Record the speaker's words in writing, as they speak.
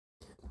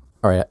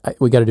All right,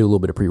 we got to do a little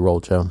bit of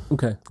pre-roll, Joe.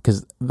 Okay.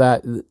 Because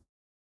the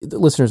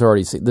listeners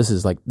already see this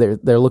is like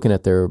they're looking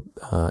at their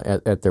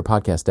at their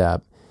podcast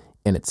app,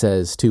 and it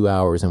says 2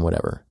 hours and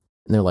whatever,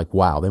 and they're like,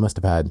 "Wow, this must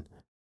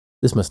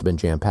have been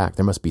jam packed.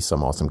 There must be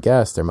some awesome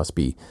guests. There must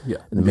be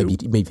maybe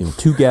even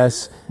 2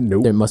 guests.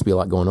 Nope. There must be a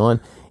lot going on."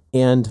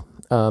 And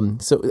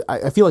so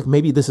I feel like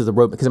maybe this is the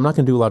road because I'm not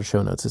going to do a lot of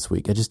show notes this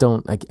week. I just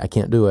don't. I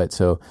can't do it.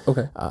 So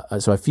okay.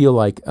 So I feel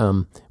like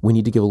we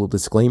need to give a little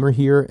disclaimer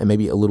here and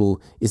maybe a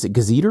little. Is it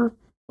gazeter?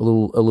 A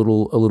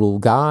little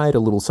guide, a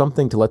little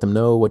something to let them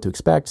know what to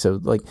expect. So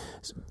like,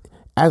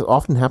 as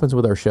often happens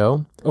with our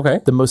show,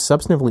 okay, the most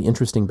substantively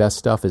interesting, best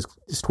stuff is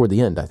toward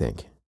the end. I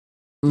think.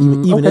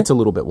 Even okay. It's a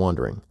little bit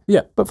wandering.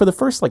 Yeah. But for the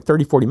first like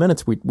 30, 40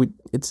 minutes,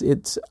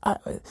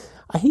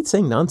 I hate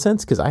saying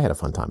nonsense because I had a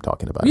fun time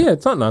talking about it. Yeah,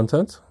 it's not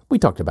nonsense. We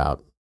talked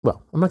about,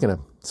 well, I'm not going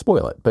to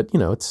spoil it, but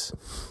it's,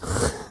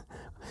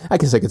 I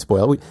guess I could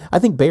spoil it. I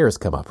think bears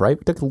come up, right?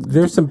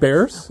 There's some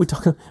bears? We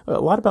talk a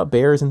lot about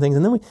bears and things.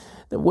 And then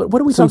what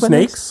do we some talk about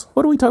snakes? next?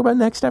 What do we talk about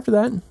next after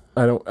that?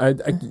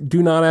 I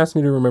do not ask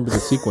me to remember the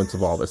sequence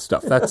of all this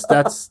stuff.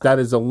 That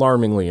is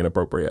alarmingly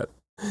inappropriate.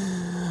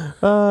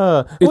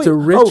 It's a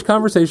rich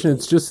conversation.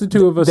 It's just the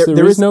two of us.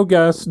 There is no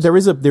guest.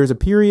 There's a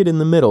period in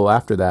the middle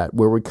after that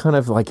where we're kind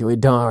of like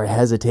we're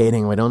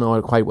hesitating. We don't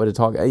know quite what to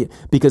talk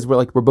because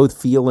we're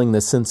both feeling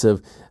this sense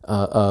of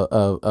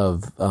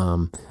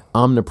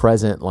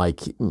omnipresent,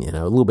 like a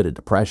little bit of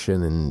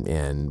depression,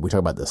 and we talk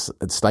about this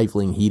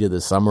stifling heat of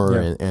the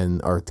summer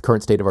and our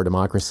current state of our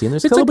democracy. And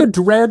it's like a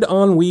dread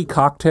ennui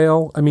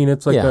cocktail. I mean,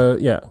 it's like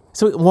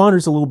So it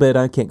wanders a little bit.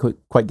 I can't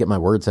quite get my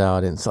words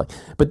out, and it's like.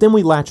 But then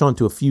we latch on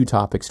to a few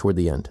topics toward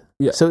the end.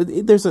 Yeah. So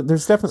there's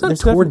definitely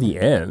toward the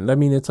end. I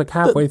mean, it's like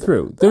halfway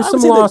through. There's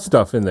some law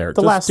stuff in there.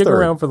 Just stick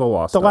around for the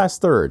law stuff. The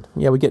last third.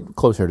 Yeah, we get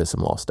closer to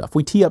some law stuff.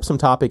 We tee up some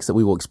topics that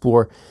we will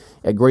explore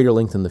at greater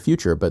length in the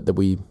future, but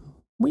that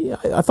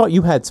I thought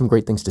you had some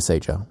great things to say,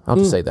 Joe. I'll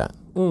just say that.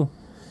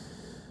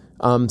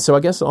 So I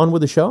guess on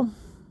with the show?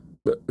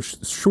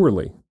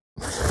 Surely.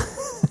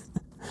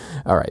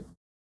 All right.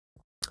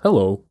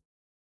 Hello.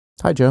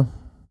 Hi, Joe.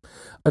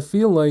 I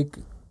feel like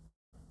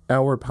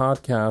our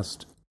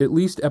podcast, at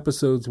least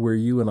episodes where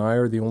you and I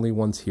are the only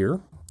ones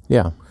here.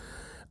 Yeah.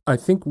 I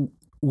think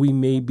we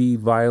may be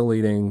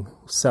violating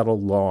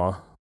settled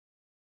law.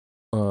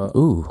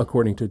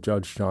 According to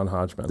Judge John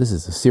Hodgman. This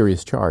is a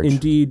serious charge.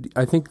 Indeed,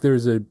 I think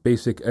there's a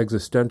basic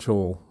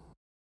existential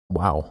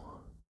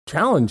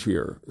challenge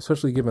here,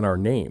 especially given our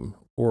name,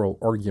 oral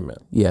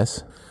argument.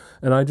 Yes.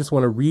 And I just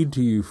want to read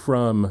to you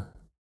from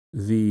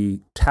the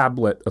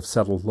tablet of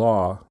settled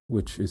law,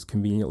 which is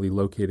conveniently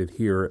located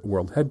here at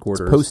World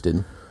Headquarters. It's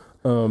posted.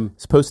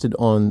 It's posted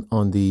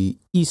on the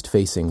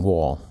east-facing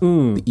wall,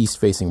 the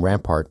east-facing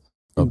rampart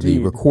of the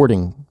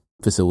recording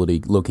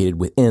facility located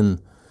within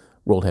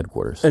World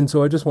Headquarters. And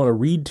so I just want to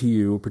read to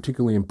you a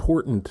particularly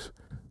important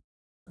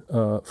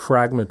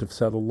fragment of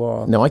settled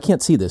law. Now, I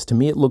can't see this. To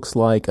me, it looks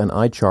like an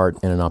eye chart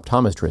in an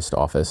optometrist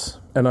office.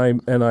 And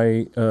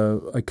I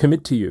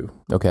commit to you,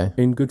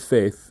 in good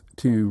faith,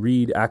 to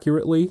read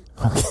accurately,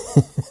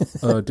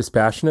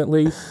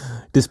 dispassionately,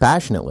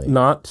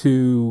 not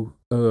to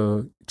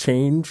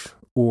change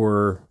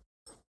or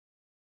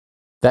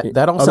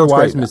that all otherwise sounds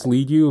great.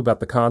 Mislead you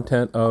about the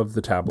content of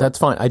the tablet. That's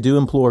fine. I do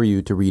implore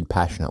you to read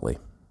passionately.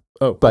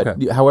 Oh,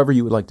 but however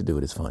you would like to do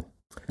it is fine.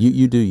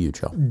 You do you,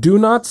 Joe. Do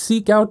not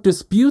seek out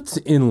disputes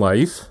in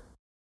life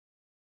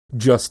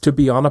just to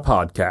be on a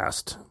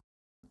podcast.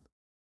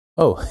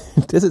 Oh,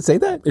 does it say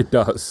that? It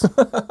does.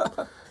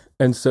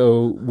 And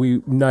so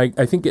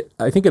I think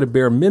at a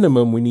bare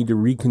minimum we need to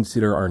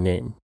reconsider our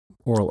name,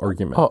 oral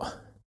argument. Oh,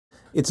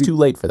 it's too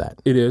late for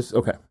that. It is?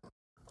 Okay.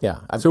 Yeah.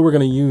 So we're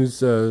going to use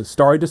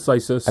stare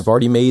decisis. I've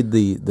already made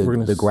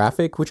the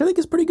graphic, which I think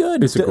is pretty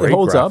good. It's a great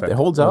graphic. It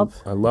holds up.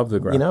 I love the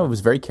graphic. It was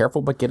very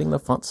careful about getting the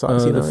font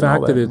size. The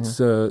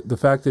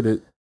fact that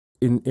it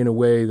in a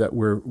way that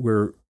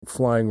we're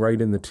flying right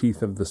in the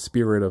teeth of the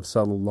spirit of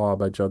settled law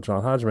by Judge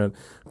John Hodgman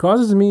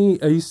causes me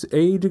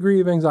a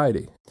degree of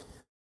anxiety.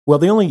 Well,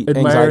 the only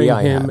anxiety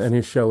I have, him and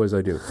his show as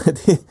I do.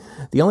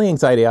 The only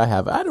anxiety I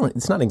have,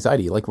 it's not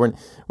anxiety. Like we're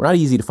not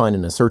easy to find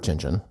in a search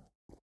engine.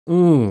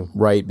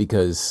 Right,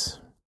 because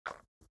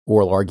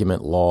oral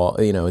argument law,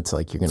 it's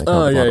like you're going to come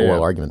up with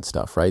oral argument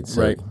stuff, right?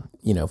 So,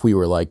 if we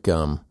were like,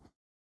 law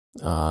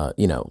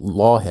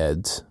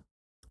heads,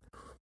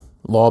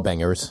 law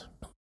bangers.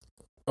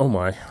 Oh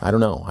my! I don't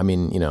know. I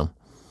mean, law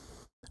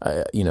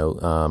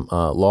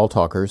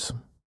talkers.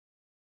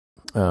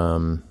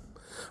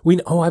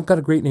 I've got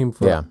a great name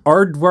for it.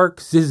 Aardvark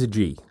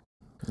syzygy.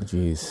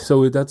 Jeez.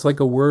 So that's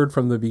like a word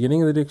from the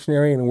beginning of the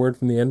dictionary and a word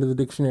from the end of the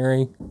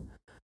dictionary.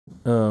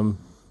 I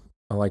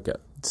like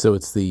it. So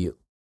it's the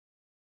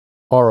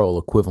oral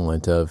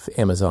equivalent of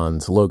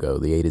Amazon's logo,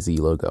 the A to Z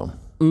logo.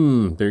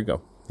 There you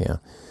go. Yeah.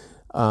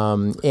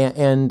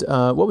 And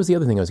what was the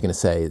other thing I was going to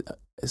say?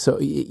 So,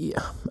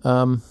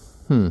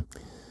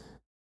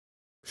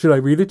 Should I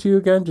read it to you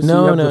again? Just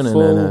no.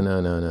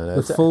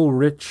 The full,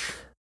 rich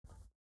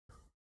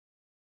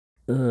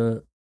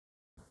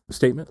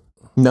statement.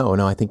 No,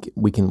 I think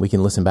we can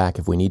listen back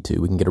if we need to.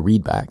 We can get a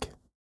read back.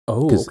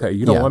 Oh, okay.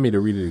 You don't want me to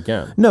read it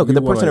again. No, because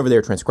the person over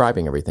there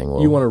transcribing everything.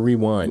 You want to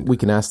rewind. We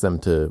can ask them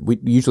to. We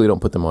usually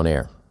don't put them on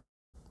air,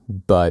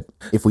 but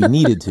if we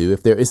needed to,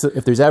 if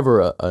there's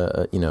ever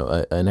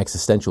an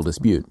existential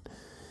dispute,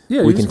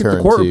 we can turn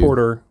the court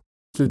reporter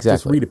to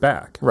just read it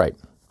back. Right.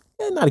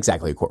 Not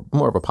exactly a court,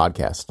 more of a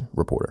podcast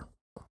reporter.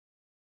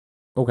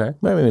 Okay.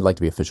 Maybe we'd like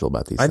to be official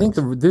about these things.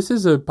 I think this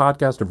is a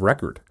podcast of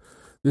record.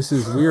 This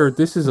is weird.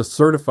 This is a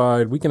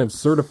certified. We can have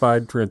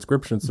certified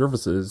transcription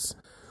services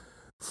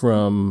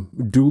from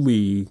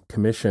duly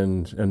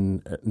commissioned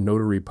and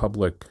notary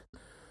public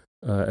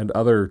and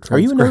other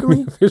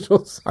transcribing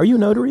officials. Are you a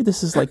notary?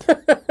 This is like...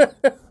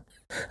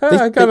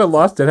 I kind of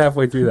lost it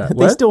halfway through that.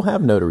 They still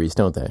have notaries,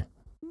 don't they?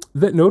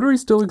 That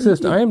notaries still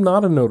exist. I am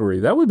not a notary.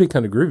 That would be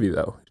kind of groovy,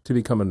 though, to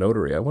become a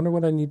notary. I wonder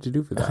what I need to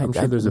do for that. I'm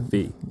sure there's a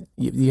fee.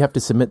 You have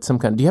to submit some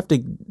kind. Do you have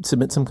to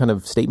submit some kind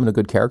of statement of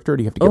good character?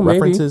 Do you have to get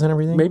references and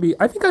everything? Maybe.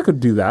 I think I could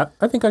do that.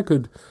 I think I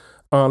could,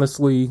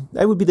 honestly.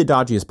 That would be the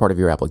dodgiest part of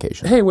your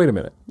application. Hey, wait a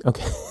minute.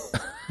 Okay.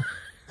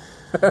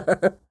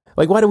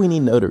 Like, why do we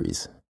need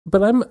notaries?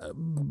 But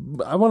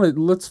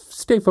let's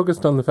stay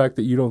focused on the fact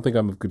that you don't think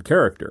I'm of good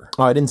character.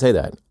 Oh, I didn't say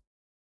that.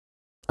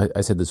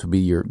 I said this would be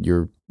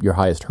your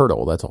highest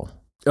hurdle. That's all.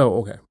 Oh,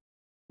 okay.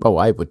 Oh,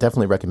 I would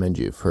definitely recommend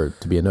you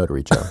to be a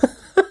notary, Joe.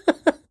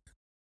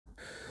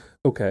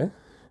 Okay.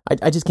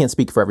 I just can't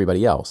speak for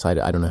everybody else. I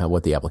don't know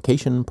what the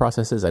application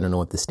process is. I don't know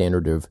what the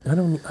standard of. I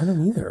don't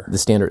either. The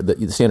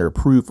standard of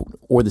proof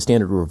or the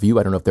standard of review.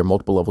 I don't know if there are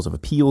multiple levels of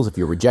appeals. If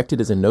you're rejected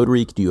as a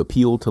notary, do you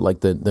appeal to like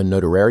the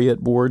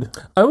notariate board?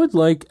 I would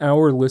like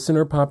our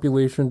listener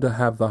population to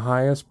have the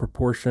highest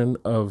proportion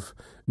of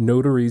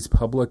notaries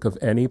public of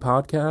any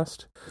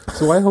podcast.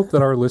 So I hope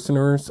that our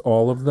listeners,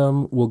 all of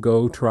them, will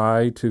go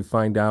try to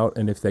find out,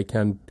 and if they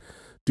can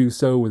do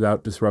so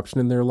without disruption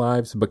in their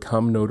lives,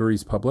 become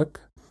notaries public.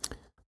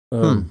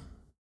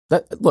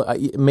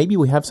 Maybe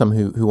we have some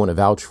who want to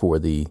vouch for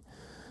the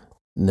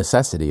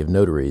necessity of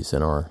notaries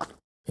in our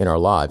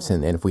lives,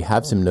 and if we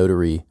have some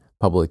notary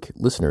public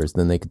listeners,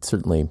 then they could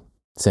certainly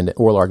send it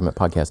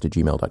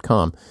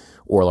oralargumentpodcast@gmail.com,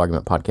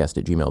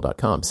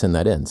 oralargumentpodcast@gmail.com. Send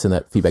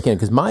that feedback in,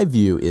 because my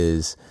view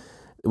is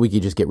we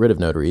could just get rid of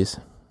notaries.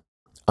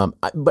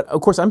 But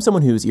of course, I'm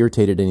someone who's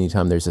irritated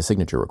anytime there's a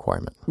signature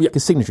requirement,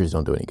 because signatures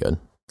don't do any good.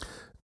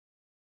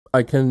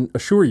 I can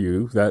assure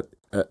you that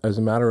as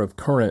a matter of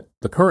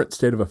the current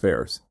state of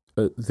affairs,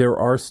 there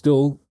are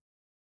still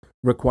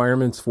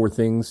requirements for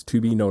things to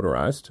be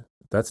notarized.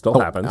 That still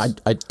happens.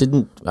 I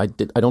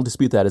don't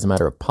dispute that as a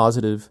matter of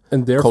positive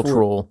and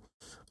cultural practice.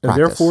 And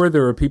therefore,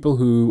 there are people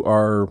who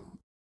are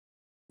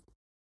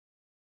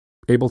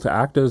able to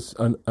act as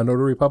a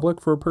notary public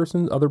for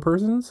other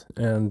persons,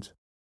 and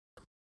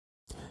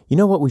you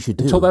know what we should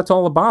do? Until that's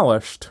all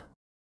abolished,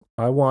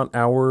 I want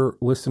our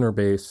listener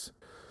base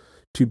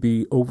to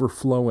be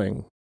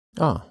overflowing.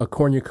 A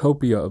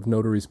cornucopia of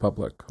notaries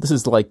public. This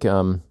is like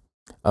a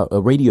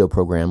radio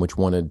program which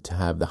wanted to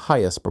have the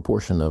highest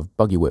proportion of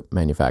buggy whip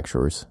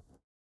manufacturers.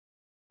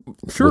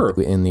 Sure.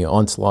 In the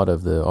onslaught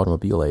of the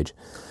automobile age.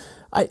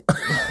 What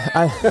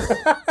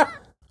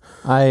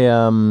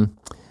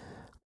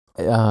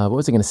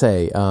was I going to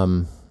say?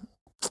 I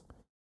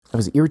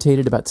was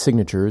irritated about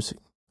signatures.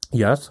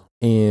 Yes.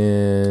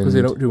 And because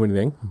they don't do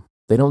anything.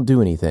 They don't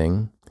do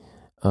anything.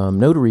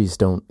 Notaries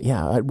don't.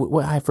 Yeah,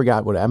 I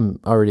forgot what I'm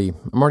already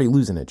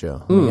losing it,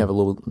 Joe. Let me have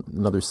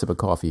another sip of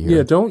coffee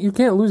here. Yeah, you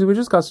can't lose it. We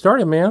just got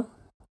started, man.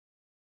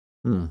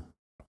 You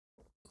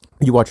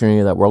watching any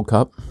of that World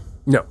Cup?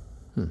 No.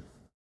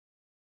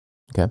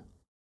 Okay.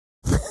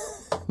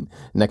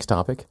 Next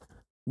topic.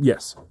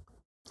 Yes.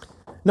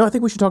 No, I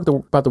think we should talk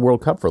about the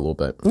World Cup for a little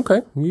bit.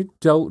 Okay. You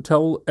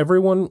tell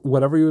everyone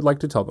whatever you would like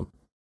to tell them.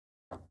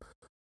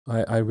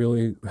 I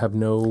really have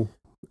no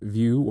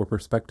view or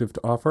perspective to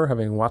offer,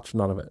 having watched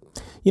none of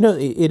it. You know,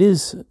 it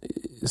is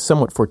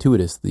somewhat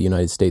fortuitous the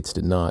United States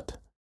did not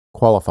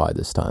qualify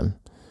this time,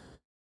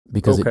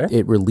 because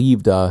it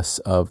relieved us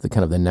of the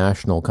kind of the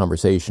national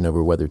conversation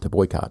over whether to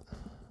boycott.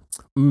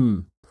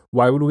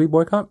 Why would we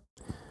boycott?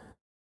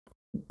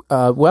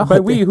 Well, by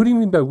we, who do you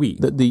mean by we?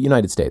 The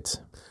United States.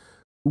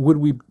 Would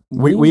we?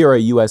 We are a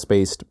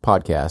U.S.-based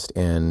podcast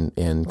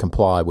and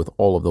comply with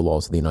all of the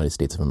laws of the United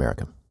States of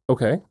America.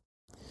 Okay.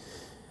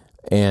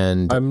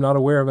 And I'm not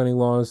aware of any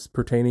laws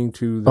pertaining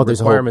to the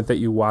requirement that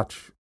you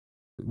watch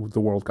the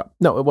World Cup.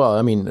 No, well,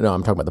 I mean, no,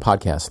 I'm talking about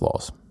the podcast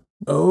laws.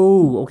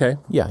 Oh, okay.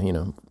 Yeah, you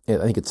know, I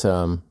think it's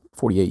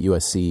 48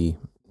 USC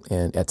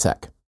and et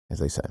sec, as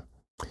they say.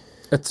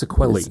 Et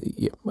sequeli.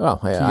 Yeah, well,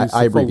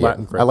 I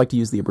abbreviate. I like to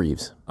use the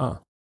abbreves.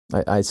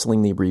 I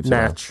sling the abbreves.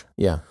 Natch.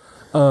 Yeah.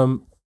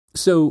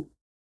 So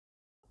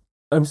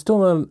I still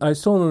don't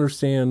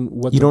understand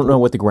what you don't know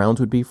what the grounds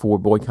would be for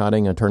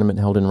boycotting a tournament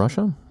held in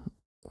Russia.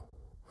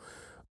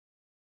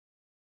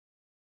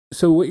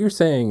 So what you're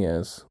saying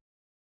is,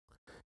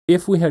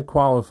 if we had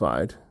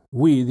qualified,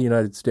 we, the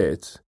United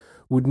States,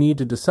 would need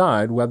to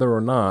decide whether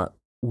or not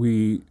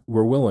we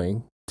were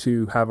willing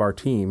to have our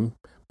team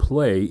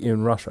play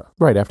in Russia.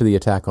 Right, after the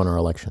attack on our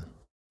election.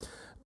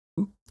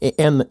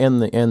 and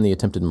the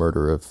attempted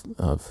murder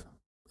of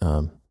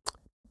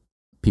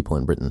people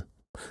in Britain.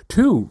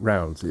 2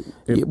 rounds.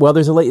 Well,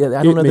 there's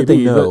I don't know that they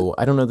know.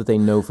 I don't know that they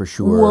know for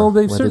sure. Well,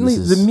 they've certainly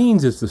the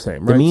means is the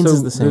same, right? The means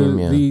is the same.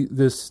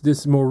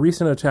 This more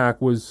recent attack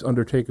was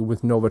undertaken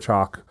with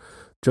Novichok,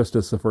 just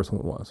as the first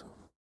one was.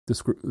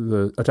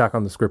 The attack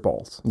on the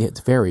Skripals. Yeah, it's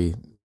very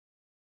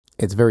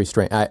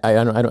strange.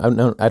 I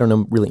don't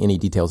know really any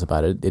details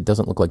about it. It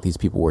doesn't look like these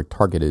people were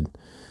targeted.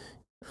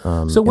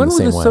 So when were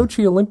the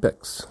Sochi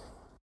Olympics?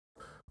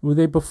 Were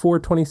they before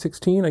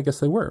 2016? I guess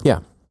they were. Yeah.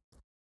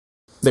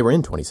 They were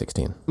in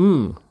 2016.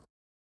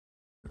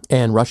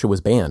 And Russia was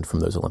banned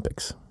from those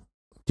Olympics.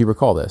 Do you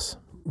recall this?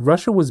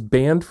 Russia was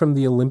banned from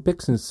the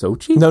Olympics in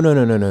Sochi?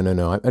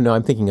 No.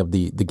 I'm thinking of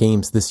the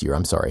games this year.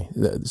 I'm sorry.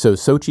 So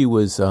Sochi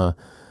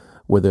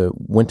were the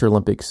Winter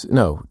Olympics.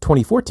 No,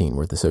 2014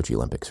 were the Sochi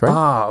Olympics, right?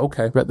 Ah,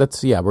 okay.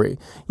 That's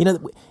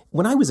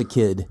when I was a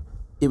kid,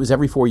 it was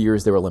every 4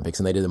 years there were Olympics,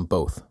 and they did them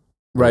both.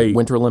 Right.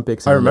 Winter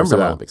Olympics and I remember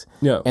Summer that. Olympics.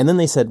 Yeah. And then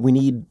they said we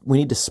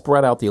need to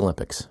spread out the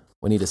Olympics.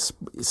 We need to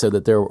so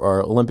that there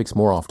are Olympics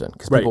more often,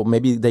 because people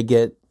maybe they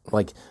get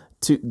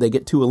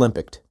too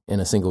Olympic in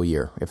a single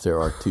year if there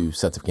are 2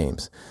 sets of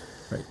games.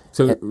 Right.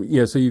 So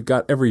so you've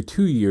got every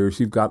 2 years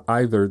you've got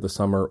either the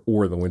Summer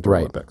or the Winter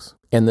Olympics.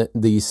 And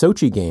the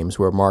Sochi games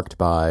were marked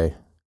by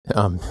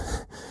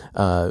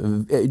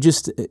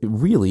just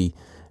really.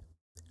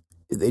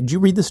 Did you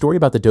read the story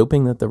about the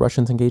doping that the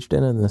Russians engaged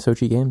in the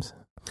Sochi games?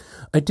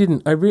 I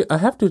didn't. I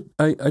have to.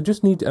 I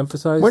just need to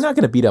emphasize. We're not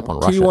going to beat up on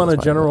Russia. Do you want a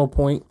general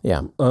point?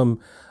 Yeah.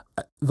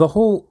 The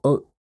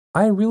whole.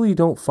 I really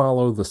don't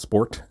follow the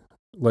sport.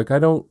 Like I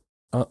don't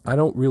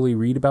really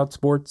read about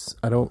sports.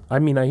 I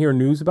mean, I hear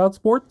news about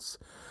sports.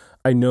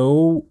 I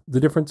know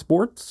the different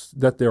sports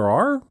that there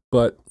are,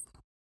 but.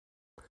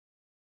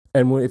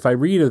 And if I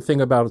read a thing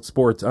about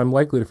sports, I'm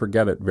likely to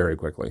forget it very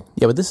quickly.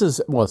 Yeah, but this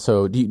is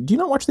so. Do you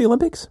not watch the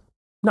Olympics?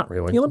 Not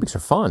really. The Olympics are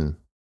fun.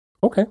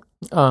 Okay.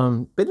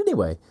 But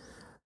anyway,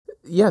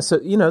 yeah. So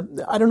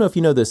I don't know if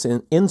you know this.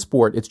 In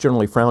sport, it's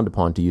generally frowned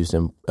upon to use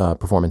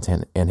performance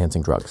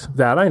enhancing drugs.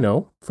 That I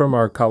know from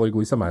our colleague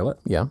Lisa Milet.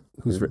 Yeah,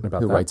 who's written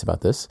about who writes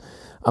about this.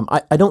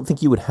 I don't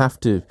think you would have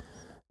to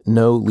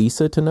know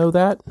Lisa to know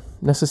that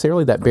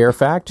necessarily, that bare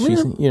fact.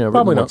 She's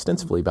written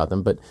extensively about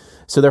them, but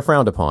so they're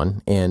frowned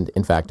upon and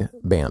in fact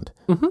banned.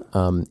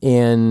 Mm-hmm.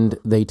 And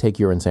they take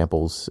urine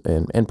samples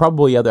and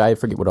probably I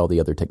forget what all the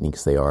other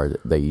techniques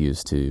they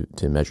use to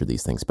measure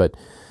these things, but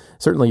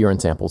certainly urine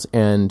samples.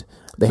 And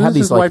they have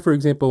these. This is why, for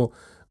example,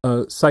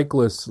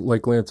 cyclists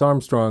like Lance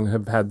Armstrong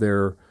have had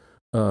their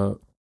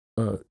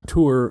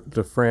Tour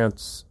de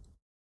France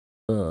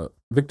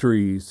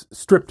victories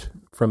stripped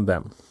from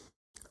them.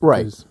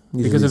 Right.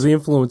 Because of the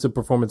influence of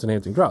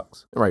performance-enhancing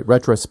drugs. Right.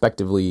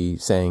 Retrospectively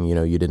saying,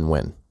 you didn't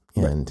win.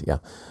 And,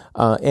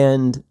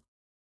 and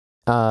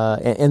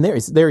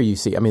there you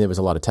see, I mean, there was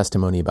a lot of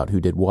testimony about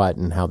who did what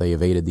and how they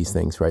evaded these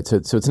things, right? So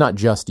it's not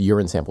just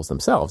urine samples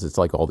themselves. It's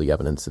like all the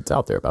evidence that's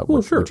out there about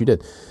what you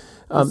did.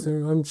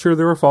 I'm sure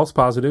there were false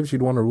positives.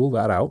 You'd want to rule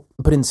that out.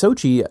 But in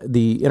Sochi,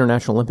 the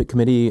International Olympic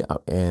Committee,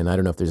 and I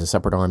don't know if there's a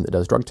separate arm that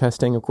does drug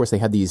testing. Of course, they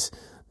had these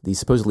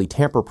supposedly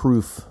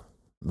tamper-proof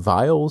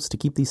vials to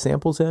keep these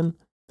samples in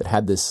that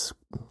had this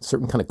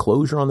certain kind of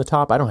closure on the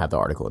top. I don't have the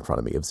article in front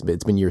of me. It's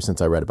been years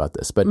since I read about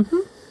this. But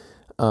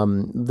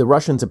the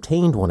Russians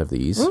obtained one of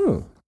these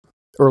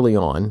early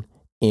on,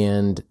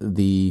 and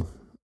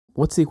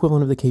what's the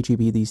equivalent of the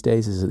KGB these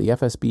days? Is it the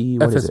FSB?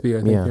 What FSB,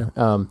 is it?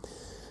 I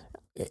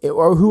think,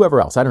 or whoever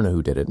else. I don't know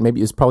who did it.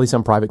 Maybe it's probably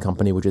some private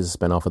company, which is a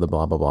spinoff of the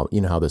blah, blah, blah.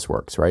 You know how this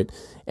works, right?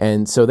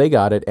 And so they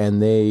got it,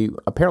 and they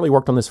apparently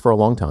worked on this for a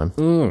long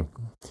time.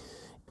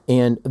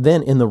 And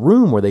then in the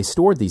room where they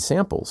stored these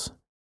samples,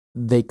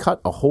 they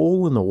cut a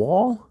hole in the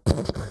wall.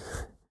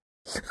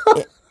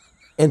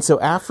 And so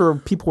after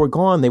people were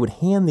gone, they would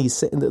hand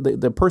these,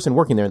 the person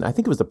working there, and I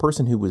think it was the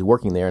person who was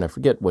working there, and I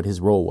forget what his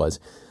role was,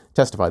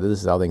 testified that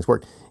this is how things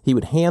worked. He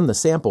would hand the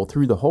sample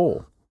through the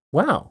hole.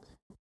 Wow.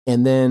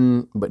 And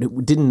then, but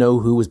it didn't know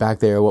who was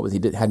back there,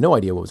 had no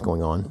idea what was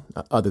going on,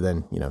 other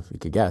than, if you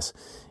could guess.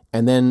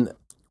 And then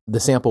the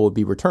sample would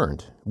be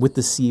returned with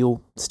the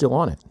seal still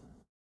on it,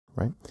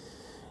 right?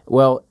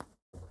 Well,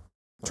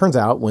 turns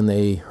out when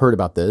they heard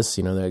about this,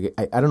 I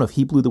don't know if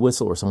he blew the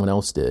whistle or someone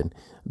else did.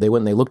 They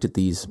went and they looked at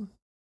these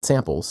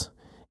samples,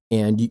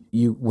 and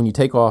you when you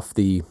take off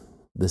the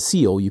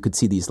seal, you could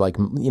see these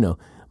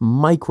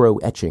micro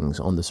etchings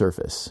on the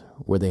surface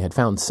where they had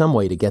found some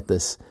way to get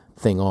this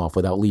thing off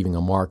without leaving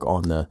a mark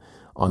on the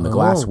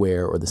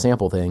glassware or the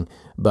sample thing.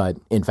 But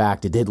in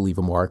fact, it did leave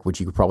a mark,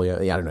 which you could probably,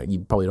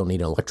 you probably don't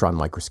need an electron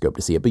microscope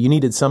to see it, but you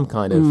needed some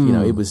kind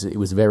of, it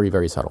was very,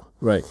 very subtle.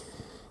 Right.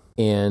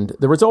 And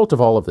the result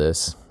of all of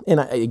this, and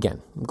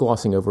again,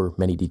 glossing over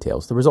many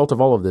details, the result of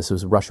all of this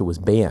was Russia was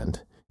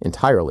banned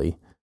entirely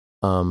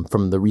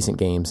from the recent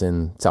games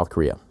in South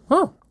Korea.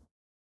 Oh.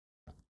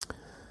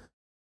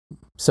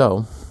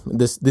 So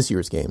this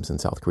year's games in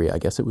South Korea, I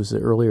guess it was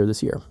earlier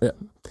this year. Yeah.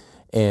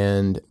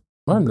 And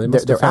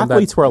their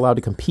athletes were allowed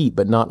to compete,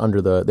 but not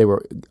they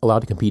were allowed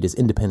to compete as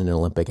independent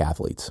Olympic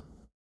athletes.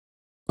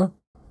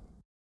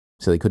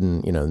 So they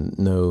couldn't,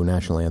 no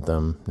national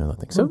anthem, no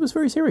nothing. So it was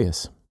very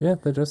serious. Yeah,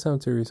 that does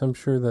sound serious. I'm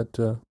sure that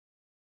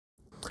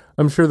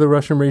the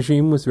Russian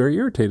regime was very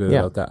irritated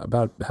about that,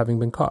 about having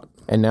been caught.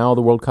 And now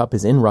the World Cup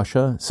is in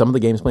Russia. Some of the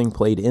games being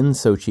played in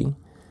Sochi.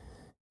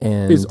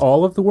 And is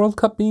all of the World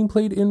Cup being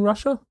played in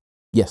Russia?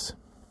 Yes.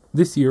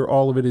 This year,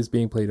 all of it is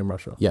being played in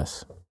Russia.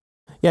 Yes.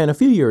 Yeah, in a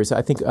few years,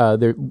 I think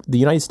the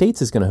United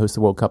States is going to host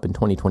the World Cup in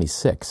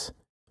 2026.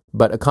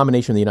 But a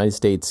combination of the United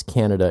States,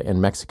 Canada,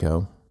 and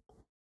Mexico,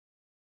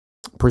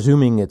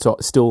 presuming it's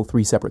still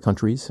 3 separate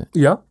countries.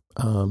 Yeah.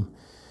 So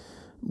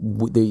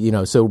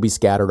it'll be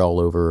scattered all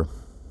over,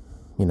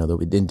 they'll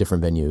be in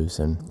different venues.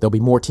 And there'll be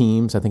more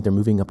teams. I think they're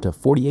moving up to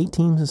 48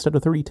 teams instead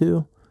of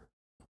 32.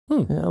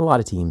 Yeah, a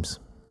lot of teams.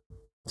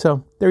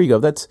 So there you go.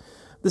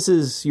 This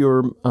is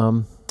your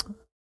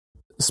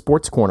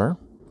Sports Corner.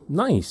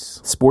 Nice.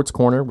 Sports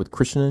Corner with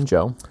Christian and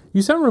Joe.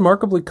 You sound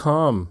remarkably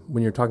calm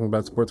when you're talking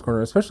about Sports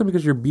Corner, especially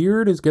because your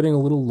beard is getting a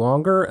little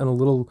longer and a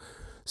little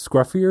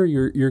scruffier.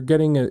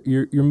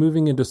 You're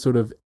moving into sort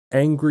of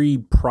angry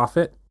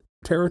prophet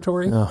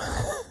territory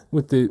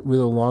with a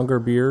longer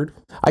beard.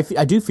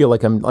 I do feel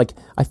like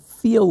I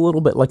feel a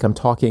little bit like I'm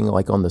talking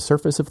like on the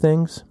surface of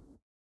things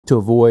to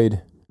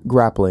avoid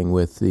grappling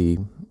with the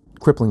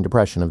crippling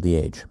depression of the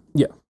age.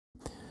 Yeah.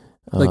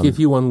 Like if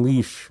you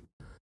unleash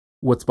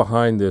what's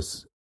behind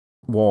this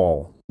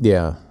wall.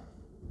 Yeah.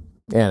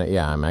 And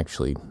I'm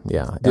actually,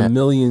 the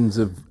millions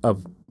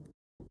of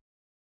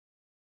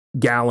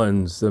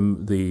gallons,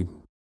 the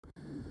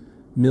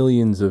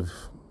millions of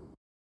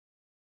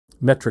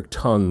metric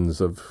tons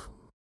of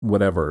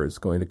whatever is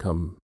going to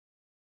come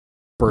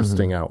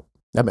bursting out.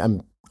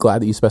 I'm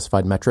glad that you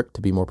specified metric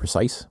to be more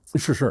precise.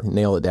 Sure.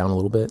 Nail it down a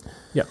little bit.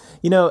 Yeah.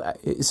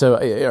 So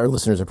our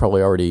listeners are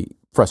probably already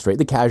frustrated.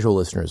 The casual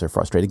listeners are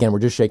frustrated. Again, we're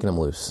just shaking them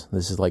loose.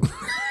 This is like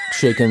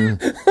shaking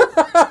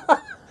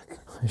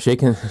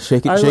the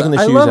shoes out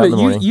in the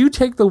morning. You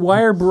take the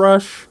wire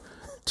brush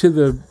to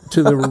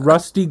the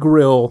rusty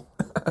grill.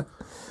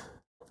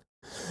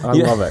 I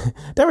love it.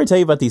 Did I ever tell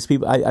you about these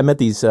people? I met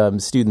these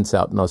students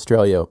out in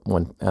Australia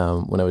when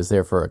I was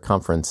there for a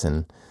conference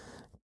and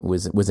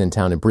was in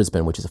town in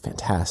Brisbane, which is a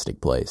fantastic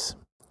place.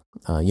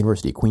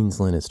 University of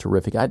Queensland is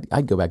terrific.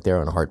 I'd go back there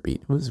on a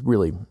heartbeat. It was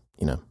really,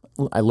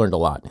 I learned a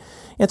lot.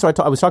 And so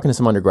I was talking to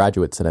some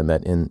undergraduates that I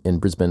met in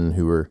Brisbane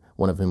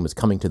one of whom was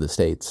coming to the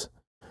States.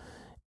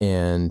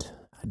 And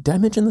did I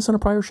mention this on a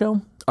prior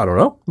show? I don't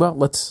know.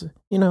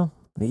 Well,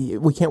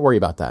 we can't worry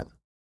about that.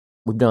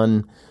 We've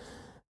done,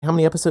 how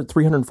many episodes?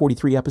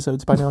 343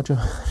 episodes by now, Joe?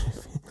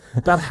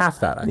 About half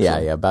that, actually. Yeah,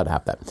 about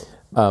half that.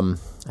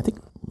 I think,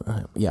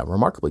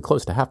 remarkably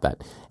close to half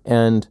that.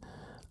 And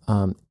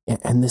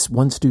this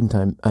one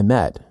student I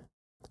met,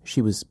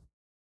 she was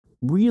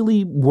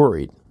really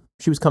worried.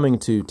 She was coming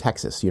to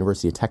Texas,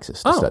 University of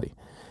Texas, to study,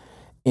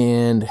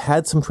 and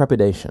had some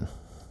trepidation.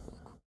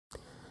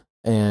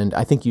 And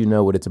I think you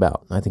know what it's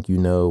about. I think you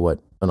know what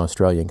an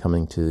Australian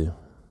coming to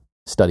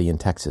study in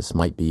Texas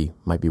might be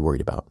worried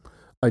about.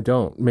 I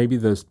don't. Maybe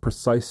the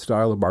precise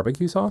style of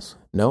barbecue sauce?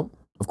 No.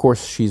 Of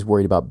course, she's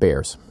worried about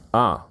bears.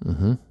 Ah.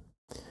 Mm-hmm.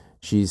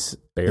 She's...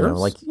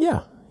 Bears?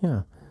 Yeah.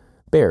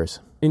 Bears.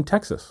 In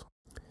Texas.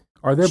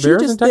 Are there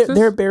bears in Texas?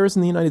 There are bears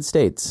in the United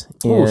States.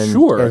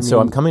 Sure. And so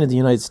I'm coming to the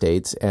United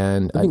States,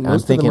 and I'm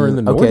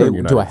thinking, okay,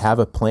 do I have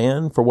a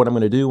plan for what I'm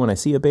going to do when I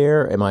see a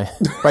bear? Am I...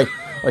 right.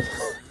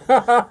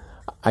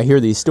 I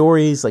hear these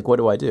stories, what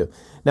do I do?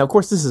 Now, of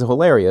course, this is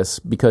hilarious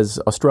because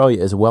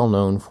Australia is well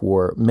known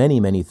for many,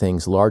 many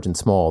things, large and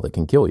small, that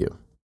can kill you.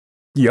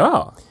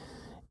 Yeah.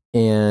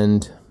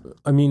 And...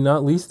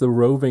 not least the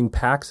roving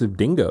packs of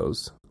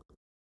dingoes.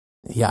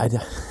 Yeah.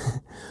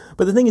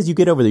 But the thing is, you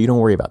get over there, you don't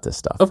worry about this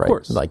stuff, of right?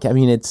 Course.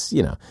 It's,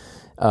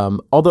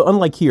 although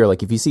unlike here,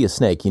 if you see a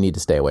snake, you need to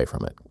stay away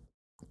from it.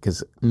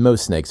 Because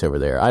most snakes over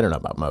there, I don't know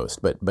about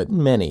most, but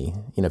many,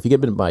 if you get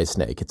bitten by a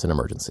snake, it's an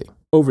emergency.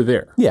 Over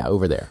there? Yeah,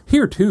 over there.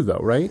 Here too, though,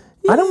 right?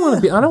 Yeah. I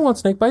don't want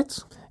snake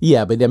bites.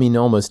 Yeah, but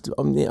almost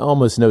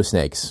no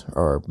snakes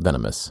are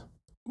venomous.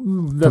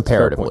 That's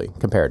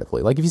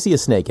comparatively. Like if you see a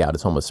snake out,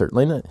 it's almost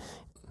certainly not.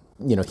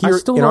 Here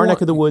in our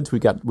neck of the woods, we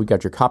got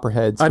your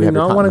copperheads. I do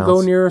not want to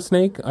go near a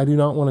snake. I do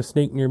not want a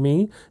snake near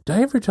me. Did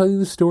I ever tell you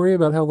the story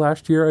about how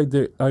last year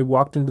I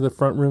walked into the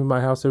front room of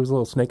my house? There was a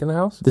little snake in the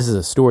house. This is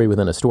a story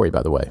within a story,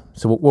 by the way.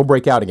 So we'll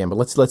break out again, but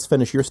let's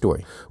finish your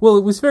story. Well,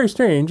 it was very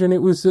strange, and it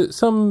was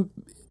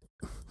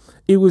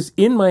It was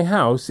in my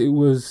house. It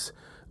was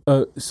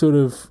sort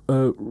of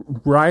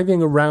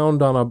writhing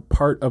around on a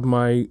part of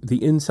the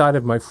inside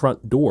of my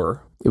front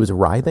door. It was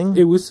writhing?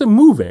 It was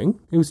moving.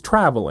 It was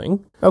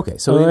traveling. Okay.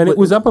 So it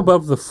was up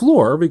above the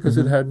floor because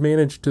it had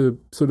managed to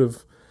sort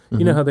of,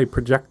 you know how they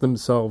project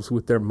themselves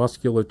with their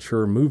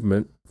musculature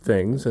movement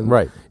things. And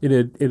right.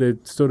 It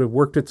had sort of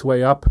worked its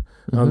way up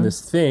on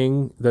this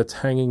thing that's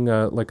hanging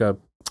like a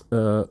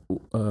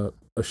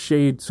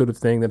shade sort of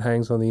thing that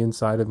hangs on the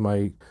inside of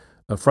my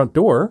front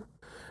door.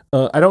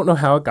 I don't know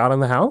how it got in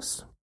the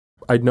house.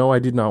 I know I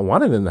did not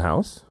want it in the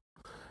house.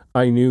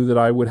 I knew that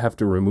I would have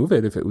to remove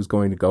it if it was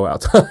going to go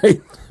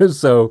outside.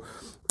 So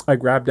I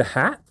grabbed a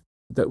hat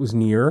that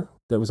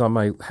was on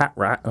my hat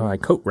rack, my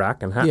coat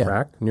rack and hat Yeah.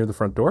 rack near the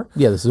front door.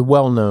 Yeah, this is a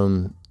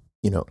well-known,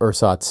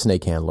 ersatz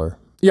snake handler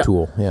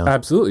tool. Yeah.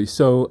 Absolutely.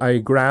 So I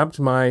grabbed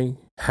my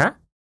hat,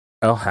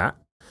 a hat,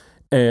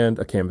 and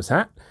a canvas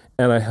hat,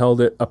 and I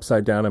held it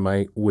upside down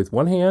with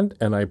one hand,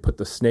 and I put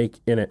the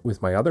snake in it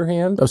with my other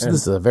hand. Oh, so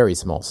this is a very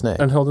small snake.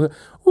 And held it.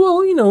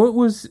 Well,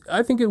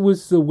 I think it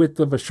was the width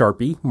of a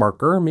Sharpie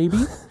marker, maybe.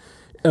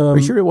 Are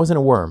you sure it wasn't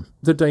a worm?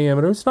 The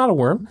diameter. It's not a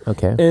worm.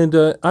 Okay. And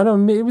I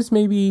don't. It was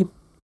maybe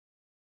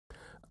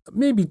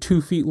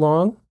 2 feet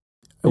long.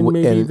 And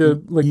maybe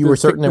you were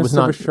certain it was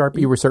not a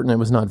Sharpie. You were certain it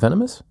was not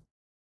venomous?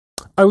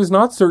 I was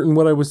not certain.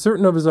 What I was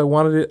certain of is I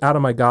wanted it out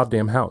of my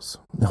goddamn house.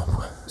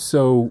 No.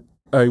 So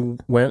I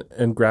went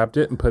and grabbed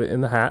it and put it in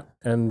the hat,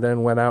 and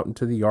then went out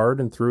into the yard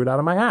and threw it out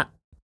of my hat.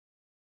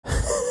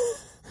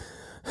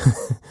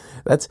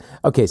 That's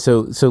okay.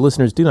 So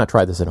listeners, do not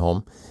try this at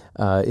home.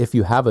 If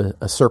you have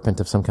a serpent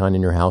of some kind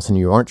in your house and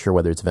you aren't sure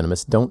whether it's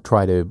venomous, don't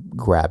try to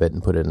grab it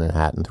and put it in a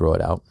hat and throw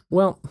it out.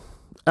 Well,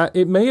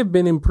 it may have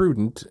been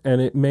imprudent,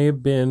 and it may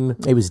have been.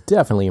 It was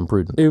definitely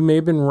imprudent. It may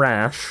have been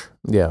rash.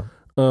 Yeah.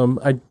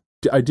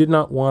 I did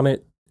not want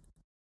it.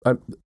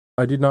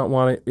 I did not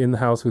want it in the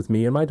house with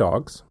me and my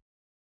dogs.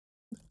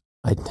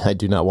 I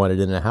do not want it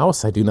in a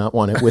house. I do not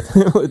want it with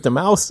with the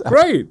mouse.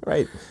 Right.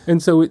 Right.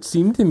 And so it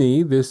seemed to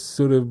me, this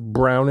sort of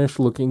brownish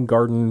looking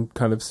garden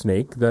kind of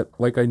snake, that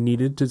I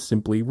needed to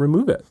simply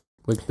remove it.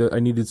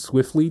 I needed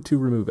swiftly to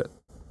remove it.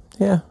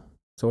 Yeah.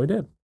 So I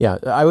did. Yeah.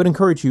 I would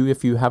encourage you,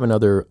 if you have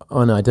another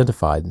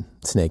unidentified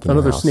snake in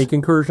your house. Snake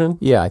incursion?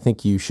 Yeah, I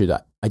think you should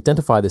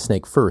identify the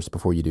snake first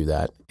before you do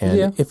that.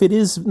 And if it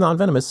is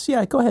non-venomous,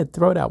 go ahead,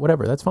 throw it out,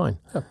 whatever. That's fine.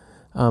 Yeah.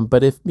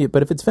 But if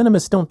it's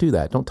venomous, don't do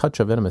that. Don't touch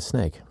a venomous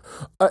snake.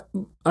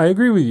 I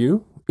agree with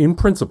you in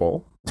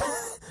principle.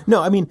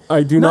 No, I mean,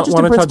 I do not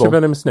want to touch a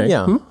venomous snake.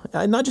 Yeah,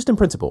 not just in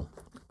principle.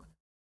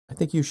 I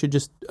think you should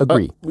just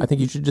agree. I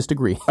think you should just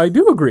agree. I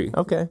do agree.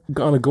 Okay.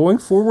 On a going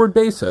forward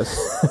basis,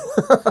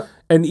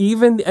 and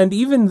even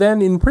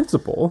then, in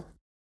principle,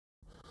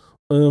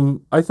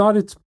 I thought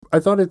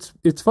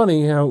it's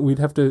funny how we'd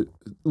have to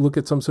look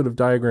at some sort of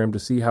diagram to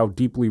see how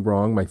deeply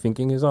wrong my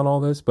thinking is on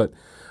all this. But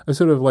I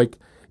sort of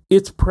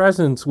its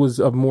presence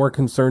was of more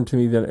concern to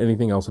me than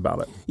anything else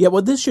about it. Yeah,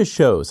 well, this just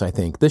shows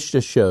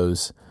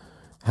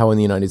how in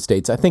the United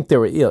States, I think there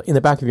were, in the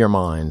back of your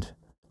mind,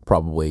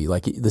 probably,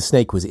 the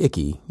snake was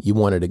icky. You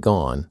wanted it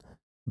gone,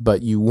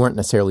 but you weren't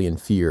necessarily in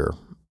fear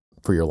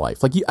for your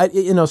life.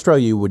 In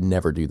Australia, you would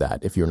never do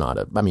that if you're not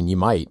you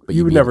might, but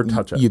you would never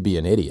touch it. You'd be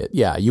an idiot.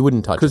 Yeah, you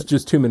wouldn't touch it. Because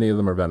just too many of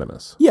them are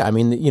venomous. Yeah,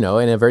 and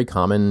a very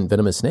common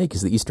venomous snake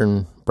is the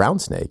eastern brown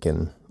snake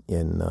in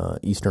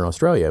eastern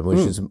Australia, which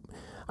is...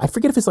 I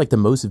forget if it's the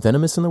most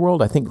venomous in the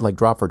world. I think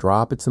drop for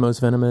drop, it's the most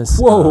venomous.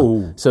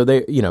 Whoa! So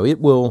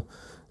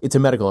it's a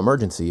medical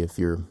emergency if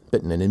you're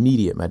bitten, an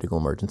immediate medical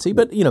emergency.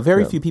 But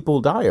very few people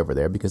die over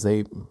there because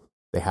they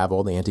have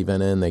all the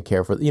antivenom. They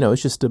care for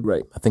it's just a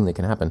thing that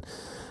can happen.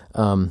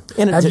 And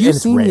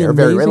it's rare,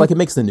 very rare. It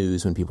makes the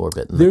news when people are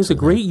bitten. There's a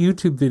great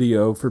YouTube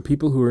video for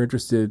people who are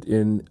interested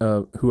in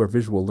who are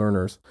visual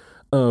learners.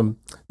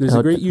 There's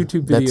a great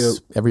YouTube video.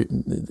 Every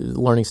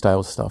learning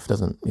style stuff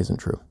isn't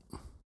true.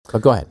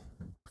 But go ahead.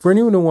 For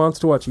anyone who wants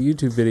to watch a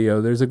YouTube video,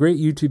 there's a great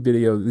YouTube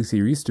video, at least there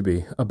used to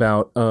be,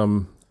 about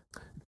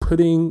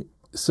putting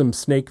some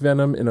snake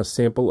venom in a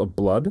sample of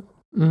blood,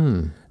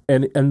 and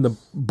the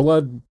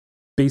blood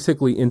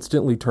basically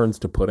instantly turns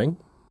to pudding.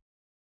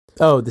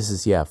 Oh, this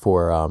is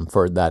for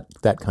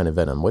that kind of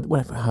venom.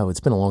 It's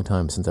been a long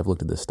time since I've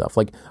looked at this stuff.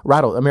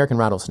 American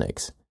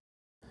rattlesnakes.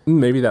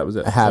 Maybe that was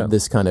it. Have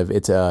this kind of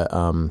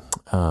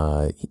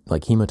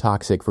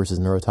hemotoxic versus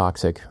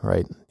neurotoxic,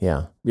 right?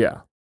 Yeah.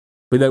 Yeah.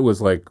 But that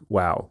was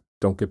wow,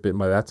 don't get bitten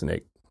by that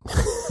snake.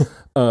 Okay.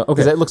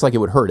 Because that looks like it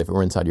would hurt if it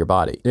were inside your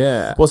body.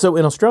 Yeah. Well, so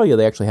in Australia,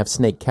 they actually have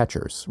snake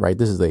catchers, right?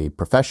 This is a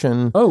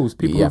profession. Oh,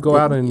 people who go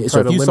out and try to So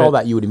if you limit... saw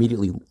that, you would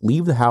immediately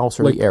leave the house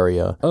or the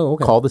area,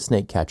 call the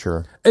snake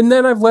catcher. And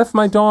then I've left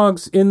my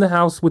dogs in the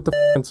house with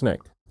the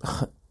snake.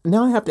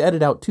 Now I have to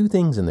edit out 2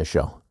 things in this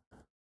show.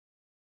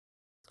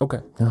 Okay.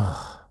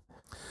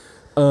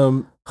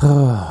 I'm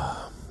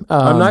not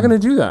going to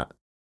do that.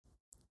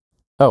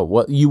 Oh,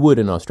 well, you would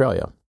in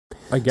Australia.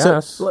 I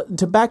guess. So,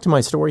 back to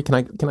my story. Can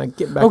I get back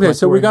to my Okay, so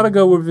story? we got to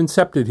go. We've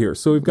incepted here.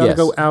 So we've got to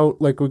go out.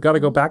 We've got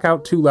to go back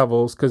out 2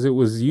 levels because it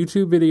was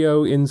YouTube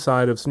video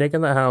inside of Snake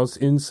in the House,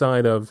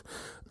 inside of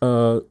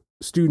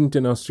student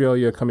in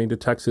Australia coming to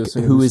Texas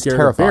and who is scared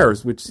terrified of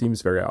bears, which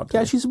seems very odd.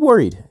 Yeah, she's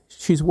worried.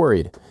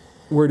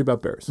 Worried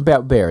about bears.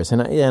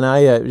 And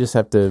I just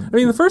have to... I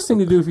mean, the first thing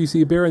to do if you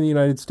see a bear in the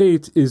United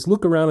States is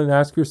look around and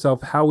ask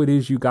yourself how it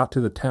is you got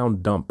to the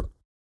town dump.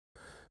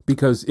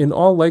 Because in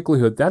all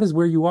likelihood, that is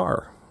where you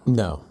are.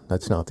 No,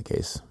 that's not the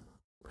case.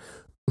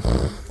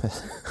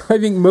 I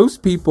think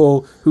most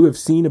people who have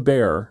seen a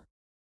bear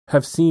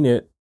have seen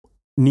it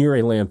near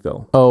a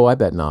landfill. Oh, I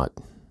bet not.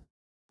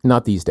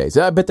 Not these days.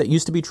 I bet that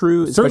used to be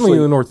true. Certainly in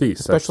the Northeast.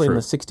 Especially in the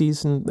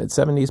 60s and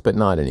 70s, but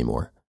not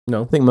anymore.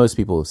 No. I think most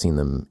people have seen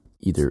them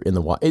either in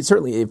the wild. It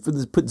certainly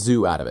put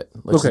zoo out of it.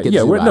 Let's Okay, just get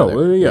yeah, zoo out of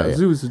there. yeah,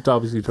 zoos is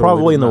obviously totally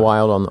Probably in the different.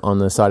 wild on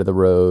the side of the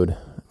road,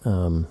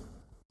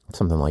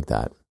 something like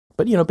that.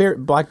 But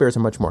black bears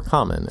are much more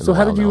common. So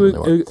how did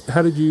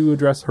you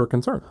address her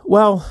concern?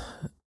 Well,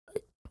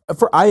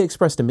 I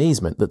expressed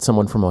amazement that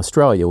someone from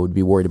Australia would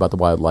be worried about the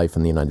wildlife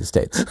in the United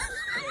States.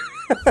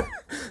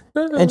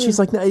 And she's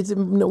like,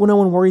 no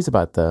one worries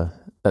about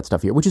that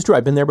stuff here, which is true.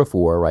 I've been there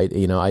before, right?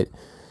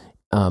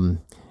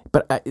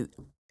 But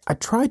I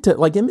tried to,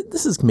 like, and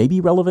this is maybe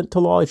relevant to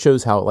law. It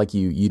shows how, like,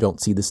 you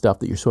don't see the stuff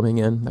that you're swimming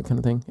in, that kind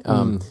of thing.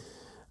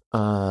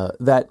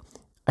 That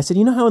I said,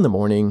 how in the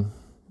morning,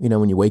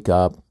 when you wake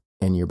up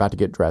and you're about to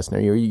get dressed,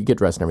 and you get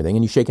dressed and everything,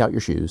 and you shake out your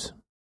shoes,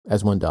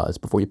 as one does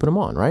before you put them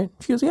on, right?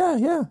 She goes, yeah.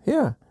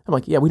 I'm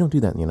like, yeah, we don't do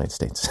that in the United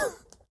States.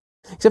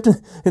 Except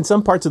in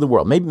some parts of the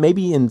world.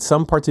 Maybe in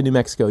some parts of New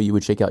Mexico, you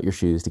would shake out your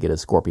shoes to get a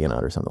scorpion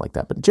out or something like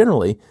that. But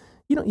generally,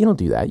 you don't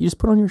do that. You just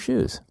put on your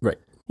shoes. Right.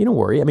 You don't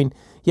worry. I mean,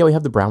 yeah, we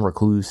have the brown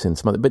recluse and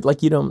some other, but like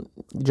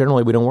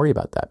generally we don't worry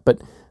about that.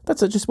 But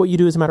that's just what you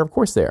do as a matter of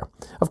course there.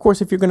 Of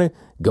course, if you're going to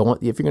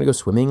go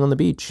swimming on the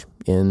beach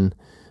in,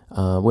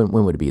 when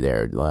would it be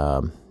there?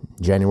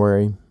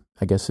 January,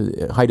 I guess,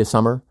 height of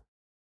summer.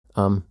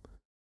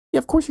 Yeah,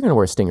 of course you're going to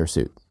wear a stinger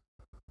suit.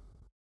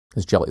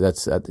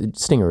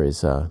 Stinger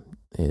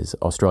is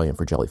Australian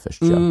for jellyfish,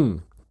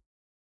 Joe.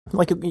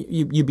 Like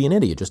you'd be an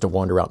idiot just to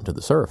wander out into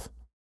the surf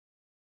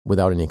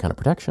without any kind of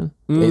protection.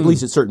 At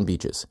least at certain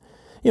beaches.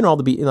 Several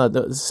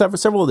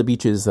of the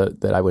beaches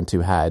that I went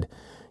to had,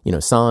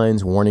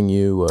 signs warning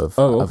you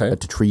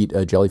to treat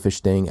a jellyfish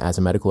sting as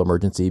a medical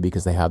emergency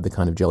because they have the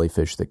kind of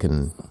jellyfish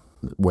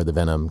where the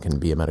venom can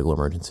be a medical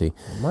emergency.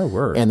 My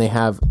word. And they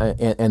have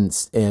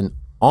and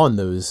on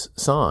those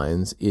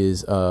signs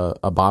is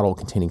a bottle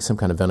containing some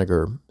kind of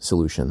vinegar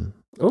solution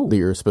that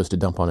you're supposed to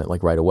dump on it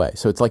like right away.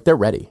 So it's like they're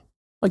ready,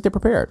 like they're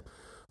prepared.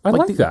 I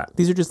like that.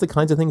 These are just the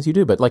kinds of things you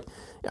do. But like,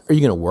 are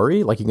you going to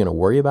worry? Like, you're going to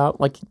worry about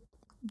like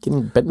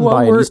getting bitten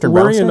by an eastern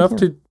brown worry snake? enough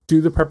to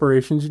do the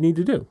preparations you need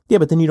to do. Yeah,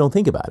 but then you don't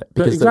think about it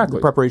because the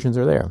preparations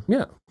are there.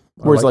 Yeah.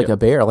 Whereas like a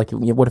bear, like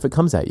what if it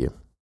comes at you?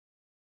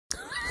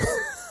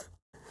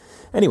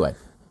 Anyway,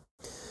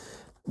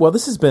 well,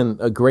 this has been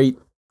a great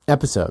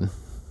episode.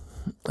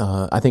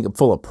 I think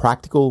full of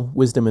practical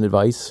wisdom and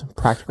advice.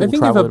 I think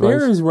if a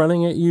bear is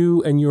running at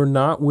you and you're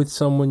not with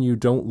someone you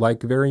don't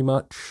like very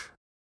much,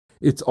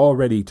 it's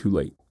already too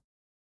late.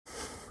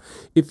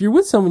 If you're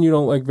with someone you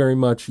don't like very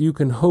much, you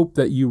can hope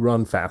that you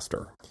run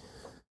faster.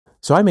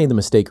 So I made the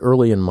mistake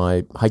early in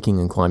my hiking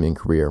and climbing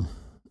career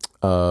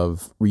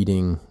of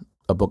reading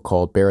a book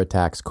called Bear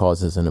Attacks,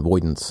 Causes, and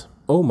Avoidance.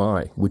 Oh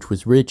my. Which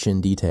was rich in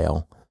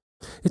detail.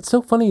 It's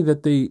so funny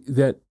that they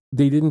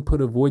didn't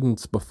put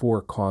avoidance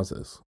before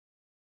causes.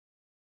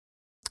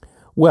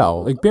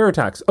 Well, like Bear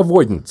Attacks,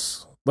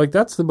 Avoidance. Like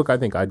that's the book I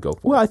think I'd go for.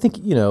 Well, I think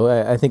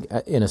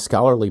in a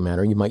scholarly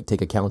manner, you might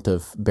take account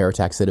of bear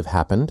attacks that have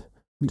happened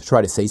to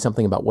try to say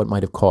something about what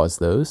might have caused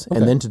those,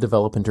 and then to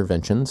develop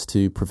interventions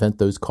to prevent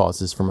those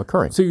causes from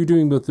occurring. So you're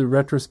doing both the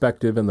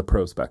retrospective and the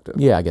prospective.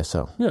 Yeah, I guess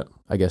so. Yeah,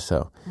 I guess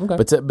so. Okay.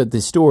 But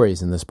the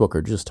stories in this book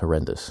are just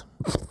horrendous.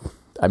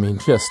 I mean,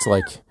 just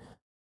like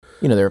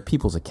there are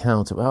people's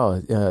accounts of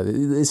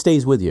it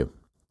stays with you.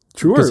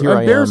 Sure,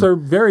 bears are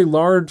very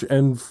large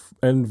and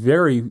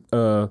very.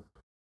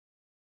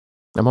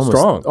 I'm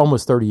strong.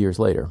 Almost 30 years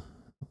later,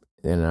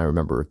 and I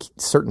remember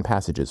certain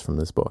passages from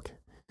this book.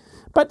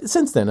 But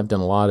since then, I've done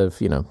a lot of,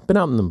 been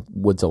out in the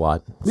woods a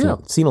lot.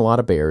 Seen a lot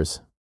of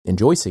bears,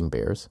 enjoy seeing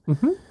bears.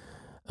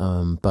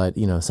 Mm-hmm. But,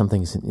 some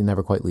things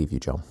never quite leave you,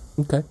 Joe.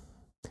 Okay.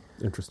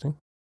 Interesting.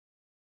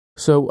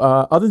 So,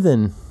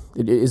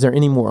 is there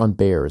any more on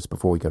bears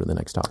before we go to the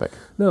next topic?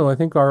 No, I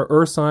think our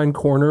Ursine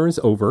corner is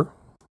over.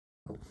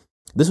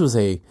 This was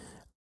it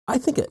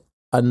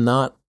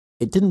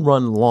didn't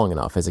run long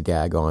enough as a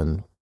gag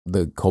on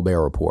the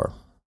Colbert Report,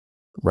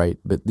 right?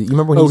 But you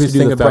remember when he used to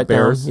do the threat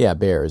bears? Yeah,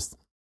 bears.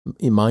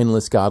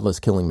 Mindless, godless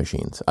killing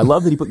machines. I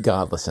love that he put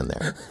godless in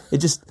there. It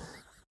just,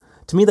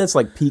 to me, that's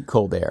like Pete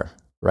Colbert,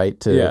 right?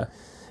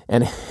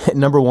 And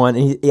number one,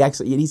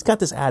 he's got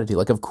this attitude,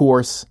 like, of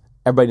course,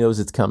 everybody knows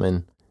it's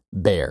coming.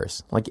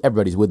 Bears. Like,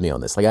 everybody's with me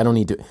on this. Like, I don't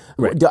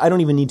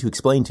even need to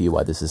explain to you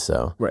why this is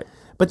so. Right.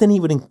 But then he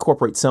would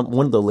incorporate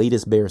one of the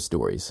latest bear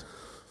stories.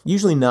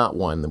 Usually not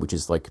one which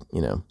is like,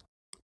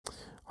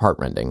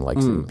 heartrending, like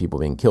people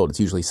being killed. It's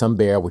usually some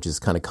bear which has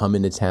kind of come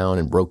into town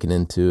and broken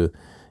into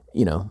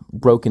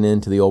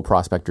the old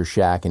prospector's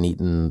shack and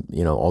eaten,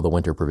 all the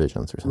winter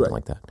provisions or something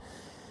like that.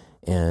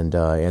 And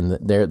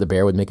the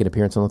bear would make an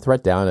appearance on the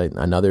threat down.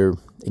 Another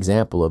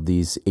example of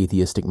these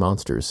atheistic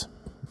monsters.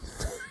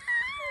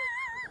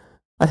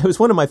 It was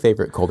one of my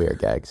favorite Colbert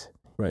gags.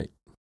 Right.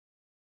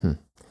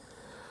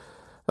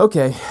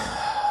 Okay.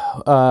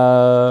 What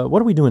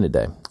are we doing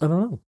today? I don't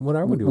know. What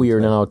are we doing? We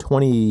are now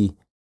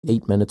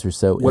 28 minutes or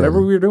so.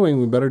 Whatever we're doing,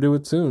 we better do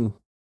it soon.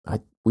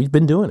 We've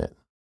been doing it.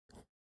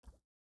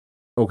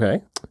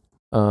 Okay.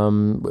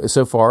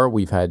 So far,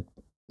 we've had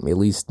at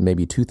least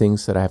maybe two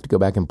things that I have to go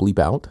back and bleep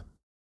out.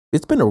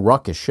 It's been a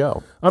ruckus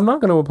show. I'm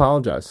not going to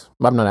apologize.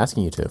 I'm not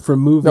asking you to. For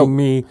moving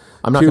me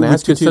I'm not going to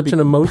ask you to such an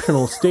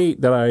emotional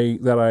state that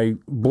I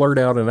blurt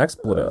out an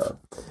expletive.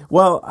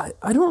 Well,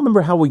 I don't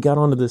remember how we got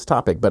onto this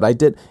topic, but I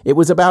did. It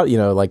was about,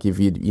 like if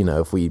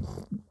if we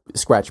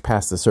scratch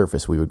past the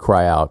surface, we would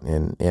cry out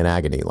in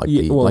agony, like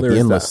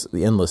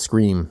the endless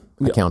scream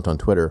account on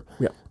Twitter.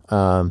 Yeah.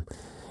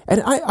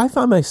 And I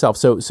find myself,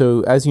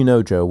 so as you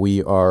know, Joe,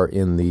 we are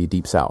in the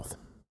Deep South.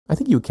 I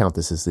think you would count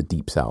this as the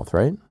Deep South,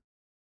 right?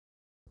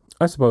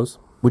 I suppose.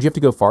 Would you have to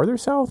go farther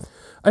south?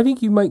 I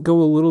think you might go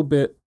a little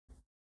bit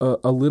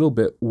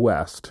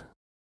west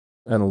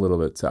and a little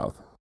bit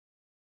south.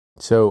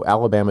 So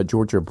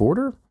Alabama-Georgia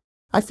border?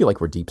 I feel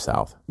like we're Deep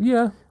South.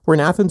 Yeah. We're in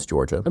Athens,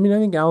 Georgia. I mean, I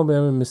think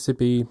Alabama and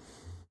Mississippi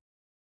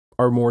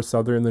are more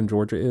southern than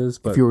Georgia is.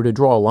 But if you were to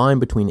draw a line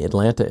between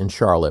Atlanta and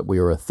Charlotte, we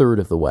are a third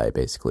of the way,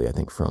 basically, I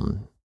think,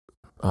 from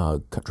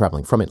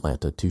traveling from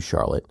Atlanta to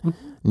Charlotte,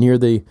 near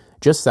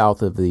just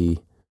south of the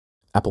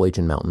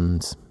Appalachian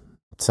Mountains,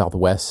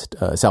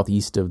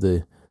 southeast of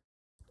the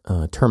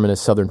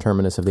southern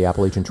terminus of the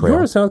Appalachian Trail.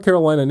 You're a South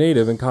Carolina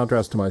native in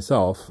contrast to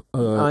myself.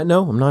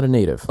 No, I'm not a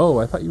native. Oh,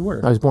 I thought you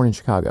were. I was born in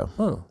Chicago.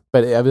 Oh.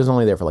 But I was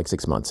only there for like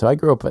 6 months. So I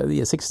grew up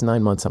 6 to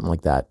 9 months, something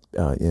like that,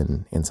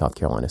 in South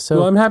Carolina. So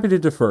well, I'm happy to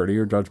defer to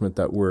your judgment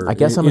that we're I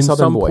guess I'm a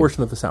Southern some boy.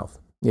 portion of the South.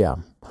 Yeah.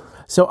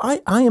 So I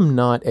am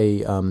not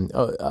there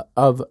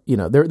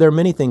are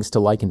many things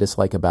to like and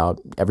dislike about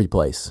every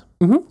place.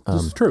 Mm-hmm.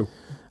 This is true.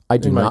 I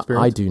do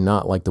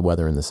not like the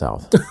weather in the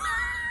South.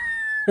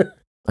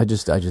 I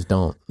just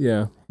don't.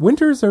 Yeah.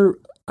 Winters are,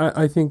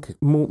 I think,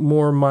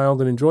 more mild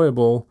and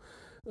enjoyable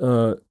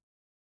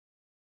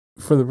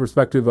from the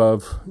perspective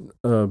of,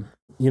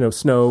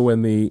 snow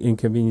and the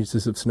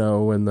inconveniences of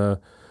snow and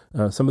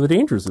some of the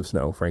dangers of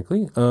snow,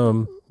 frankly.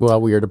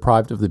 Well, we are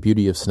deprived of the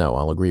beauty of snow.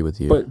 I'll agree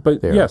with you. But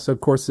yes, of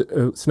course,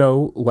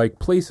 snow, like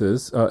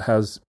places,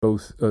 has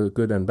both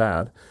good and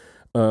bad.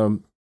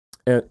 And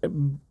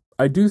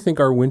I do think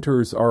our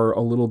winters are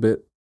a little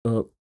bit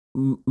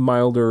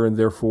milder and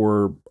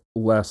therefore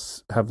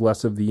have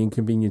less of the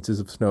inconveniences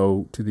of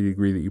snow to the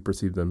degree that you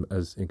perceive them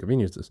as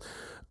inconveniences.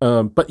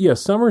 But yeah,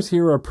 summers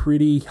here are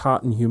pretty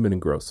hot and humid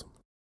and gross.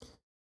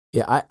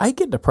 Yeah, I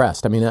get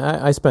depressed. I mean,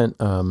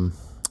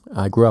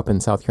 I grew up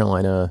in South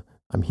Carolina.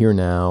 I'm here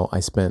now. I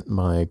spent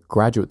my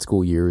graduate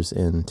school years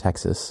in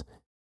Texas,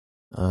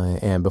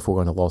 and before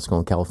going to law school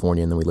in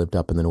California, and then we lived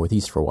up in the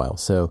Northeast for a while.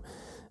 So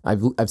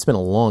I've spent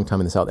a long time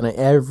in the South, and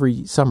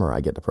every summer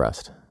I get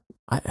depressed.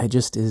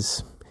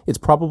 It's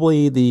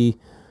probably the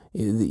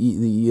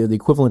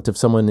equivalent of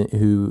someone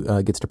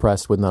who gets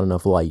depressed with not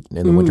enough light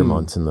in the winter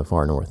months in the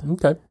far north.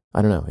 Okay.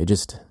 I don't know. It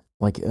just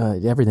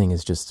everything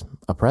is just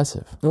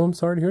oppressive. Oh, I'm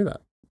sorry to hear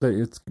that.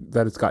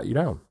 That it's got you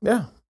down.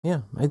 Yeah.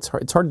 Yeah, it's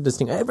hard to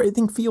distinguish.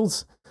 Everything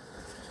feels,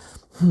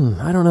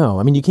 I don't know.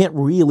 I mean, you can't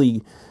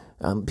really,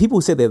 people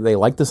who say that they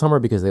like the summer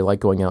because they like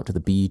going out to the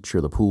beach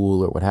or the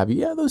pool or what have you.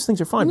 Yeah, those things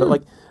are fine. But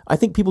like, I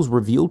think people's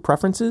revealed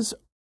preferences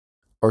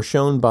are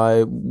shown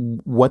by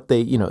what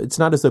they, it's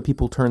not as though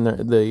people turn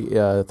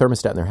the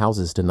thermostat in their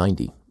houses to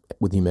 90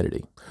 with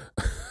humidity,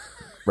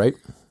 right?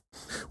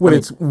 When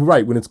it's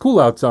cool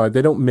outside,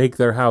 they don't make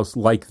their house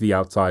like the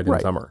outside in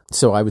summer.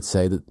 So I would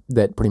say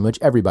that pretty much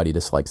everybody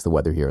dislikes the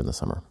weather here in the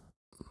summer.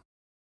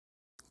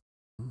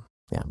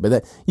 Yeah,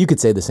 but you could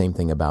say the same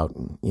thing about,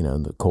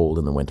 the cold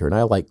in the winter. And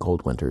I like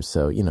cold winters,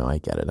 so, I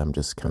get it. I'm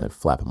just kind of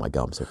flapping my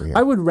gums over here.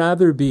 I would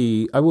rather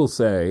be, I will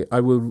say, I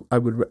would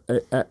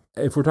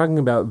if we're talking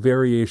about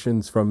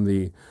variations from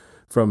the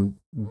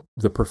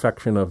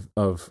perfection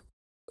of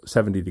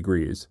 70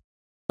 degrees,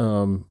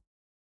 at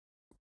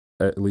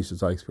least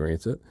as I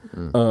experience it,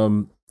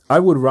 I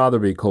would rather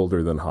be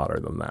colder than hotter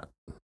than that.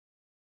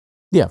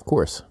 Yeah, of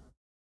course.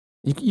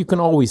 You can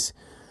always,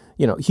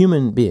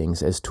 human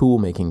beings as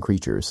tool-making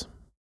creatures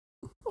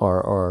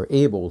are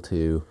able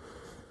to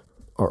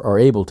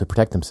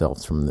protect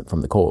themselves from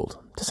the cold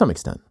to some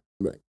extent.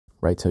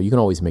 Right. So you can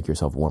always make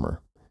yourself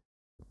warmer.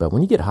 But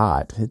when you get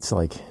hot, it's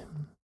like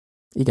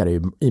you got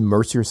to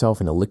immerse yourself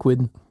in a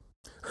liquid,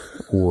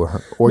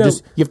 or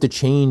just you have to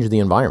change the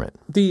environment.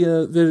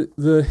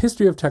 The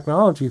history of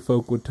technology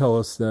folk would tell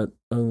us that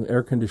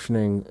air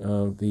conditioning,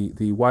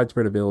 the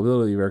widespread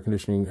availability of air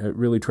conditioning,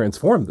 really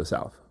transformed the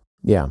South.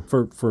 Yeah.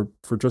 For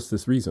just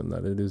this reason,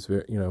 that it is,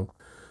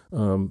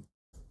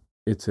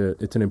 it's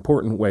an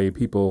important way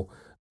people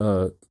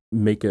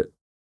make it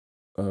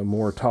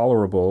more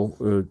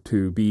tolerable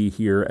to be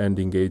here and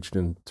engaged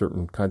in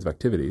certain kinds of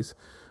activities.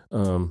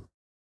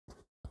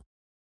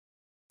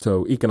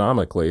 So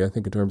economically, I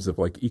think in terms of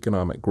like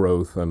economic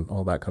growth and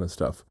all that kind of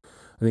stuff,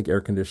 I think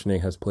air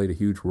conditioning has played a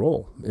huge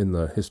role in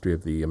the history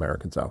of the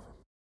American South.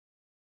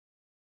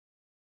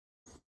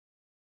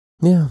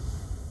 Yeah.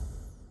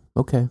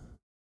 Okay.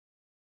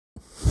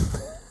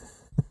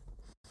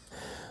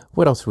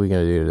 What else are we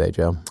going to do today,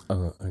 Joe?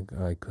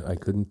 I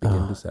couldn't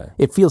begin to say.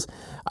 It feels,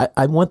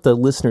 I want the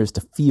listeners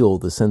to feel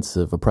the sense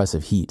of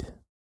oppressive heat.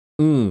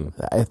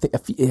 I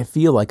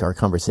feel like our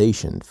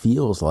conversation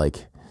feels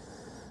like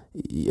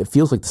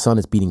the sun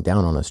is beating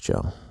down on us,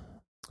 Joe.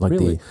 Like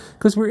Really?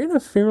 Because we're in a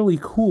fairly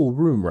cool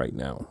room right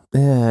now.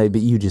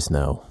 but you just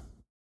know.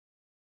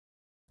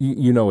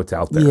 You know it's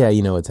out there. Yeah,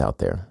 you know it's out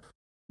there.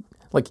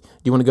 Like, do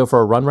you want to go for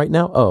a run right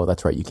now? Oh,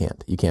 that's right, you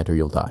can't. You can't or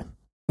you'll die.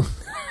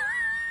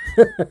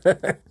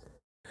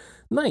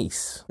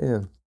 Nice.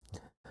 Yeah.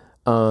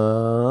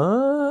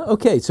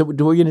 Okay, so are we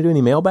going to do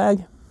any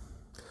mailbag?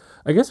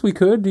 I guess we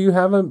could. Do you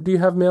have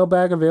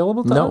mailbag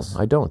available to us?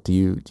 No, I don't. Do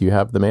you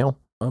have the mail?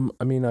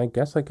 I mean, I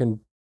guess I could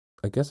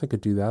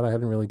do that. I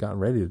hadn't really gotten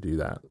ready to do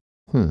that.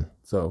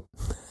 So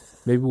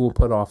maybe we'll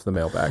put off the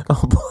mailbag.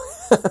 Oh boy.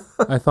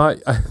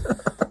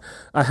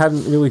 I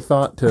hadn't really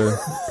thought to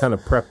kind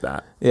of prep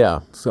that. Yeah.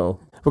 So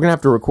we're going to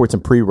have to record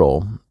some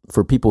pre-roll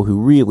for people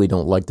who really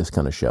don't like this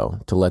kind of show,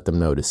 to let them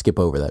know to skip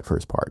over that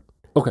first part.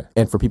 Okay.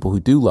 And for people who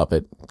do love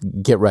it,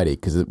 get ready,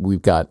 because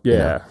we've got...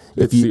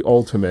 it's the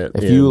ultimate.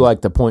 If you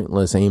like the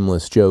pointless,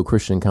 aimless Joe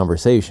Christian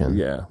conversation...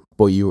 Yeah.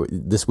 Boy,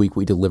 this week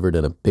we delivered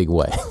in a big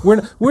way.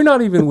 We're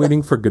not even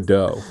waiting for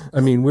Godot. I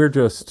mean, we're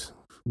just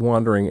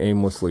wandering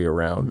aimlessly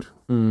around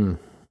a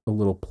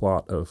little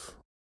plot of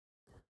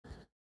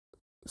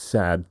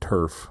sad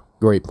turf.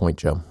 Great point,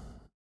 Joe.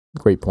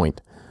 Great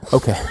point.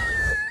 Okay.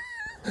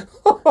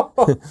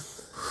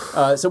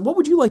 So what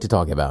would you like to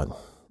talk about?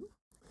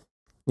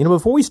 You know,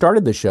 before we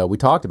started the show, we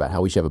talked about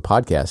how we should have a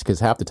podcast, because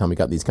half the time we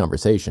got these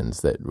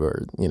conversations that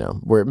were,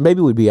 where maybe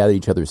we'd be at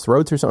each other's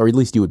throats or something, or at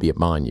least you would be at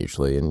mine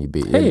usually, and you'd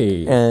be,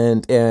 hey,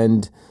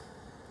 and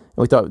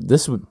we thought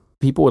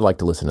people would like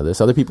to listen to this.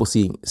 Other people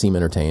seem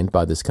entertained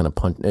by this kind of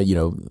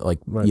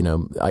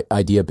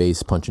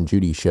idea-based Punch and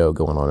Judy show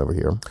going on over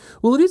here.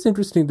 Well, it is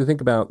interesting to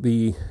think about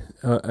and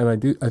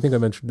I think I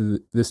mentioned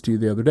this to you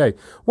the other day.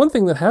 One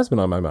thing that has been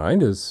on my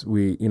mind is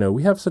we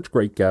have such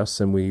great guests,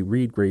 and we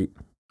read great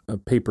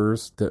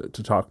papers to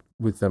talk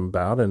with them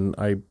about, and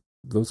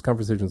those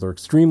conversations are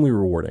extremely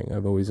rewarding.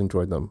 I've always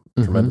enjoyed them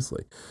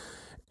tremendously.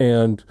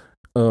 And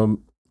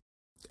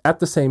at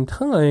the same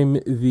time,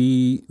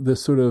 the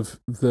sort of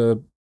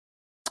the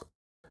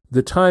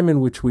time in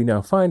which we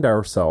now find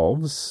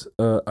ourselves,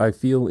 I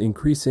feel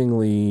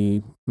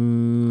increasingly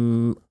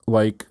the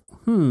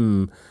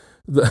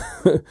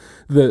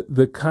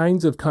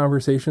kinds of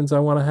conversations I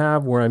want to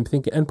have, where I'm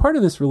thinking, and part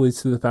of this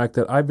relates to the fact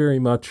that I very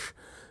much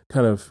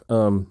kind of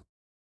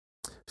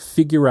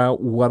figure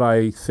out what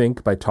I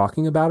think by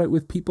talking about it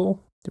with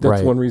people. That's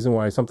right. One reason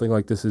why something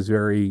like this is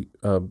very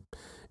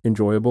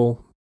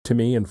enjoyable to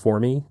me and for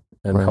me,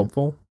 and right.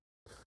 helpful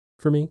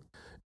for me.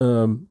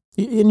 And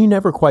you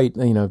never quite,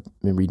 I've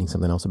been reading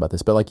something else about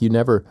this, but like you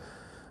never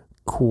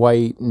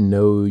quite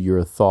know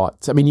your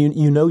thoughts. I mean,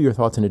 you know your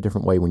thoughts in a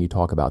different way when you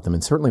talk about them,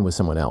 and certainly with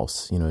someone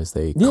else, as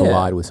they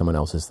collide with someone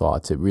else's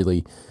thoughts. It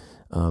really,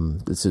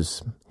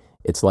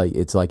 it's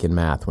like in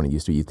math when it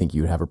used to, you think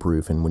you would have a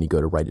proof, and when you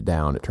go to write it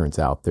down, it turns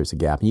out there's a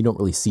gap, and you don't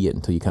really see it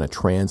until you kind of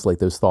translate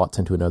those thoughts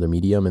into another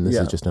medium, and this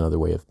is just another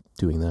way of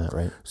doing that,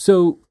 right?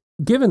 So,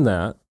 given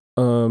that,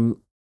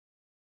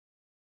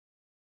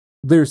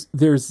 there's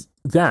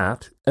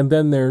that, and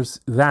then there's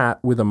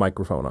that with a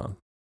microphone on.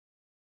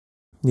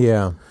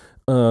 Yeah.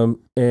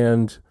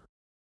 And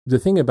the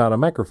thing about a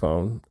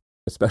microphone,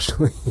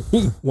 especially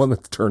one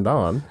that's turned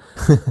on,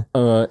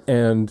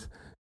 and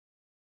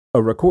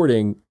a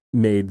recording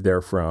made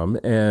therefrom,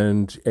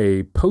 and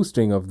a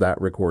posting of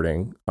that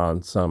recording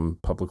on some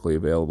publicly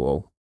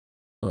available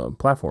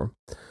platform,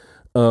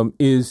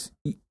 is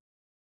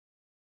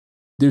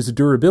there's a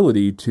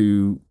durability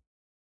to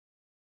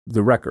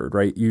the record,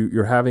 right?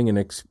 You're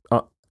having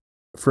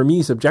for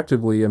me,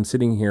 subjectively, I'm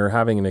sitting here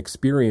having an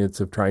experience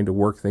of trying to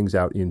work things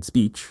out in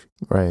speech,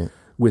 right,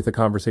 with a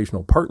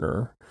conversational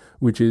partner,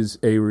 which is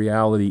a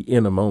reality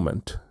in a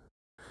moment.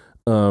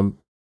 And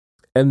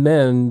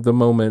then the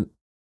moment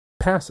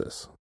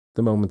passes.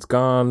 The moment's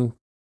gone,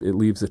 it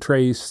leaves a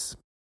trace,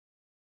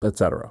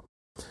 etc.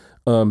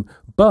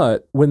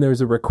 But when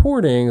there's a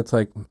recording, it's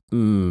like,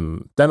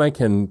 then I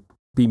can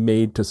be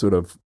made to sort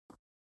of,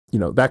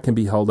 that can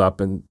be held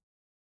up and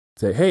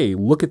say, hey,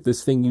 look at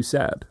this thing you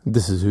said.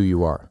 This is who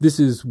you are. This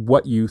is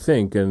what you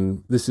think,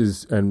 and this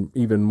is an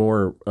even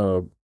more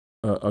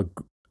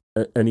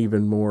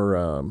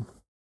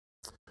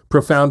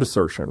profound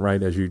assertion,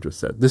 right? As you just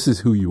said, this is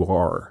who you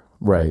are,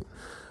 right?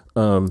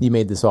 You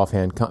made this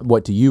offhand.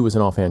 What to you was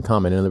an offhand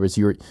comment. In other words,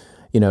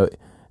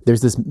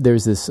 there's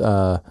this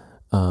a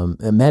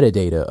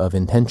metadata of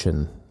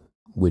intention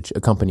which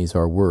accompanies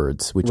our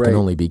words, which can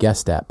only be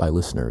guessed at by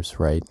listeners,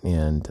 right?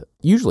 And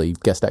usually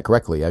guessed at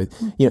correctly.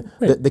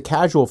 The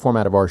casual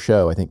format of our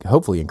show, I think,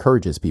 hopefully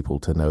encourages people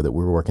to know that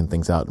we're working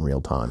things out in real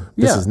time.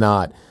 This is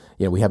not,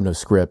 we have no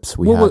scripts.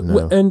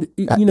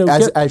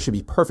 As should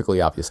be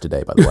perfectly obvious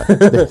today, by the way.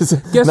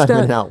 There's not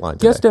even an outline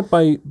today. Guessed at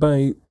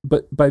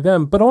by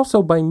them, but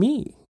also by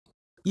me.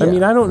 Yeah, I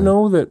mean, I don't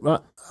know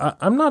that,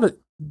 I'm not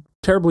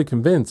terribly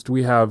convinced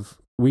we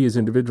as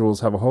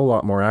individuals have a whole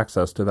lot more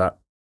access to that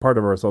part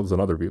of ourselves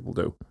than other people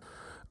do.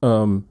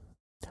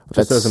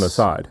 Just as an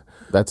aside,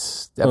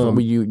 that's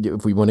definitely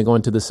if we want to go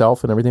into the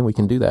self and everything, we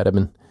can do that.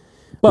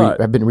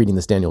 I've been reading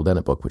this Daniel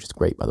Dennett book, which is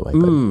great, by the way.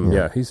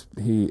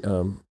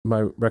 But,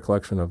 my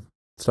recollection of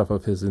stuff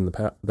of his in the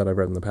past that I've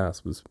read in the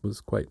past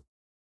was quite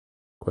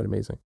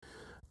amazing.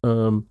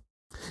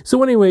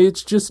 So anyway,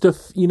 it's just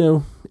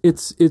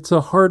it's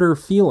a harder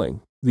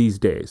feeling these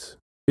days.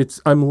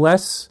 I'm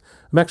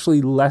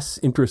actually less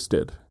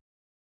interested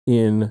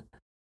in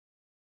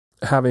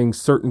having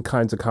certain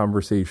kinds of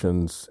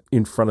conversations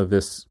in front of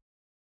this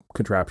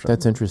contraption.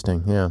 That's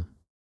interesting. Yeah.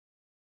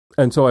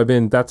 And so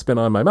that's been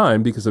on my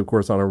mind because, of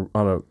course, on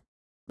a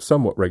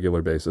somewhat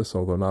regular basis,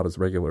 although not as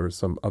regular as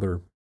some other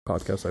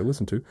podcasts I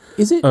listen to.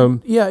 Is it?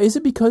 Is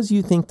it because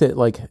you think that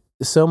like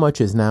so much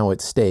is now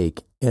at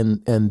stake,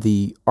 and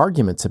the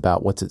arguments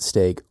about what's at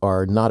stake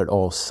are not at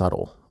all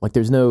subtle? Like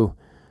there's no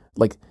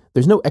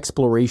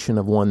exploration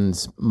of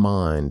one's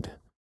mind,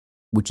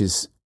 which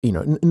is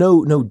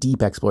no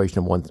deep exploration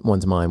of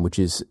one's mind, which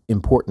is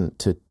important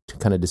to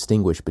kind of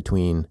distinguish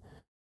between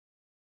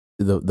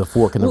the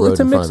fork in the road. It's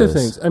a in mix front of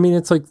things. I mean,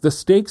 it's like the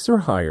stakes are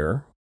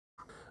higher.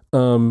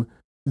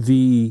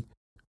 The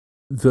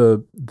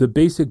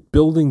basic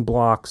building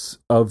blocks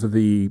of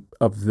the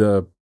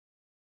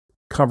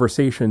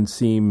conversation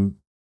seem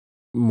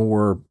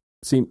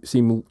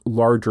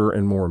larger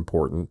and more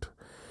important,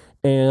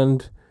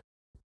 and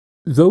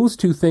those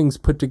two things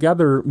put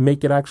together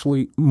make it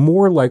actually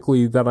more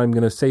likely that I'm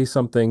going to say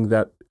something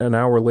that an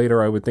hour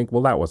later I would think,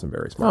 well, that wasn't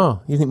very smart.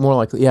 Oh, you think more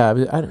likely? Yeah,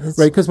 right.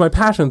 Because my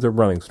passions are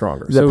running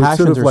stronger. The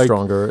passions are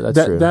stronger.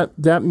 That's true.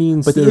 That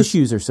means, but the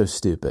issues are so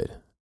stupid,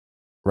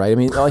 right? I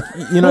mean, like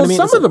what I mean.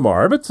 Some of them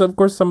are, but of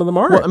course some of them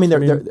aren't. Well, I mean,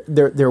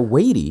 they're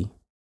weighty,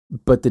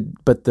 but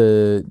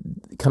the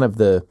kind of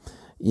the.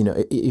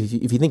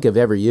 If you think of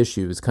every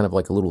issue as kind of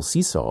like a little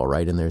seesaw,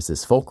 right? And there's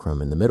this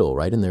fulcrum in the middle,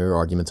 right? And there are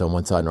arguments on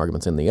one side and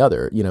arguments on the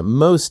other.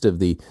 Most of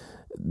the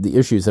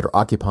issues that are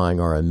occupying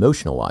our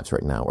emotional lives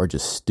right now are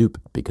just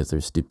stupid because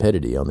there's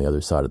stupidity on the other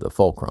side of the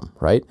fulcrum,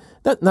 right?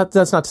 That's not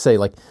to say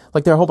like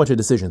there are a whole bunch of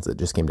decisions that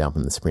just came down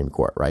from the Supreme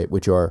Court, right?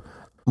 Which are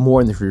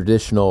more in the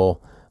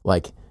traditional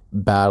like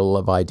battle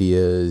of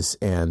ideas,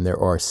 and there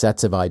are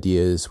sets of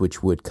ideas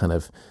which would kind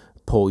of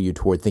pull you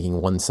toward thinking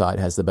one side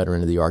has the better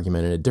end of the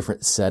argument, and a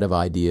different set of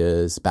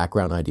ideas,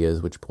 background ideas,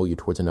 which pull you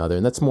towards another.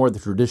 And that's more the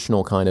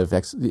traditional kind of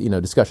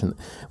discussion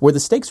where the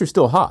stakes are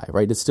still high,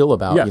 right? It's still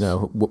about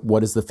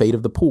what is the fate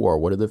of the poor,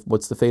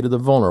 what's the fate of the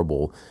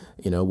vulnerable,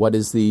 what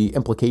is the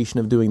implication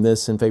of doing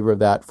this in favor of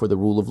that for the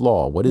rule of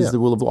law, what is the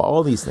rule of law,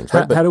 all these things.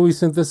 Right? How do we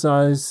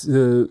synthesize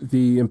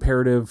the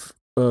imperative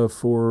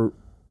for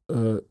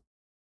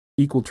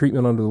equal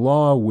treatment under the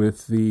law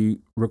with the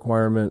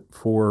requirement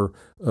for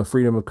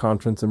freedom of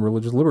conscience and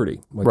religious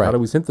liberty? Right. How do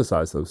we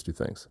synthesize those two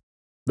things?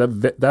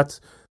 That's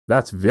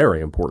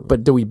very important.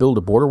 But do we build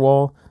a border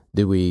wall?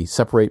 Do we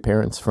separate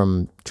parents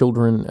from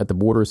children at the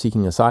border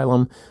seeking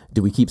asylum?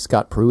 Do we keep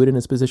Scott Pruitt in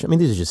his position? I mean,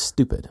 this is just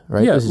stupid,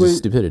 right? Yeah, this is just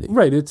stupidity.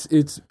 Right.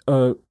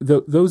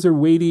 Those are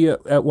weighty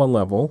at one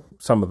level,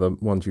 some of the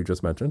ones you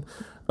just mentioned.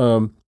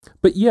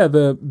 But yeah,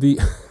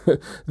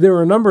 there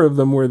are a number of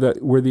them where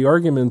the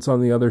arguments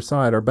on the other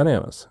side are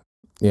bananas.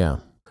 Yeah.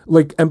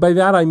 And by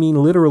that I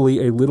mean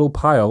literally a little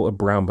pile of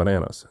brown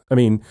bananas. I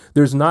mean,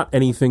 there's not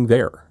anything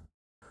there.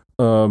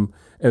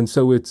 And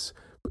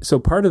so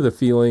part of the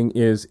feeling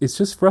is it's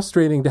just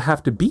frustrating to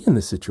have to be in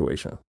this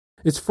situation.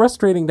 It's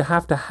frustrating to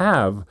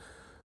have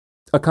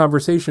a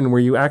conversation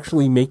where you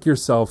actually make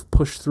yourself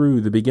push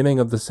through the beginning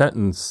of the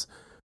sentence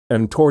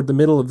and toward the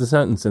middle of the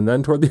sentence and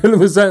then toward the end of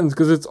the sentence,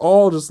 because it's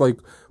all just like,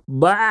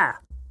 blah.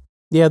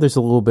 Yeah, there's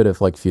a little bit of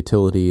like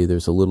futility.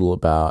 There's a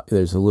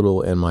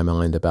little in my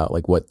mind about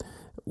like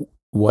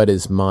what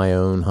is my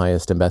own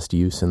highest and best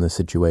use in this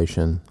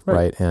situation,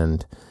 right?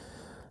 And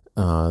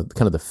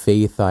kind of the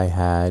faith I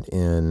had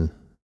in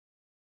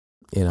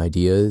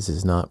ideas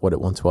is not what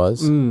it once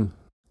was, and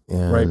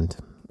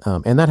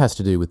that has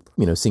to do with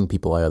seeing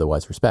people I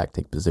otherwise respect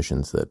take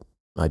positions that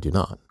I do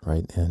not,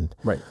 right? And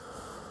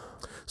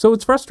so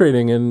it's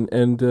frustrating, and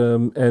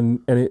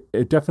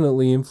it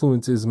definitely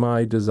influences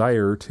my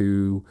desire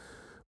to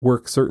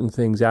work certain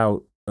things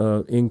out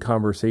in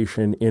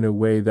conversation in a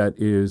way that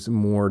is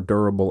more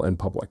durable and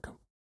public,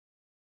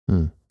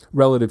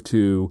 relative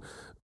to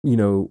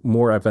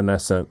more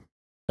evanescent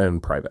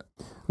and private.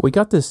 We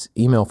got this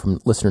email from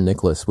listener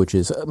Nicholas, which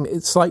is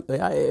it's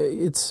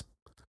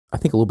I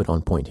think a little bit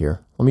on point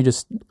here. Let me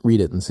just read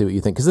it and see what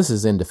you think, because this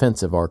is in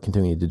defense of our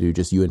continuing to do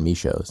just you and me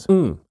shows.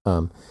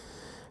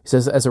 He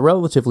says, as a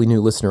relatively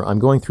new listener, I'm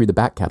going through the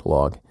back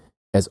catalog,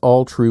 as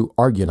all true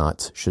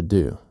Argonauts should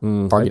do.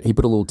 He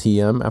put a little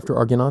TM after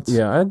Argonauts.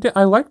 Yeah,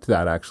 I liked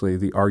that, actually,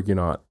 the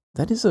Argonaut.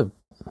 It's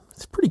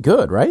pretty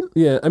good, right?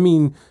 Yeah, I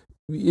mean,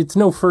 it's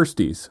no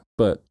firsties,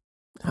 but...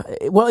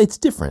 well, it's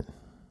different.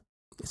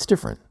 It's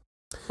different.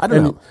 I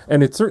don't know.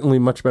 And it's certainly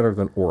much better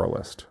than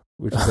Oralist,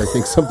 which is, I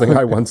think, something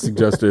I once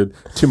suggested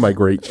to my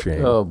great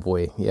shame. Oh,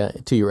 boy. Yeah,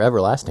 to your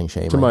everlasting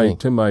shame,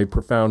 to my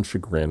profound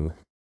chagrin.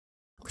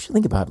 We should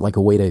think about like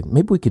a way to,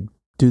 maybe we could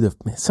do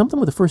something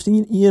with the first,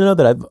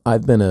 that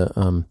I've been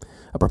a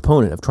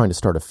proponent of trying to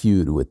start a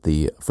feud with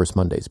the First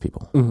Mondays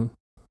people. Mm-hmm.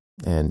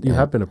 And you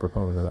have been a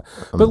proponent of that.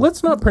 But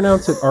let's not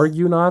pronounce it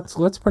Argonauts.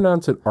 Let's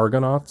pronounce it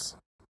Argonauts.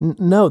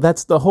 No,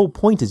 that's the whole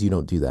point, is you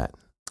don't do that.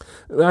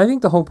 I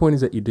think the whole point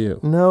is that you do.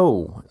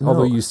 No.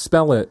 Although you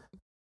spell it.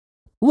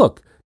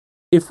 Look,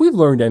 if we've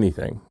learned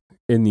anything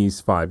in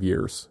these 5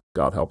 years,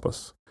 God help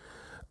us,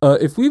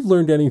 if we've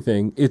learned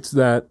anything, it's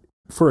that,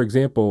 for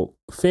example,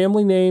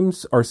 family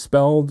names are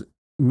spelled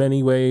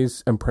many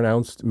ways and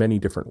pronounced many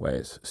different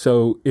ways.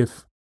 So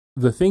if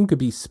the thing could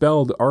be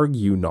spelled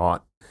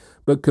Argonaut,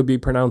 but could be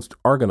pronounced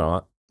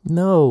Argonaut,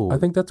 No. I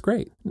think that's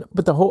great.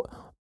 But the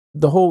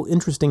whole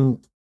interesting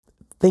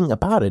thing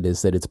about it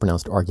is that it's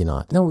pronounced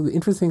Argonaut. No, the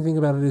interesting thing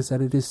about it is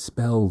that it is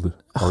spelled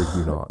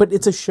Argonaut. But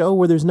it's a show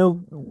where there's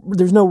no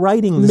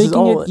writing. This Making is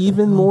all, it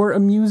even more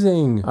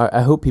amusing.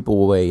 I hope people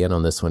will weigh in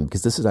on this one,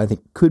 because this is, I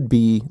think, could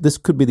be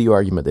the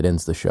argument that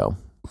ends the show.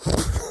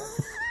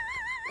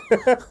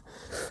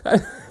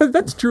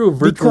 That's true of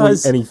virtually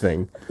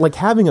anything. Like,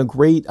 having a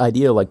great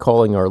idea, like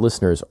calling our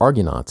listeners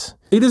Argonauts.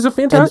 It is a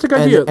fantastic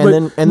idea.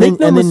 And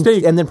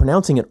then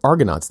pronouncing it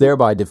Argonauts,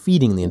 thereby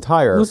defeating the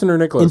entire Listener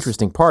Nicholas,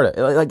 interesting part of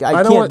it. Like,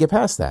 I can't get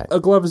past that. A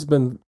glove has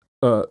been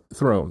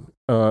thrown.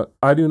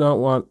 I do not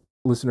want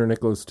Listener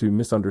Nicholas to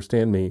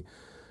misunderstand me,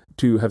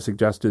 to have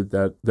suggested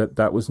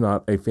that was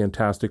not a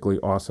fantastically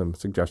awesome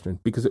suggestion,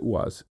 because it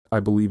was. I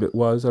believe it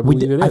was. I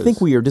believe it is. I think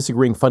we are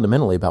disagreeing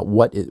fundamentally about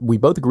we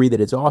both agree that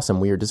it's awesome.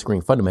 We are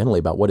disagreeing fundamentally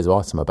about what is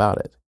awesome about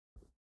it.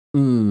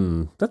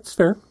 That's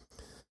fair.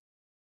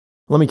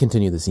 Let me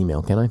continue this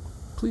email, can I?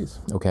 Please.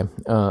 Okay.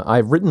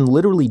 I've written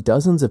literally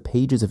dozens of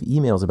pages of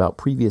emails about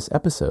previous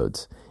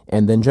episodes,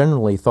 and then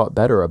generally thought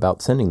better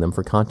about sending them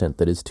for content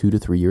that is 2 to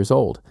 3 years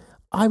old.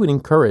 I would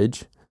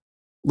encourage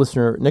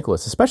Listener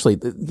Nicholas, especially,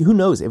 who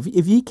knows, if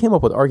he came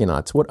up with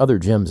Argonauts, what other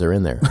gems are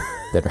in there?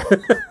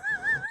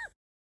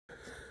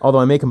 Although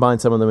I may combine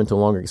some of them into a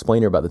longer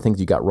explainer about the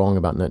things you got wrong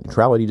about net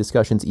neutrality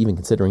discussions, even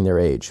considering their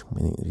age. I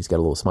mean, he's got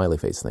a little smiley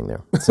face thing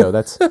there. So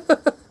that's...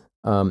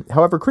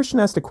 however,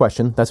 Christian asked a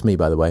question. That's me,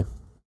 by the way.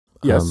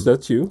 Yes,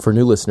 that's you. For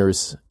new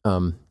listeners, who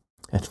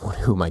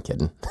am I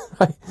kidding?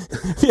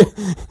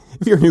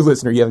 If you're a new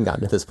listener, you haven't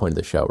gotten to this point of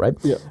the show, right?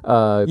 Yeah.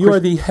 You are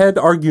the head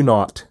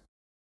Argonaut.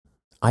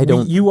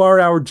 You are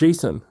our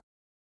Jason.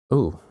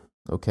 Oh,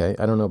 okay.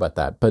 I don't know about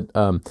that. But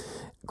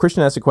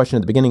Christian asked a question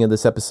at the beginning of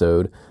this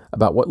episode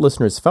about what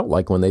listeners felt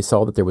like when they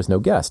saw that there was no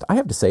guest. I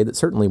have to say that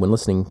certainly when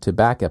listening to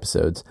back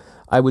episodes,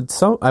 I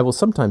will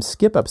sometimes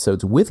skip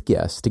episodes with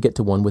guests to get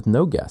to one with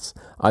no guests.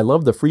 I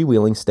love the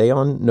freewheeling, stay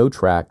on no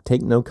track,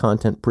 take no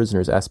content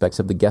prisoners aspects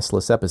of the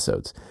guestless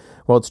episodes.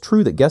 While it's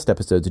true that guest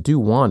episodes do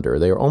wander,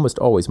 they are almost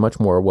always much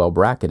more well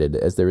bracketed,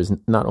 as there is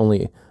not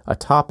only a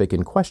topic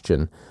in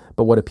question,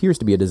 but what appears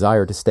to be a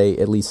desire to stay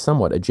at least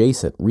somewhat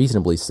adjacent,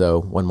 reasonably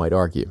so, one might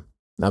argue.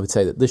 I would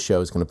say that this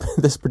show is going to,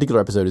 this particular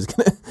episode is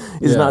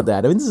not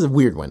that. I mean, this is a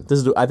weird one.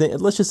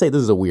 Let's just say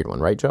this is a weird one,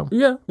 right, Joe?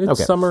 Yeah,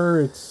 it's summer.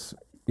 It's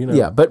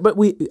Yeah, but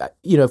we,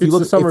 if you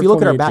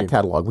look at our back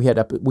catalog, we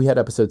had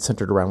episodes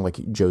centered around like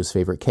Joe's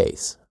favorite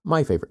case,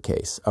 my favorite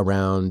case,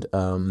 around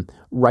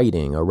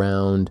writing,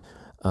 around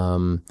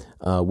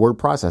word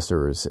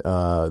processors,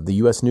 the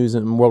U.S. News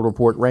and World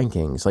Report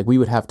rankings. Like, we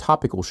would have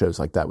topical shows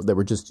like that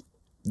were just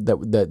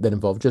that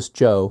involved just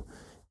Joe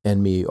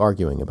and me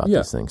arguing about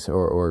these things,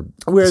 or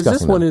whereas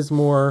this one them. is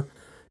more,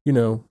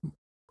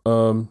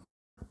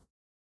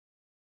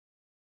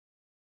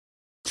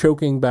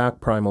 choking back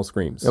primal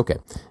screams. Okay,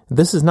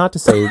 this is not to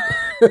say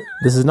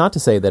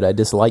that I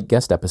dislike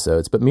guest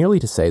episodes, but merely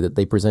to say that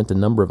they present a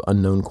number of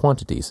unknown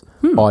quantities.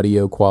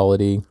 Audio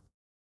quality.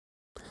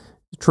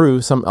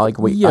 True,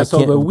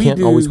 although we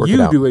can't always work it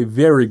out. You do a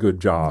very good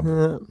job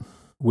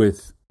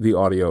with the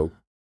audio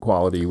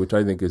quality, which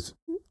I think is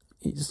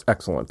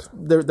excellent.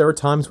 There are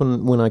times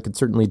when I could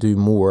certainly do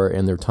more,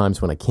 and there are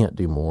times when I can't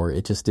do more.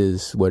 It just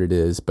is what it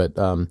is. But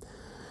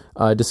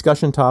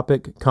discussion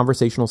topic,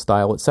 conversational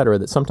style, etc.,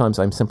 that sometimes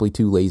I'm simply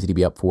too lazy to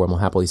be up for and will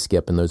happily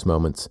skip in those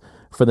moments.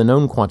 For the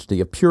known quantity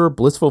of pure,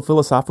 blissful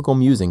philosophical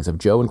musings of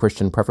Joe and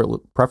Christian,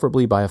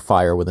 preferably by a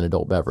fire with an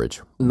adult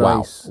beverage.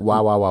 Nice.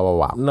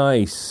 Wow.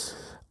 Nice.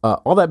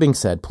 All that being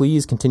said,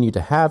 please continue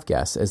to have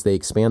guests as they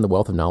expand the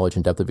wealth of knowledge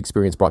and depth of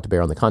experience brought to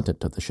bear on the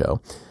content of the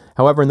show.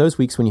 However, in those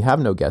weeks when you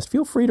have no guest,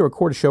 feel free to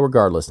record a show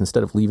regardless,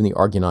 instead of leaving the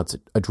Argonauts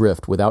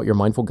adrift without your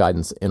mindful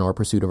guidance in our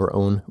pursuit of our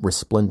own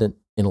resplendent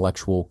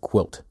intellectual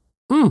quilt.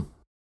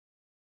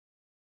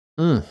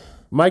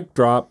 Mic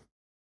drop.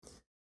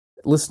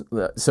 Listen,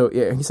 so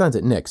he signs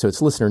it Nick, so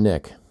it's listener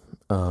Nick.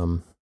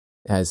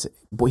 He's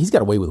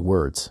got a way with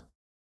words.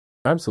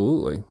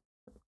 Absolutely.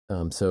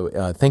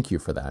 So thank you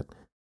for that.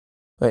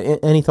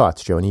 Any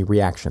thoughts, Joe? Any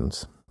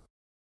reactions?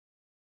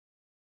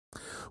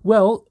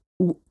 Well,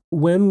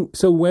 when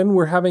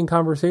we're having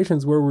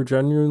conversations where we're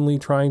genuinely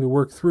trying to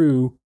work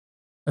through,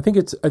 I think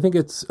it's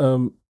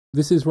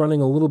this is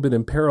running a little bit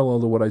in parallel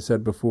to what I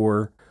said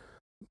before,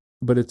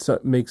 but it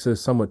makes a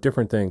somewhat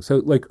different thing. So,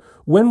 like,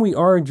 when we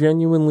are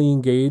genuinely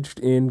engaged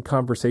in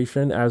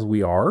conversation, as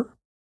we are,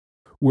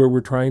 where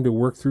we're trying to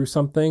work through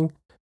something,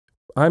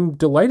 I'm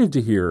delighted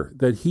to hear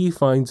that he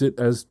finds it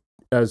as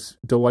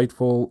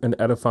delightful and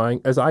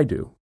edifying as I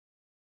do.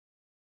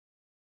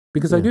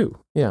 Because I do.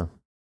 Yeah.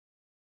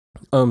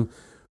 And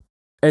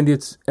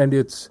it's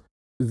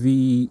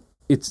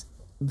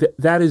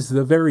that is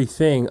the very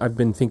thing I've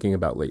been thinking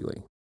about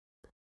lately.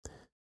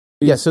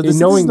 Yeah, so this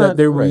knowing is that not,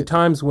 there would be right.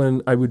 times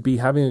when I would be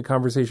having a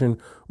conversation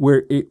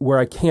where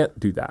I can't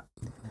do that.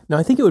 Now,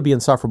 I think it would be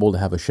insufferable to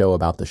have a show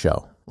about the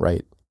show,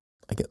 right?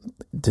 Like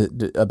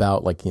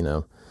about like, you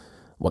know,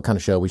 what kind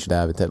of show we should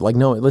have. Like,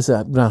 no,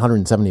 listen,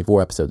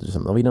 174 episodes or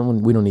something. We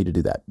don't need to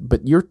do that.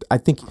 But I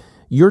think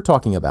you're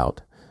talking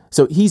about.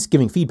 So he's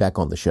giving feedback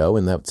on the show,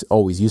 and that's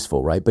always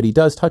useful, right? But he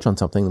does touch on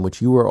something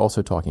which you were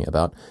also talking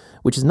about,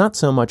 which is not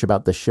so much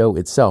about the show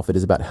itself. It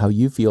is about how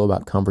you feel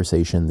about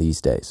conversation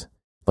these days,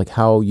 like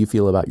how you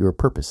feel about your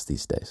purpose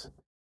these days.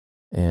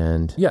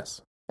 And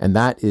yes, and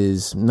that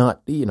is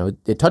not, you know,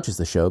 it touches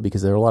the show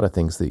because there are a lot of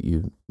things that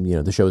you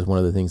know, the show is one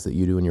of the things that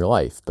you do in your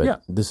life.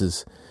 But this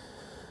is,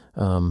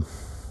 a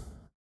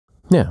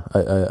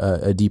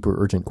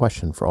deeper, urgent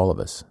question for all of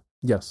us.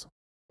 Yes.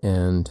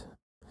 And,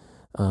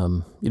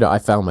 you know, I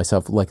found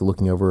myself like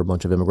looking over a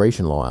bunch of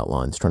immigration law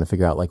outlines, trying to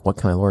figure out like, what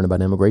can I learn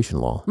about immigration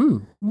law?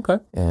 Okay.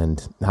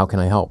 And how can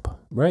I help?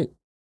 Right.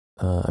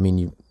 I mean,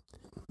 you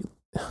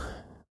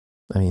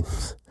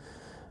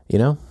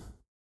know,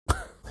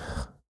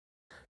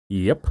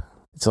 Yep.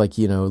 it's like,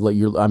 you know, like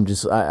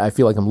I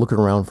feel like I'm looking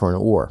around for an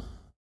oar.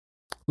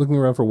 Looking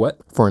around for what?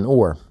 For an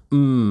oar.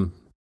 So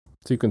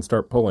you can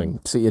start pulling.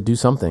 So you do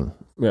something.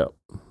 Yeah.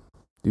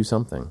 Do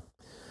something.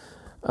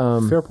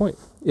 Fair point.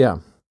 Yeah.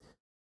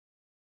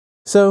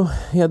 So,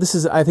 yeah,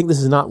 I think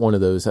this is not one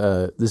of those,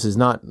 this is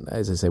not,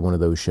 as I say, one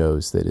of those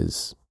shows that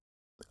is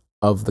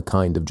of the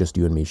kind of Just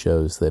You and Me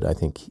shows that I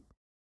think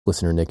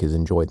listener Nick has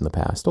enjoyed in the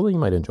past, although you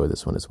might enjoy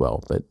this one as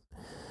well. But,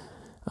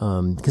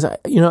 because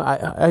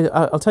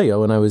I'll tell you,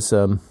 when I was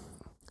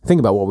thinking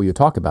about what we would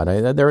talk about,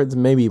 there is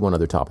maybe one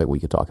other topic we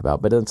could talk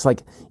about, but it's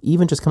like,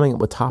 even just coming up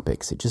with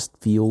topics, it just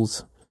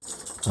feels,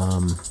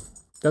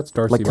 that's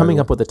Darcy. like coming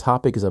up with a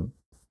topic is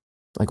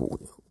like,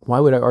 why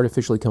would I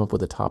artificially come up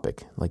with a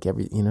topic? Like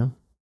you know?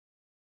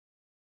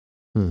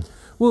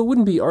 Well, it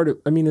wouldn't be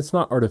it's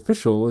not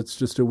artificial. It's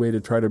just a way to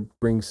try to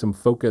bring some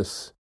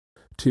focus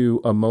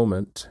to a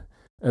moment,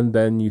 and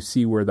then you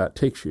see where that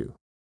takes you.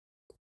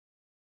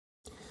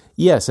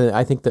 Yes, and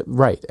I think that,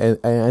 right.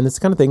 And it's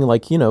the kind of thing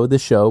like, you know,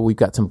 this show, we've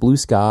got some blue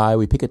sky,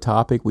 we pick a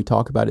topic, we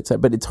talk about it,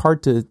 but it's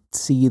hard to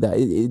see that.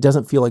 It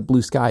doesn't feel like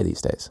blue sky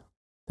these days.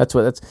 That's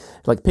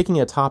like picking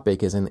a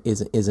topic is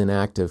an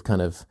act of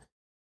kind of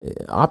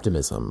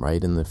optimism,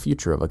 right, in the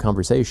future of a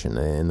conversation,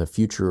 in the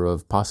future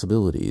of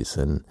possibilities,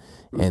 and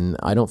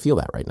I don't feel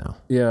that right now.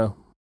 Yeah,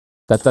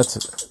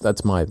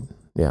 that's my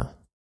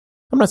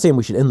I'm not saying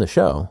we should end the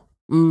show.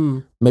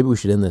 Maybe we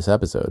should end this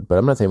episode, but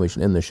I'm not saying we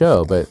should end the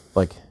show. But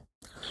like,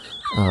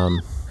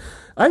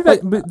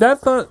 but that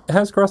thought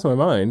has crossed my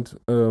mind.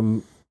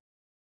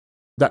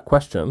 That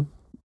question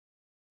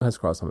has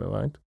crossed my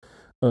mind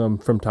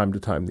from time to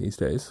time these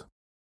days.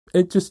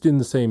 It's just in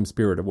the same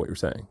spirit of what you're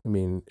saying. I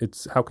mean,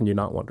 it's how can you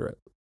not wonder it?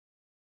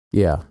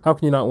 Yeah. How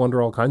can you not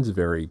wonder all kinds of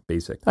very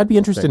basic I'd be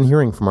interested things? in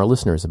hearing from our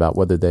listeners about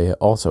whether they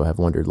also have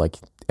wondered, like,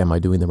 am I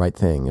doing the right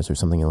thing? Is there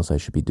something else I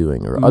should be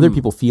doing? Or other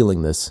people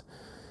feeling this,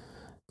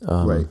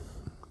 right.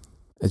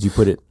 as you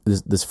put it,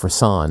 this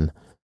frisson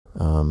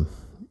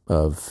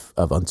of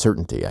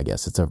uncertainty, I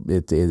guess.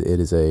 It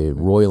is a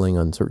roiling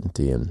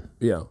uncertainty in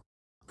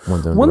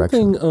one's own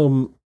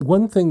direction.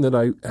 One thing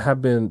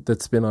that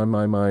that's been on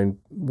my mind,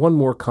 one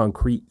more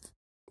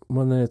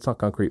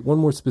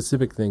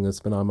specific thing that's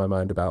been on my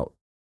mind about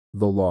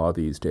the law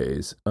these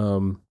days,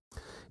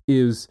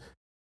 is,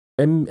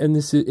 and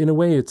this is, in a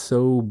way, it's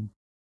so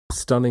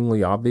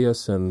stunningly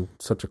obvious and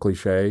such a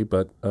cliche,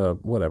 but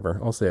whatever,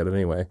 I'll say it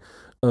anyway.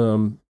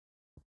 You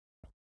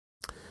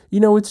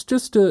know, it's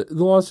just the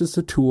law is just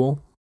a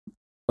tool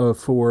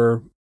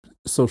for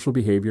social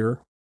behavior,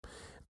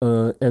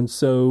 and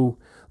so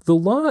the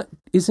law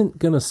isn't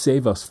going to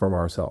save us from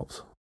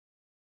ourselves.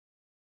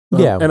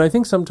 And I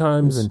think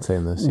sometimes I've been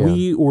saying this,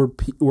 we, or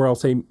I'll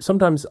say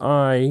sometimes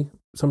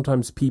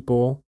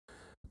people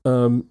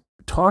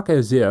talk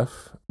as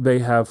if they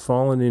have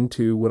fallen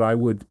into what I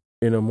would,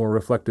 in a more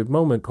reflective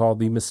moment, call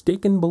the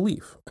mistaken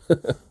belief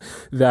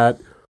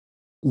that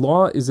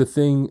law is a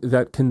thing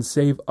that can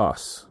save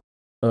us.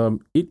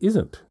 It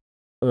isn't,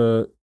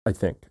 I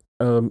think.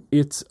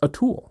 It's a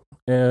tool.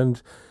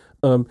 And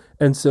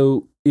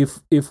so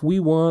if we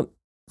want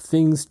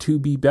things to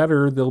be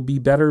better, they'll be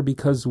better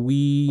because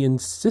we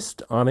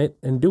insist on it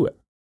and do it,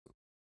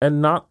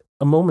 and not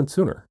a moment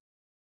sooner.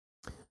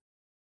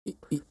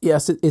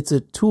 Yes, it's a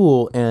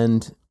tool,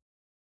 and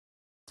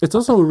it's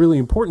also a really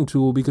important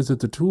tool because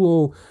it's a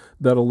tool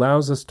that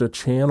allows us to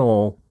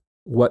channel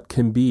what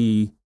can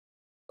be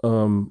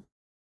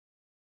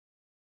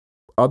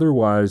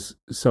otherwise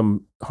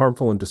some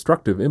harmful and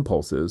destructive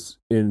impulses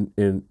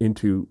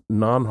into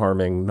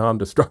non-harming,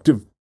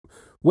 non-destructive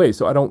ways.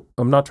 So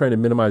I'm not trying to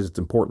minimize its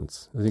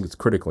importance. I think it's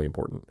critically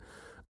important.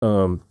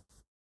 But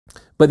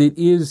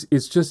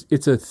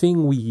it's a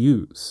thing we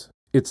use.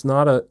 It's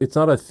not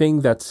a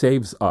thing that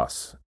saves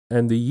us.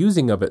 And the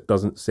using of it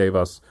doesn't save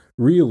us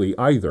really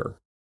either.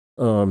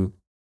 You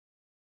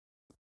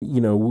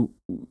know,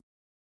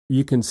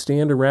 you can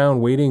stand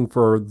around waiting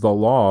for the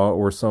law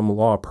or some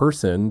law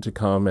person to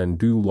come and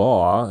do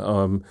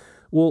law.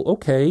 Well,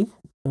 okay.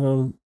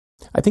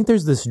 I think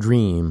there's this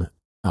dream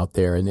out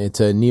there, and it's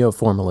a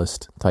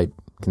neo-formalist type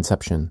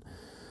conception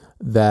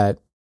that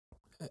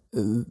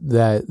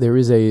there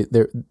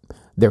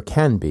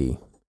can be,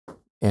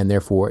 and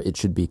therefore it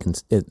should be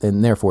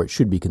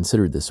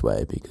considered this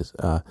way, because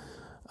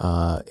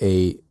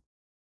a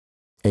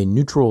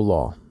neutral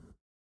law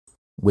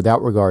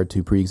without regard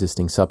to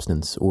pre-existing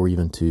substance or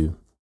even to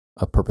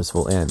a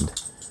purposeful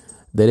end,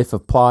 that if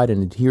applied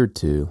and adhered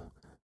to,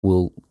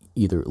 will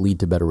either lead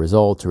to better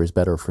results or is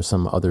better for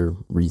some other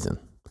reason.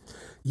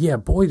 Yeah,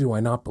 boy, do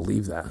I not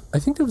believe that. I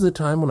think there was a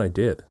time when I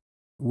did,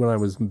 when I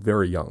was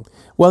very young.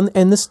 Well,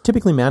 and this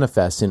typically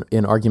manifests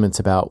in arguments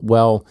about,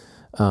 well,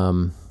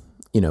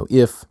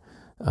 if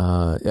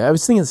I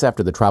was thinking this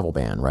after the travel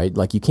ban, right?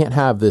 Like you can't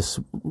have this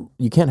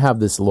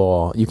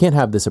law, you can't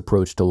have this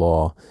approach to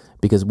law,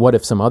 because what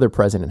if some other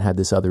president had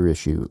this other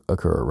issue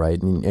occur, right?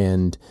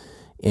 And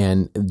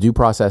due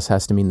process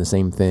has to mean the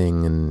same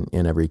thing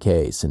in every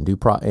case. And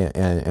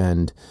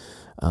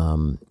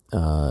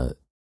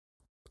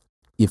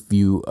if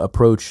you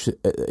approach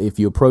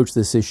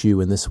this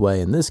issue in this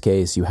way in this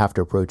case, you have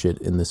to approach it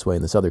in this way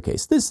in this other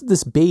case.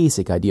 This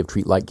basic idea of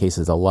treat like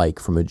cases alike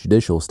from a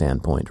judicial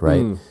standpoint,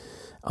 right?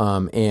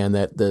 And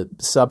that the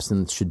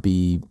substance should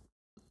be,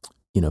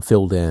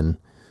 filled in,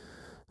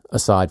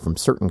 aside from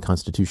certain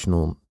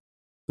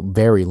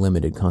very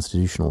limited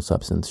constitutional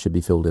substance, should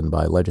be filled in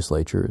by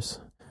legislatures,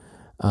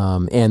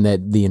 and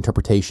that the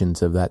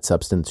interpretations of that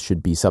substance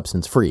should be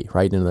substance free,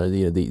 right? And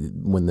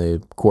when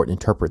the court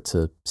interprets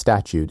a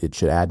statute, it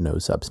should add no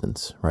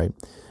substance, right?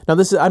 Now,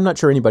 I'm not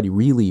sure anybody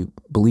really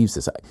believes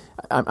this.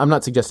 I'm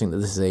not suggesting that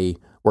this is a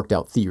worked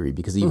out theory,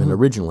 because even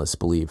originalists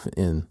believe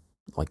in,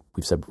 like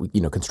we've said,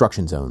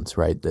 construction zones,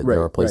 right? That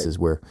there are places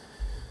where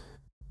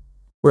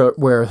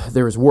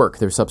there is work,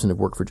 there's substantive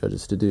work for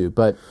judges to do.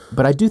 But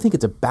I do think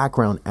it's a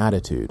background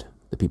attitude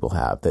that people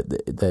have,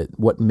 that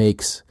what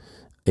makes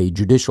a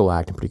judicial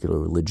act in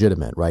particular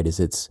legitimate, right, is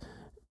its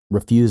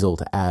refusal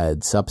to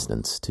add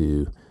substance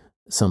to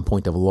some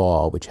point of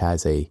law which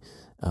has which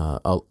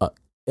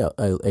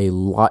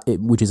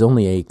is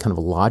only a kind of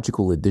a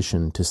logical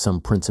addition to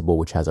some principle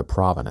which has a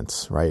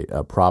provenance, right?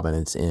 A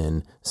provenance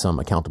in some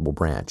accountable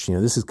branch.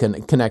 This is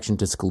connection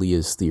to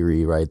Scalia's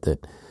theory, right?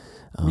 That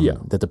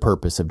the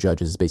purpose of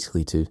judges is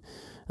basically to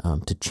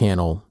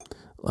channel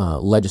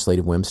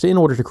legislative whims in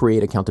order to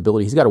create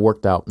accountability. He's got a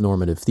worked out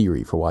normative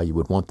theory for why you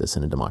would want this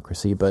in a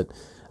democracy, but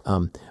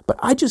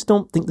I just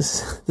don't think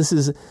this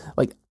is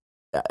like.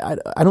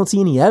 I don't see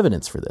any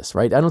evidence for this,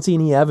 right? I don't see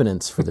any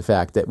evidence for the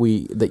fact that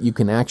you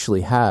can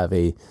actually have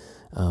a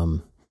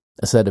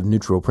set of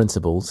neutral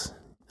principles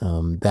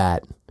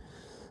that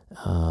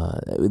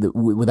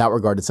without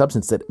regard to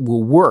substance, that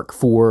will work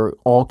for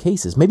all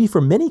cases, maybe for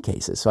many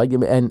cases. So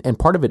and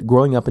part of it,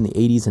 growing up in the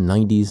 80s and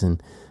 90s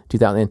and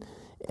 2000,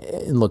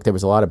 and look, there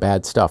was a lot of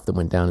bad stuff that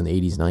went down in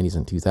the 80s, 90s,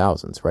 and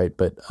 2000s, right?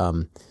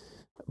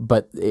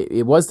 But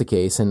it was the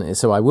case, and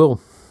so I will.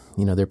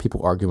 There are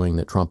people arguing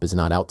that Trump is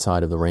not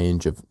outside of the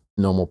range of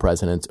normal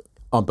presidents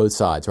on both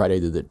sides, right?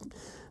 Either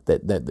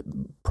that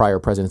prior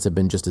presidents have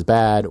been just as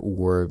bad,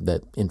 or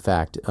that, in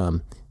fact,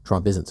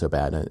 Trump isn't so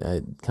bad.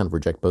 I kind of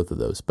reject both of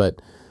those.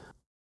 But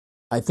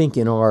I think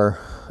in our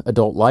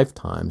adult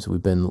lifetimes,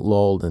 we've been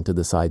lulled into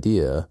this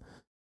idea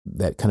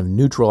that kind of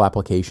neutral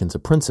applications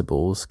of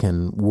principles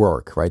can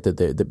work, right?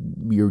 That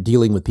you're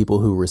dealing with people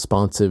who are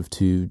responsive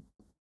to,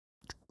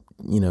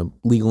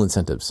 legal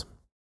incentives,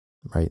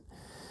 right?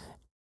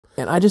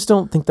 And I just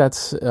don't think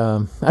that's.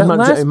 That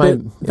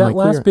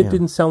last bit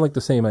didn't sound like the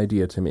same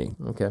idea to me.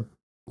 Okay.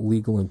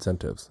 Legal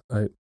incentives.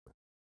 The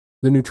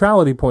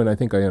neutrality point, I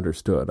think I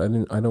understood.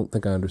 I don't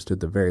think I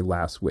understood the very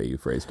last way you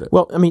phrased it.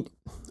 Well, I mean,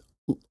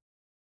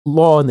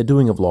 law and the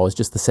doing of law is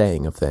just the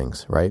saying of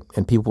things, right?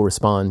 And people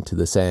respond to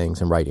the sayings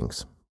and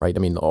writings, right? I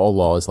mean, all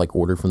law is like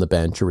ordered from the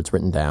bench, or it's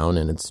written down,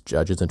 and it's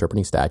judges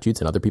interpreting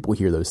statutes, and other people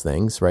hear those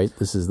things, right?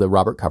 This is the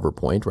Robert Cover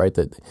point, right?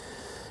 That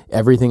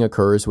everything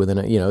occurs within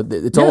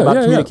it's all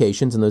about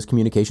communications, and those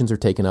communications are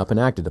taken up and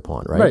acted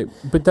upon, right? Right,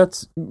 but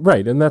that's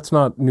right, and that's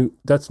not new.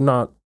 That's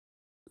not.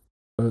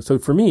 So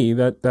for me,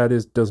 that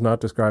does not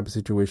describe a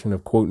situation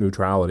of quote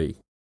neutrality.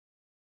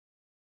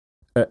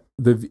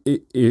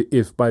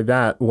 If by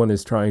that one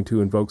is trying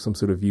to invoke some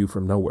sort of view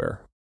from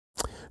nowhere.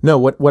 No,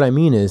 what I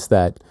mean is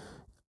that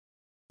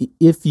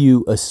if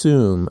you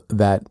assume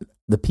that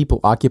the people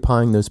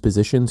occupying those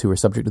positions who are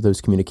subject to those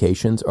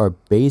communications are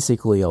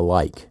basically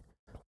alike.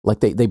 Like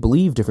they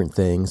believe different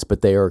things,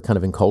 but they are kind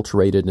of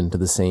enculturated into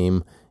the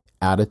same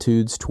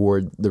attitudes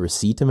toward the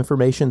receipt of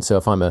information. So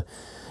if I'm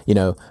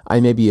I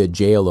may be a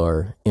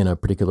jailer in a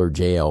particular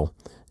jail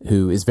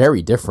who is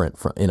very different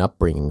in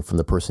upbringing from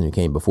the person who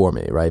came before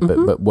me, right?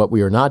 Mm-hmm. But what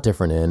we are not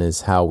different in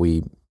is how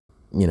we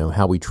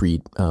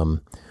treat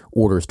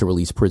orders to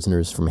release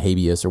prisoners from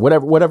habeas or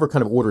whatever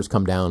kind of orders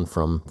come down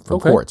from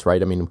courts,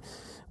 right? I mean,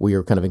 we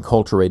are kind of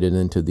enculturated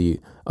into the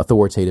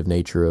authoritative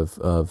nature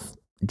of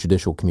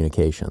judicial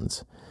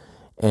communications.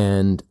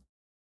 And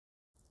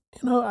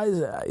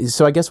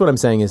So I guess what I'm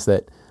saying is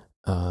that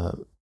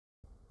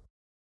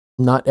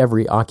not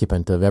every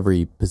occupant of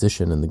every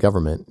position in the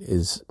government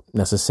is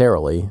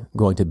necessarily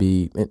going to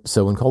be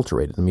so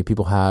enculturated. I mean,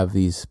 people have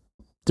these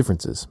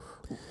differences.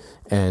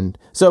 And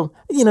so,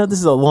 this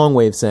is a long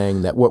way of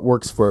saying that what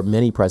works for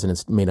many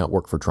presidents may not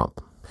work for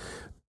Trump.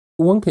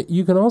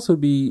 You can also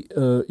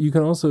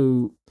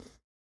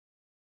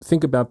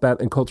think about that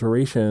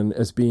enculturation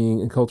as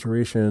being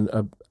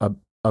enculturation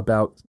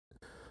about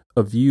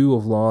a view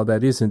of law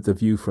that isn't the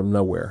view from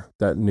nowhere,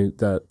 that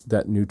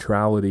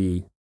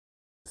neutrality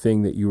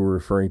thing that you were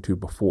referring to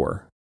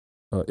before,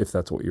 if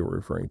that's what you were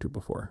referring to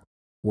before,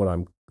 what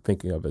I'm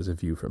thinking of as a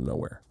view from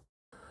nowhere,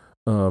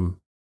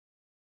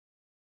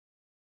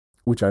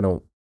 which I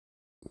don't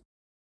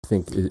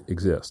think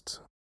exists.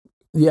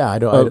 Yeah, I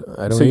don't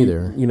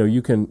either.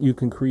 You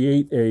can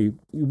create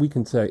we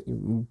can say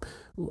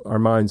our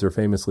minds are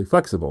famously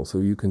flexible, so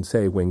you can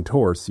say winged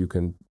horse, you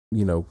can,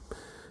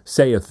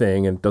 say a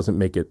thing and it doesn't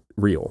make it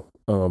real.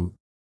 So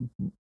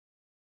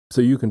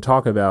you can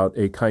talk about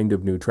a kind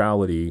of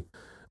neutrality.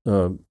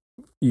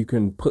 You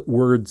can put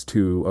words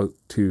you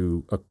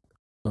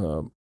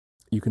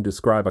can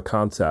describe a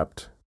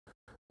concept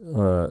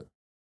that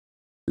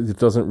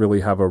doesn't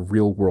really have a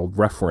real world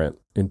referent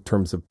in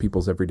terms of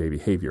people's everyday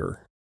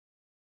behavior,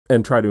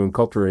 and try to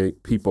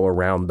enculturate people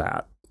around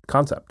that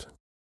concept,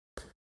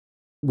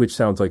 which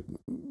sounds like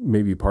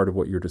maybe part of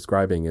what you're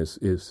describing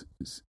is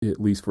at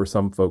least for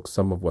some folks,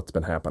 some of what's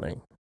been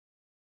happening.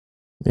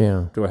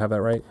 Yeah. Do I have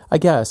that right? I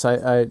guess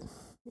to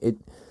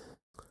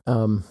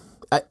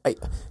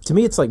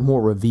me, it's like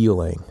more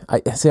revealing. I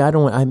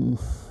don't want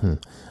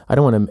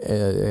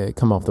to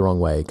come off the wrong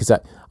way, because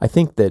I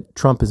think that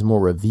Trump is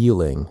more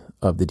revealing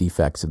of the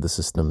defects of the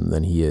system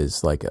than he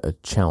is like a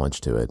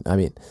challenge to it. I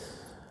mean,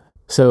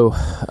 so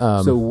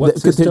what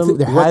system?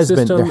 There has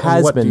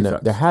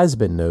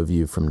been no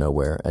view from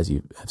nowhere, as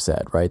you have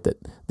said, right? That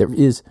there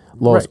is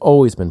law has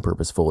always been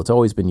purposeful. It's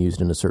always been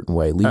used in a certain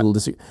way.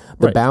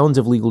 The bounds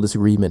of legal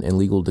disagreement and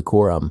legal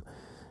decorum,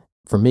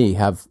 for me,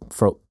 have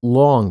for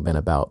long been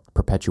about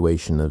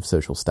perpetuation of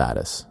social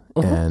status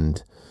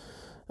and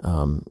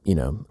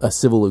a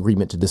civil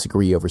agreement to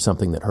disagree over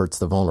something that hurts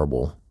the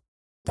vulnerable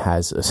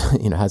has a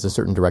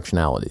certain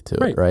directionality to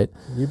it, right?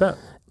 You bet.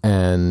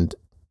 And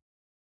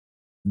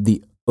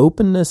the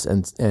openness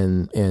and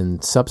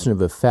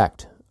substantive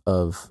effect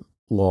of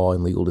law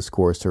and legal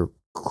discourse are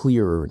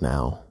clearer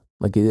now.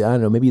 Like, I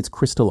don't know, maybe it's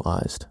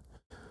crystallized.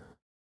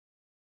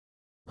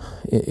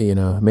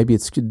 Maybe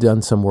it's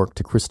done some work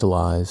to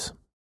crystallize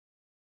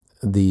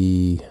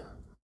the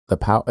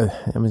power.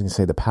 I'm going to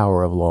say the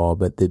power of law,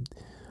 but the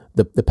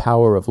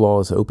power of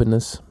law is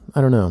openness. I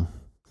don't know.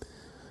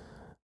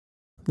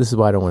 This is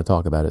why I don't want to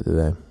talk about it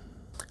today.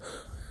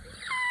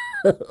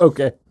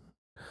 Okay.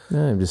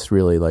 I'm just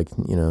really like,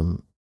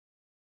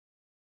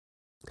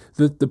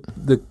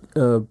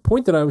 The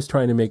point that I was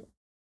trying to make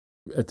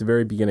at the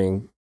very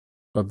beginning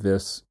of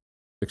this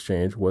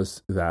exchange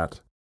was that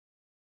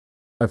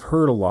I've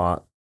heard a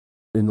lot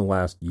in the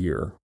last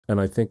year, and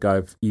I think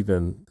I've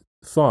even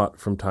thought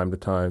from time to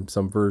time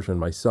some version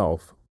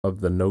myself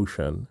of the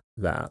notion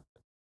that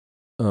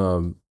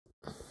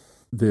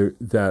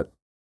that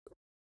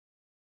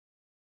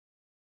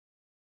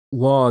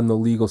law and the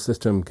legal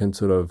system can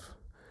sort of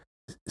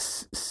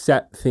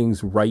set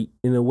things right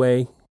in a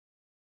way,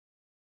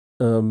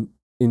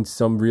 in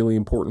some really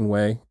important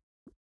way,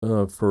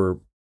 for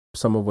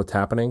some of what's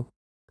happening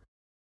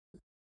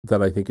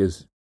that I think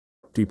is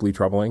deeply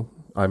troubling.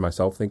 I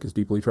myself think is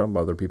deeply troubling.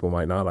 Other people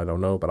might not. I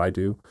don't know, but I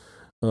do.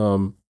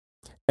 And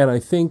I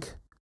think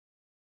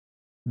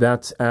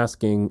that's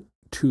asking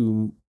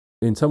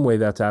in some way,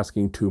 that's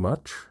asking too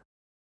much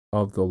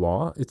of the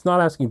law. It's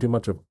not asking too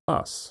much of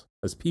us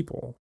as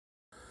people,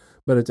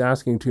 but it's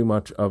asking too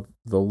much of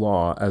the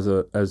law as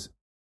a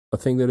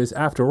thing that is,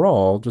 after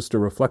all, just a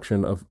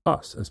reflection of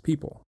us as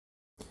people.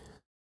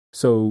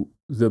 So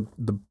the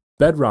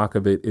bedrock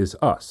of it is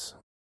us.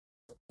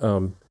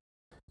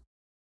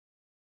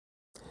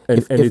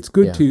 It's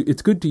good to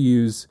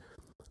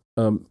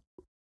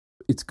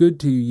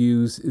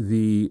use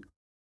the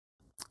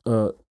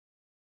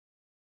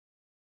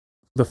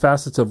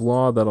facets of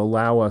law that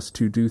allow us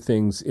to do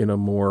things in a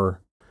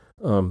more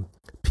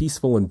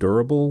peaceful and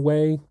durable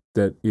way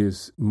that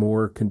is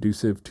more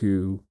conducive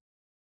to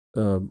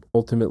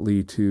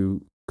ultimately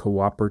to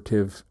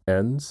cooperative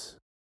ends.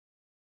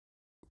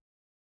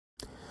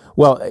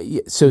 Well,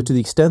 so to the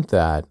extent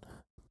that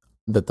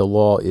the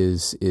law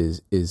is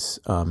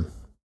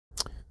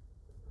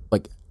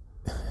like,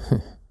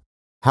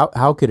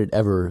 how could it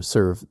ever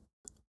serve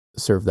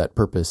that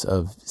purpose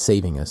of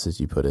saving us, as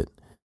you put it,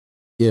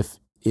 if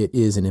it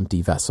is an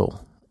empty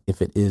vessel,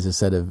 if it is a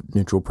set of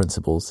neutral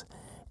principles,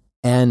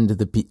 and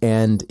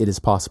it is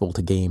possible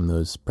to game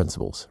those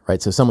principles,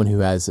 right? So someone who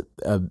has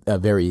a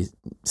very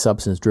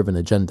substance-driven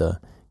agenda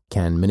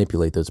can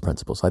manipulate those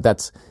principles. Like,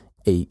 that's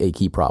a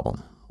key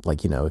problem.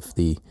 Like, if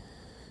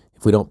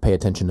we don't pay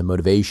attention to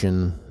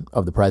motivation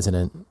of the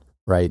president,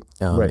 right,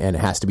 and it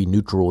has to be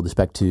neutral with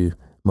respect to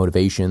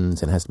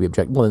motivations and has to be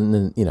objective. Well, and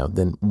then,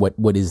 then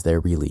what is there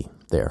really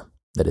there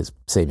that is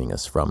saving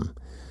us from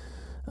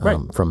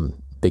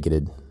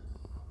bigoted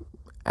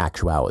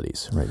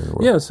actualities, right, in the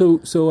world? Yeah. So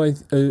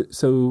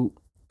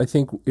I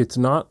think it's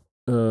not.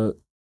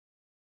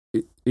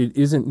 It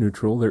isn't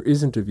neutral. There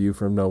isn't a view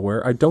from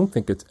nowhere. I don't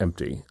think it's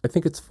empty. I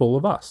think it's full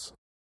of us.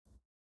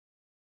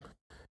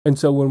 And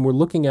so when we're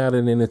looking at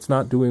it and it's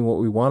not doing what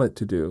we want it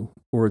to do,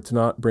 or it's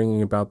not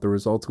bringing about the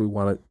results we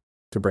want it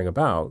to bring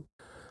about,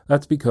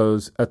 that's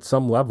because at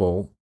some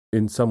level,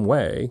 in some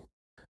way,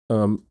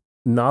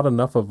 not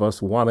enough of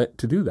us want it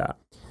to do that.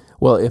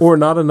 Well, or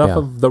not enough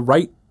of the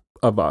right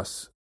of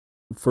us,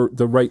 for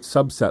the right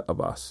subset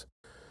of us.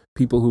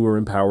 People who are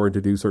empowered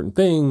to do certain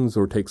things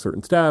or take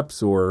certain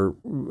steps or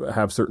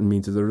have certain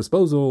means at their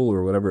disposal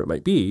or whatever it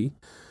might be.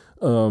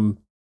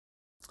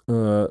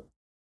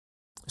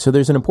 So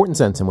there's an important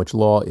sense in which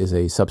law is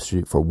a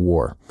substitute for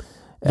war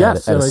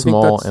at a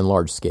small and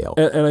large scale.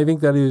 And I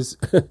think that is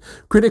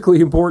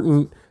critically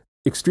important,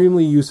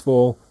 extremely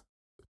useful,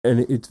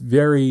 and it's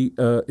very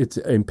it's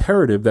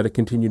imperative that it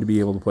continue to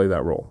be able to play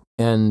that role.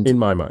 And in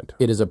my mind,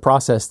 it is a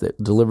process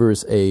that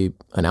delivers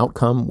an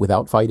outcome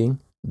without fighting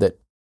that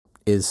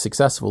is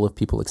successful if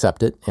people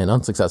accept it, and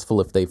unsuccessful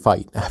if they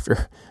fight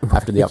after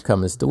the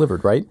outcome is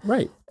delivered. Right.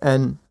 Right.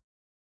 And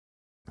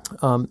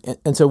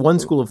so one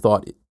school of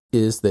thought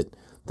is that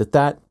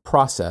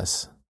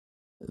process,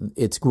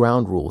 its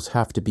ground rules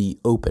have to be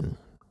open,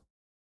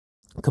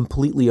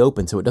 completely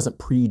open, so it doesn't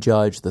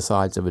prejudge the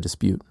sides of a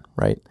dispute.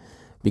 Right.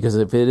 Because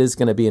if it is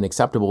going to be an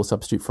acceptable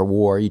substitute for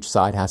war, each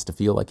side has to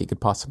feel like it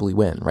could possibly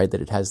win, right?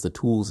 That it has the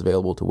tools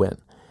available to win.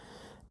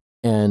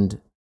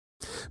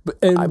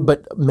 But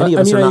many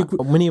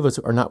of us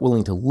are not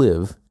willing to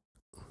live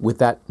with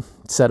that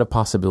set of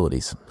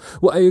possibilities.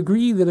 Well, I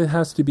agree that it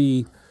has to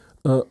be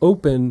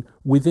open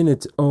within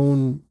its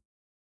own.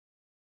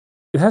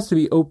 It has to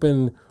be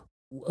open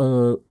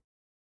to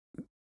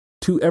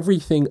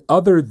everything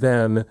other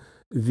than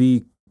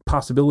the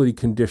possibility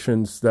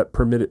conditions that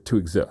permit it to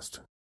exist.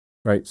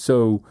 Right.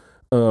 So,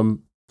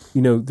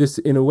 this,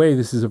 in a way,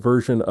 this is a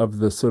version of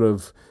the sort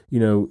of,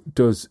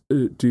 does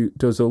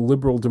a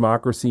liberal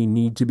democracy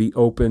need to be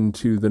open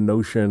to the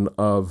notion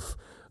of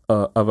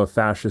a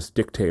fascist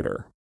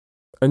dictator?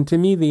 And to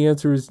me, the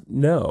answer is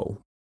no,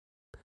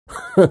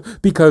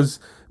 because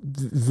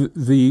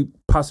the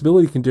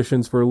possibility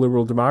conditions for a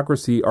liberal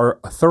democracy are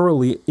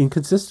thoroughly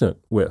inconsistent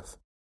with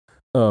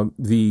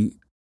the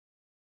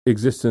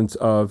existence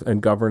of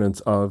and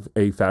governance of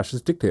a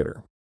fascist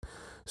dictator.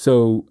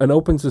 So an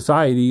open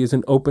society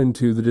isn't open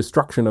to the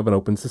destruction of an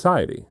open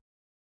society,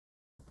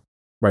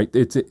 right?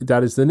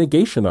 That is the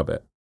negation of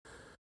it.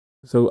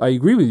 So I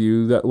agree with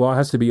you that law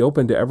has to be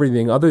open to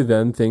everything other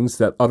than things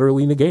that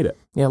utterly negate it.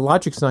 Yeah,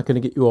 logic's not going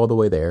to get you all the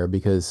way there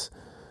because,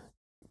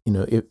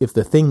 if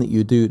the thing that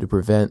you do to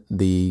prevent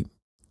the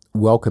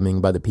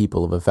welcoming by the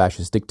people of a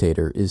fascist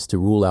dictator is to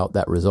rule out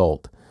that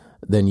result,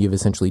 then you've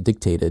essentially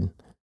dictated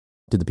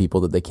to the people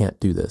that they can't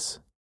do this.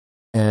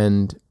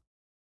 And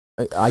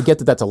I get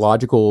that there's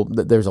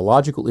a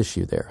logical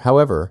issue there.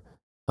 However,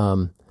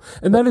 and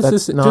that is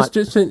just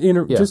to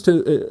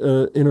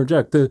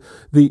interject,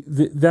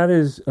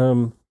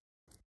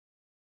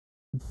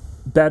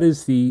 that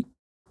is the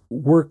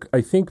work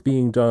I think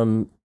being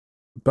done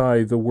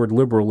by the word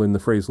liberal in the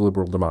phrase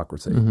liberal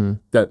democracy. Mm-hmm.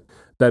 That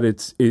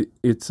it's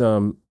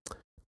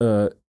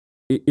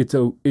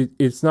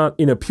not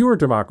in a pure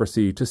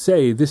democracy to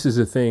say this is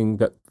a thing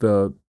that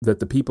the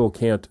people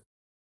can't.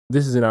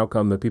 This is an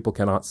outcome that people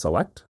cannot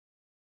select.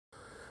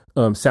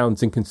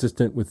 Sounds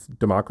inconsistent with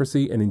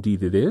democracy, and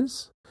indeed it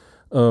is,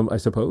 I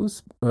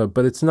suppose.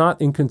 But it's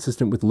not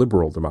inconsistent with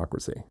liberal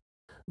democracy,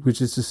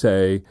 which is to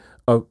say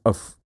a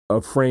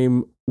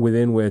frame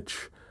within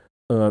which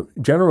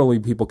generally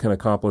people can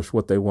accomplish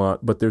what they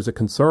want, but there's a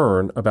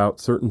concern about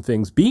certain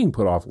things being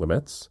put off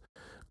limits,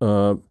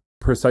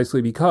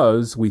 precisely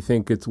because we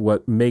think it's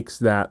what makes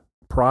that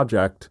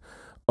project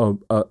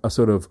a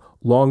sort of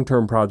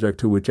long-term project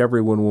to which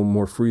everyone will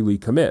more freely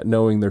commit,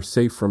 knowing they're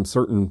safe from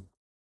certain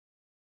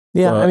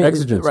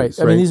exigencies. Right.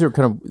 I mean, these are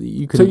kind of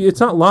So it's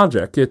not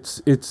logic.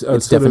 It's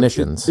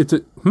definitions.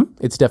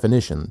 It's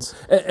definitions.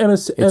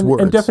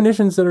 And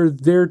definitions that are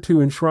there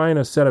to enshrine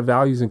a set of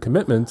values and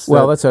commitments.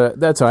 Well, that's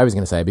what I was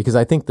going to say, because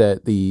I think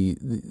that the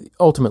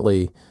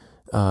ultimately,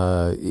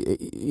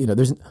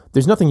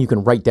 there's nothing you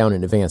can write down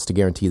in advance to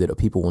guarantee that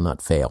people will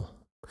not fail.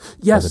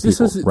 Yes,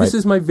 this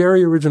is my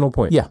very original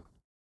point. Yeah.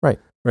 Right.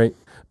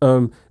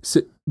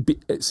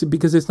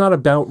 Because it's not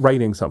about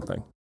writing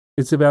something.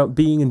 It's about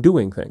being and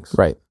doing things.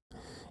 Right.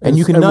 And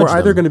you can nudge we're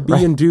either going to be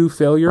right. and do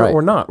failure right.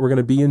 or not. We're going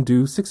to be and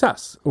do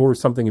success or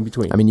something in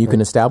between. I mean, you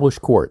can establish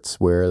courts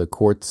where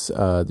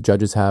the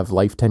judges have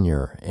life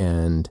tenure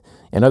and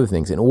other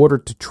things in order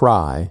to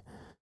try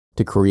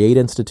to create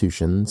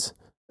institutions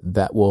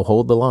that will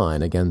hold the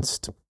line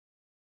against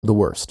the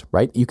worst,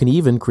 right? You can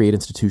even create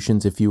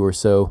institutions if you are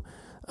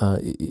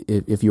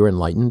if you're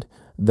enlightened,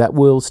 that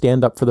will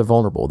stand up for the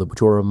vulnerable,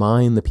 which will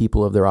remind the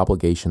people of their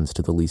obligations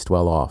to the least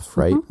well-off,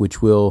 right? Mm-hmm.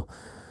 Which will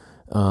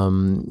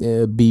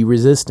be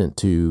resistant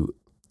to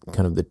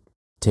kind of the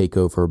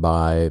takeover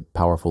by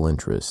powerful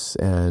interests.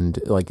 And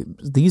like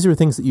these are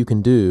things that you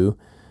can do,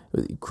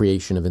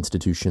 creation of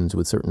institutions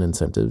with certain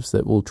incentives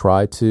that will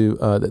try to,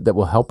 that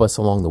will help us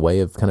along the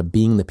way of kind of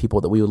being the people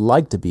that we would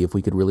like to be if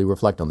we could really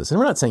reflect on this. And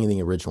we're not saying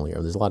anything original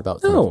here. There's a lot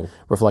about kind of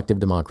reflective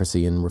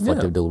democracy and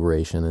reflective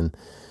deliberation and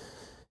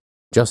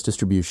just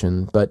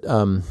distribution. But,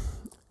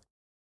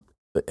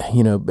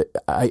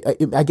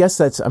 I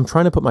guess I'm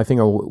trying to put my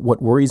finger on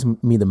what worries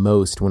me the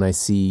most when I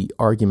see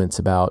arguments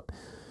about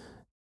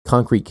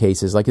concrete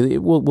cases. Like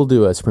we'll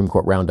do a Supreme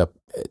Court roundup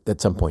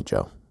at some point,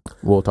 Joe.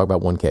 We'll talk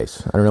about one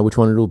case. I don't know which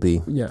one it'll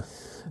be. Yeah.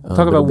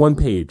 Talk about one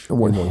page.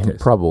 One case.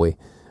 Probably.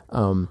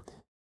 We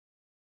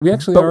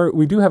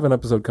do have an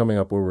episode coming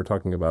up where we're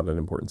talking about an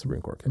important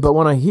Supreme Court case. But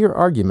when I hear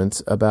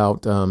arguments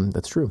about,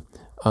 that's true,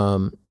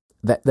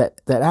 that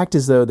act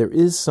as though there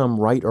is some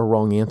right or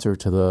wrong answer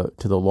to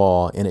the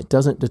law, and it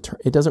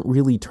doesn't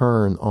really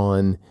turn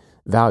on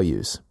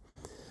values.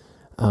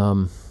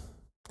 I'm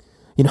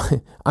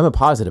a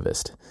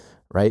positivist,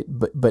 right?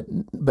 But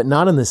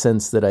not in the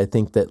sense that I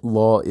think that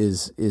law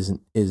is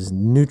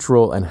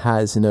neutral and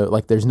has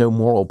there's no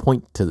moral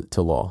point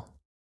to law.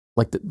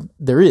 Like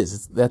there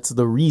is. That's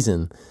the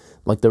reason.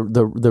 Like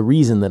the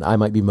reason that I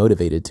might be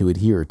motivated to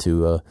adhere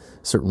to a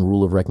certain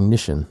rule of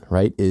recognition,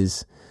 right,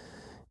 is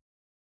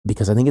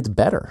because I think it's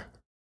better,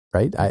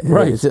 right?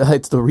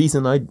 It's the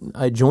reason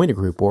I joined a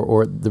group,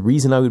 or the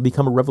reason I would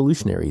become a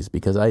revolutionary is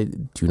because I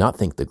do not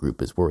think the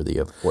group is worthy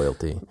of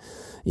loyalty.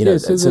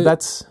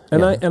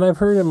 I've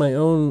heard in my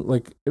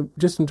own,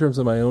 just in terms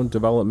of my own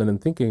development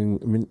and thinking,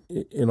 I mean,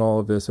 in all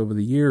of this over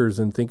the years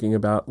and thinking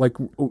about,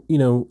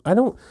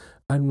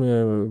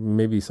 I'm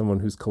maybe someone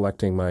who's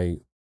collecting my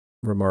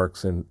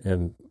remarks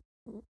and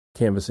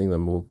canvassing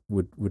them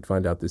would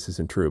find out this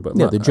isn't true. But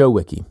the Joe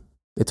Wiki,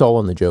 it's all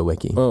on the Joe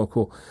Wiki. Oh,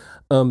 cool.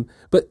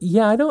 But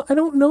yeah, I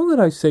don't know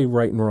that I say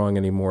right and wrong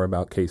anymore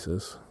about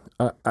cases.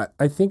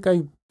 I think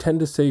I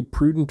tend to say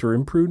prudent or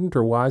imprudent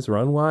or wise or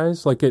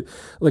unwise. I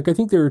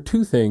think there are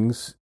two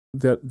things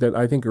that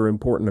I think are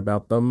important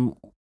about them,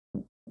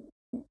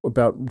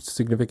 about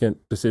significant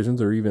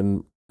decisions or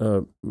even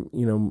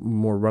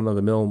more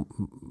run-of-the-mill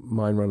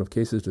mind run of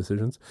cases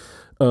decisions.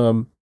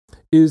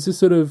 Is this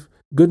sort of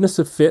goodness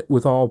of fit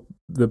with all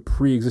the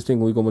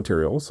pre-existing legal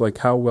materials? Like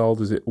how well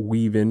does it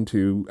weave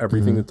into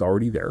everything that's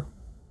already there?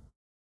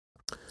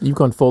 You've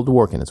gone full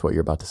Dworkin, is what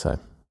you're about to say.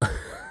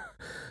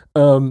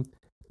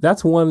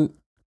 That's one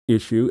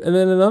issue. And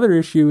then another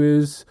issue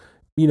is,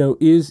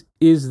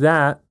 is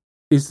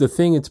the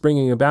thing it's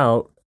bringing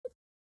about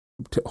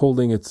to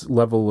holding its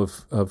level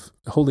of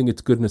holding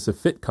its goodness of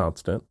fit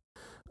constant,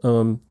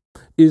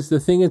 is the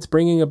thing it's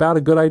bringing about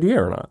a good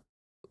idea or not?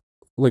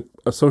 Like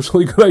a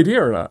socially good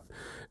idea or not?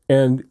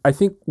 And I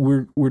think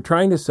we're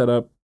trying to set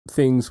up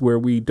things where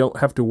we don't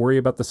have to worry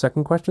about the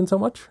second question so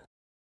much.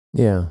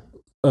 Yeah.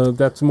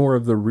 That's more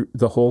of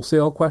the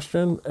wholesale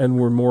question, and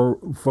we're more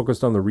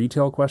focused on the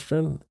retail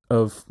question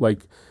of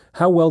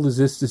how well does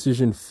this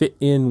decision fit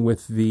in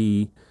with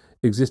the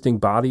existing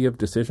body of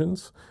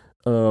decisions?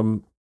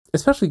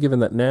 Especially given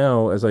that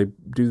now, as I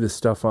do this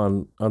stuff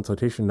on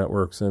citation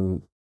networks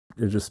and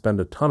I just spend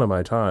a ton of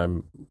my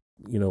time,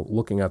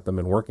 looking at them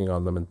and working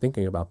on them and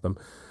thinking about them.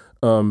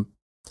 And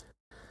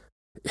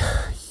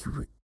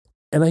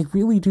I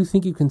really do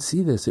think you can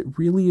see this. It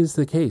really is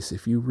the case.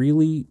 If you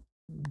really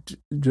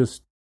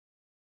just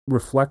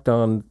reflect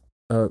on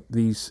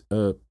these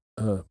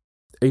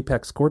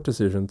apex court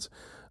decisions,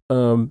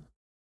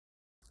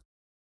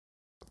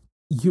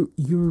 you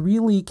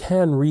really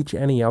can reach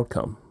any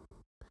outcome.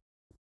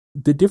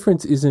 The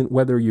difference isn't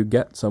whether you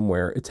get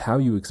somewhere, it's how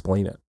you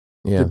explain it.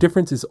 Yeah. The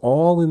difference is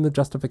all in the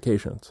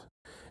justifications.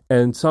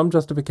 And some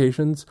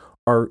justifications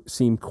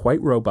seem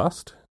quite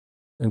robust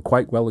and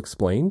quite well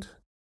explained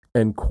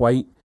and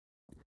quite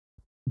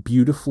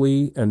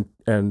beautifully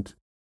and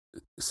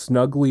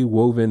snugly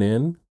woven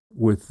in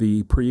with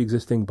the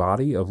pre-existing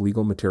body of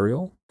legal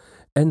material,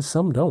 and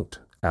some don't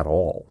at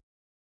all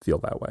feel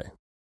that way.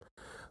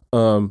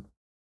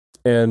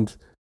 And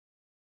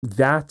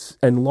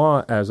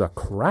law as a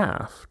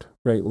craft,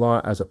 right?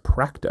 Law as a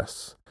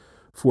practice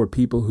for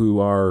people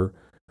who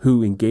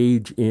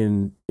engage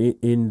in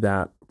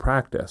that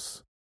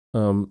practice.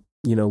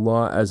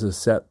 Law as a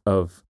set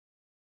of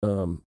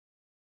the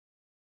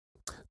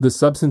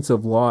substance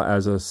of law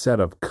as a set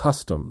of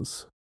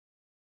customs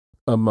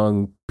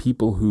among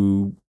people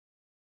who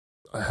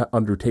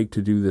undertake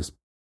to do this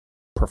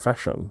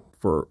profession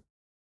for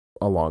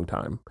a long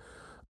time.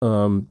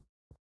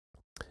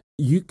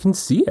 You can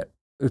see it.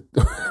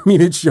 I mean,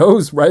 it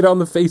shows right on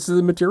the face of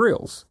the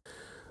materials.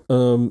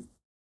 So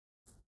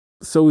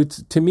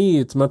to me,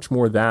 it's much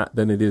more that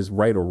than it is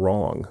right or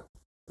wrong.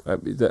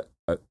 It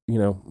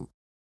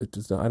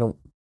doesn't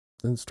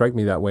strike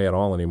me that way at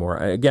all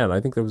anymore. I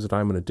think there was a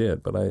time when it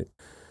did, but it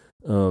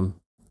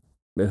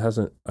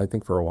hasn't, I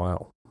think, for a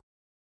while.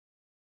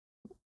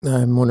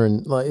 I'm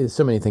wondering,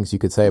 so many things you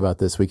could say about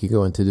this. We could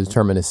go into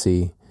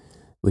determinacy.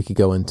 We could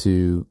go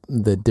into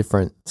the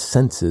different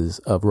senses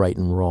of right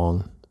and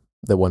wrong.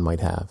 one might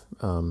have.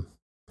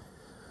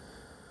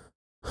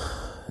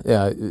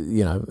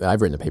 Yeah,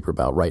 I've written a paper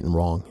about right and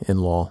wrong in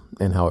law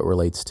and how it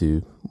relates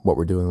to what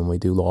we're doing when we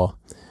do law.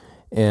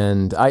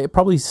 And I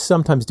probably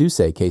sometimes do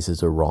say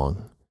cases are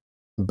wrong,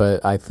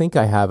 but I think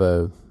I have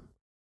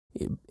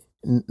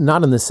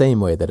not in the same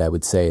way that I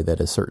would say that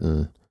a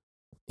certain,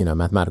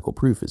 mathematical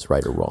proof is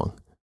right or wrong.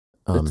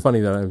 It's funny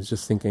that I was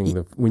just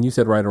thinking, when you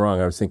said right or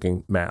wrong, I was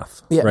thinking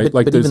math, yeah, right?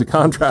 But there's a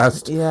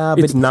contrast. Yeah,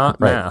 it's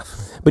not right.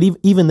 math. But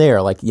even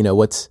there,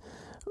 what's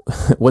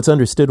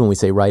understood when we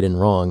say right and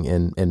wrong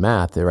in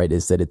math, right,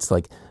 is that it's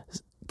like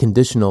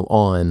conditional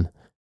on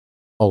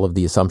all of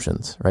the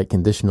assumptions, right?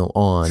 Conditional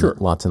on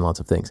lots and lots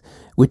of things,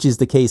 which is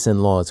the case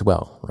in law as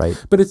well,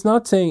 right? But it's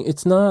not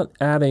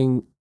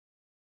adding.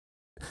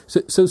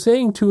 So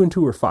saying 2 and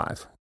 2 are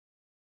 5,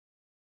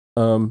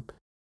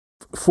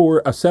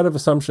 for a set of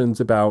assumptions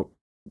about,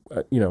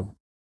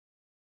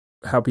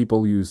 how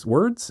people use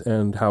words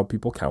and how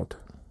people count.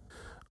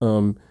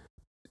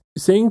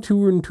 Saying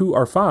 2 and 2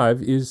 are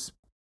 5 is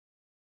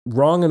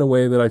wrong in a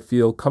way that I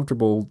feel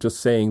comfortable just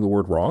saying the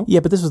word wrong. Yeah,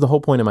 but this is the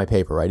whole point of my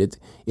paper, right? It's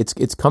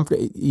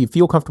you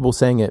feel comfortable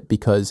saying it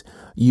because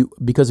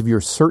of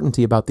your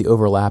certainty about the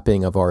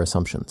overlapping of our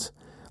assumptions.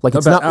 Like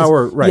it's not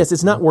right. Yes,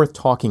 it's not worth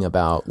talking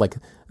about like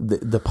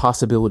the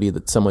possibility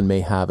that someone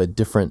may have a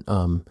different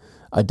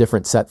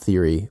set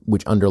theory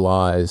which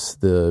underlies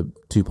the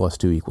 2 +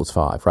 2 =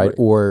 5, right?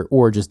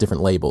 Or just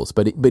different labels.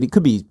 But it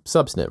could be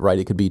substantive, right?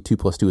 It could be 2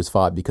 + 2 is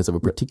 5 because of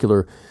a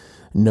particular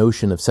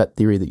notion of set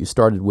theory that you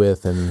started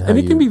with, and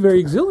it can be very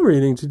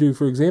exhilarating to do.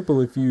 For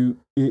example, if you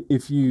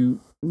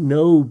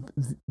know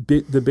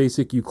the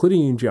basic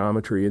Euclidean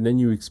geometry, and then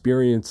you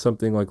experience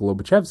something like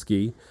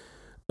Lobachevsky,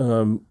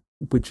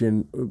 which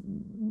in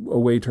a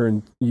way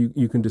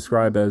you can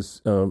describe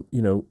as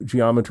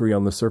geometry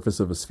on the surface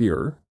of a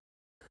sphere,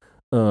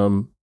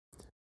 and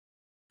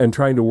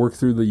trying to work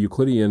through the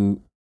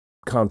Euclidean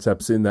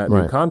concepts in that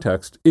new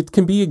context, it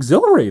can be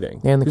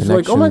exhilarating. And the connection,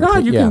 like, oh my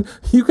God, you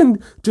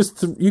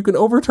can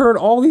overturn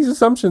all these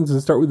assumptions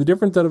and start with a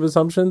different set of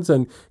assumptions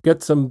and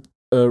get some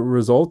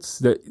results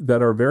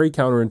that are very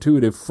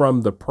counterintuitive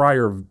from the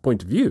prior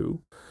point of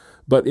view,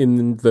 but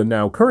in the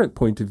now current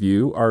point of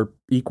view are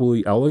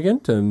equally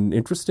elegant and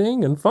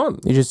interesting and fun.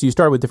 You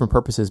start with different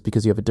purposes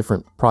because you have a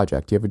different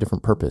project, you have a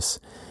different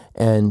purpose.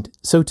 And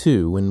so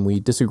too, when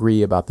we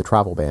disagree about the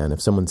travel ban,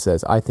 if someone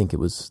says, I think it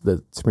was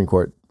the Supreme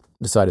Court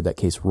decided that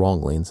case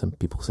wrongly, and some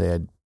people say, I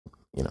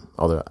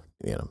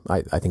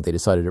think they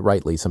decided it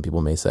rightly. Some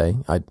people may say,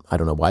 I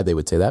don't know why they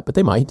would say that, but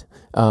they might.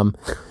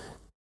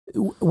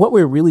 What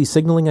we're really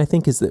signaling, I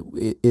think, is that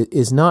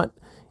is not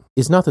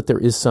that there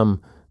is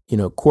some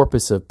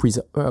corpus of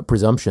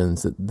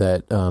presumptions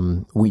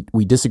that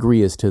we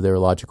disagree as to their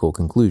logical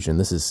conclusion.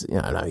 This is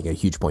I think a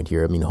huge point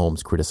here. I mean,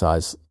 Holmes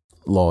criticized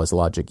law as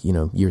logic,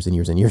 years and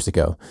years and years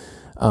ago.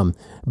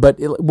 But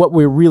what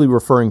we're really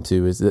referring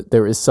to is that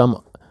there is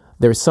some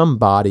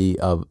body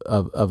of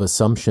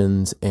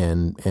assumptions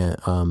and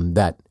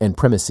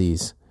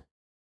premises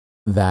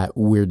that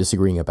we're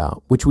disagreeing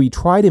about, which we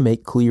try to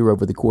make clear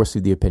over the course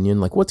of the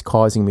opinion. Like, what's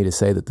causing me to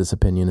say that this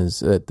opinion is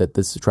that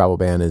this travel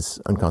ban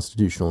is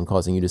unconstitutional, and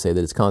causing you to say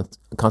that it's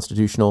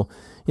constitutional?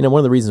 One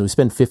of the reasons we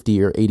spend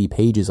 50 or 80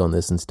 pages on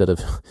this instead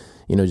of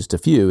just a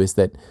few is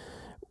that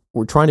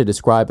we're trying to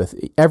describe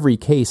every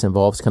case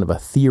involves kind of a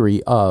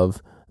theory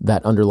of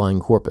that underlying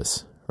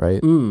corpus,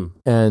 right?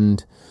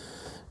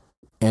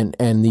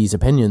 And these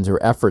opinions are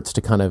efforts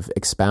to kind of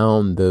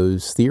expound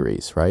those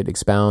theories, right?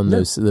 Expound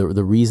those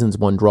the reasons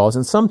one draws.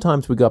 And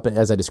sometimes we go up,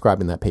 as I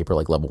described in that paper,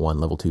 like level 1,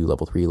 level 2,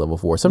 level 3, level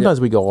 4. Sometimes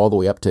we go all the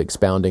way up to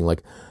expounding,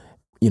 like,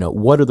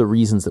 what are the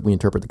reasons that we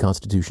interpret the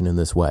Constitution in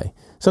this way?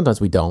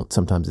 Sometimes we don't.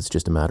 Sometimes it's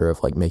just a matter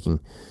of like making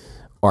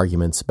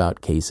arguments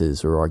about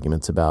cases or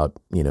arguments about,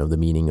 the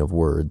meaning of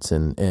words.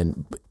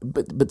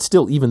 But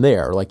still, even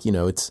there, like,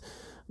 it's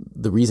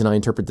the reason I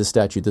interpret this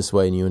statute this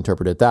way and you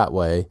interpret it that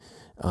way.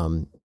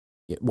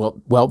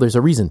 Well, there's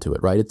a reason to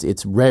it, right?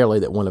 It's rarely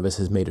that one of us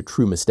has made a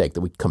true mistake,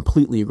 that we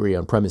completely agree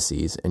on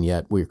premises and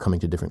yet we're coming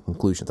to different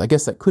conclusions. I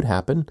guess that could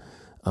happen.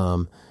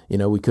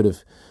 We could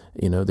have,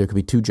 there could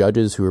be two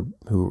judges who are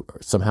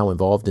somehow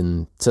involved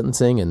in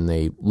sentencing, and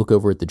they look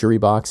over at the jury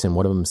box and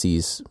one of them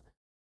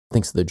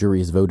thinks the jury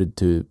has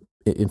voted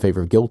in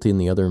favor of guilty and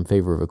the other in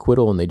favor of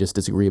acquittal, and they just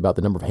disagree about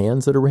the number of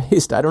hands that are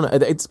raised. I don't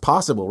know. It's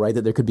possible, right,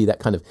 that there could be that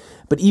kind of,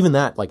 but even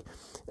that, like,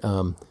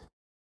 a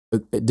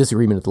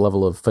disagreement at the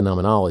level of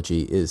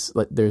phenomenology is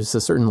like, there's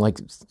a certain, like,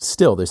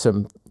 still there's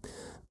some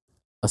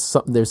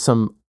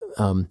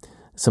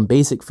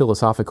basic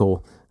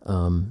philosophical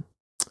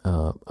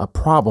a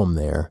problem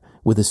there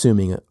with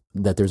assuming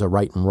that there's a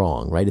right and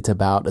wrong, right? It's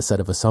about a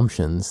set of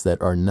assumptions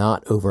that are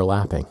not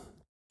overlapping,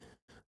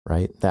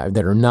 right? That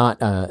are not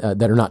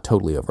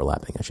totally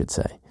overlapping, I should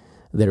say,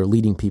 that are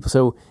leading people.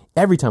 So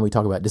every time we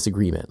talk about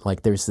disagreement,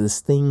 like, there's this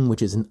thing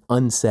which is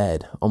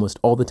unsaid almost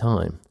all the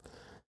time,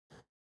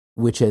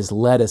 which has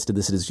led us to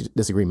this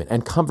disagreement.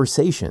 And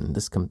conversation,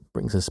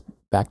 brings us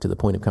back to the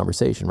point of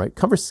conversation, right?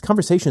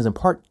 Conversation is in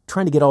part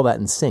trying to get all that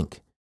in sync,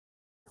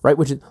 right?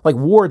 Which is like,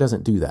 war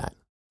doesn't do that.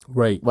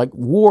 Right. Like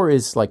war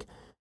is like,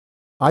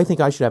 I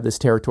think I should have this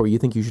territory, you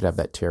think you should have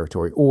that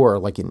territory. Or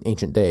like in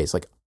ancient days,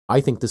 like I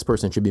think this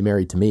person should be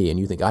married to me, and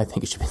you think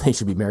they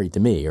should be married to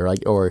me,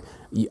 or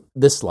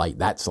this slight,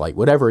 that slight,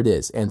 whatever it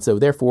is. And so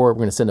therefore, we're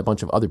going to send a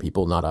bunch of other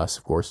people, not us,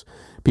 of course,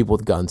 people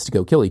with guns to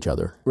go kill each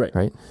other. Right.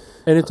 Right.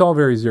 And it's all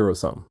very zero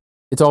sum.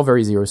 It's all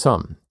very zero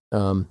sum.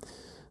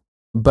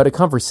 But a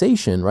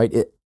conversation, right?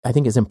 I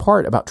think is in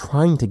part about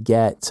trying to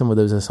get some of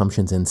those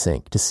assumptions in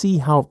sync, to see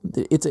how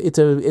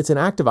it's an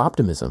act of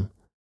optimism.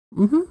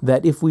 Mm-hmm.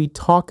 That if we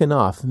talk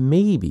enough,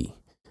 maybe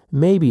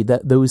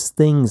that those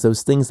things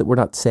that we're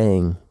not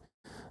saying,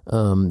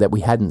 that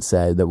we hadn't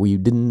said, that we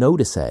didn't know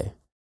to say,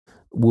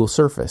 will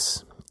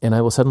surface, and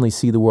I will suddenly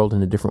see the world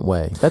in a different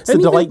way. That's the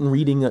delight in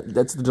reading.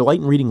 That's the delight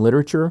in reading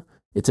literature.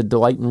 It's a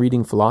delight in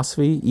reading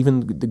philosophy,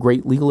 even the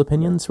great legal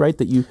opinions, right?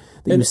 That you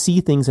see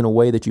things in a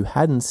way that you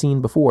hadn't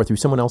seen before through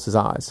someone else's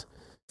eyes.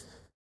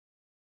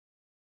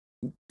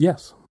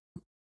 Yes.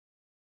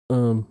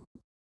 And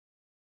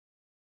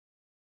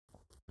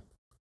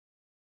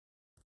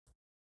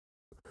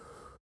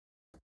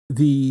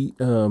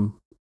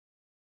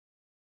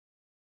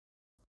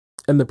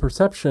the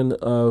perception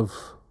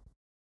of,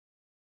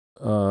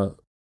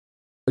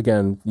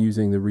 again,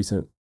 using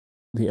the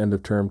end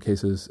of term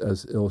cases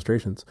as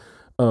illustrations,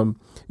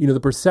 the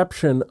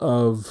perception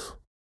of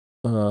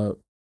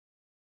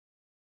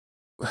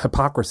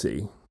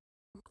hypocrisy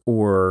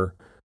or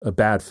a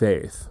bad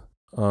faith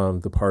on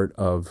the part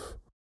of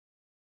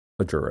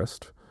a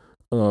jurist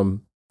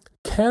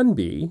can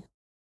be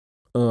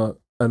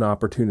an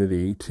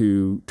opportunity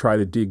to try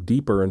to dig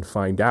deeper and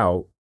find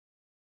out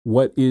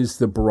what is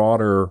the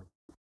broader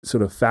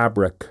sort of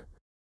fabric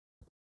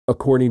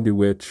according to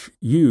which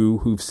you,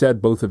 who've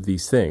said both of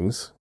these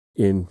things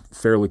in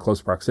fairly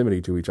close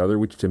proximity to each other,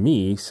 which to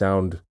me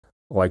sound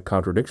like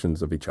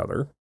contradictions of each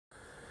other,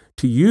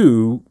 to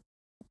you,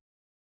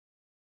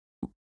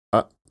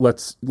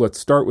 let's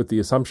start with the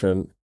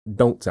assumption,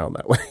 don't sound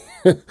that way.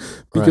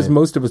 Because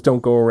most of us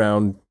don't go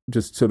around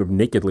just sort of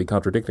nakedly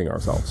contradicting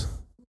ourselves.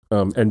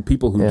 And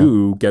people who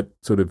do get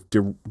sort of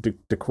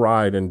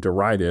decried and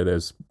derided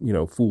as,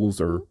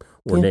 fools or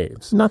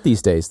knaves. Not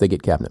these days. They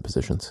get cabinet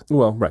positions.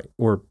 Well, right.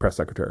 Or press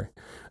secretary.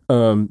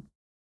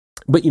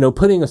 But,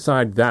 putting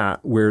aside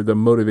that, where the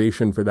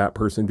motivation for that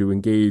person to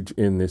engage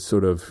in this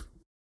sort of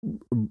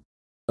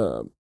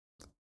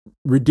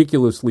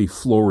ridiculously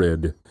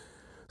florid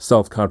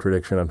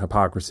self-contradiction and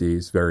hypocrisy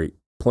is very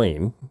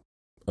plain.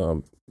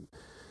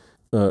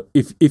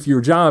 If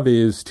your job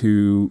is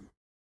to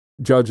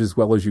judge as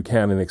well as you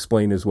can and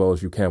explain as well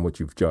as you can what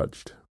you've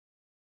judged,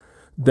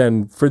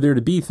 then for there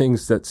to be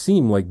things that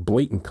seem like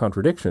blatant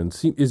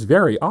contradictions is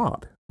very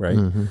odd, right?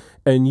 Mm-hmm.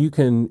 And you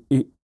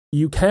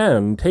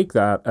can take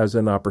that as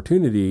an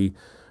opportunity,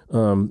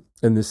 and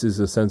this is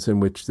a sense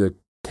in which the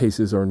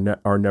cases are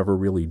never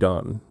really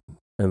done,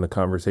 and the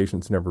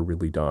conversation's never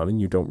really done, and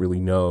you don't really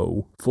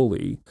know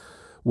fully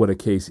what a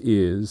case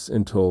is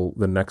until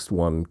the next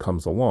one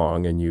comes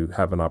along and you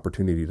have an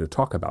opportunity to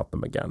talk about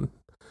them again.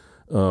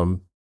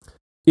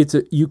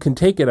 You can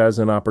take it as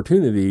an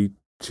opportunity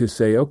to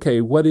say,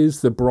 okay, what is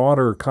the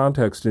broader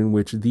context in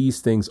which these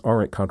things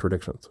aren't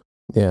contradictions?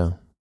 Yeah.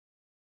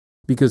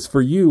 Because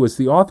for you, as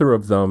the author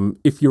of them,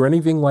 if you're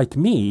anything like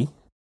me,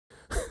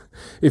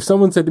 if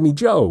someone said to me,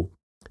 Joe,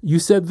 you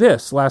said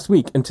this last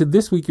week, and to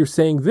this week you're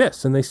saying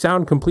this, and they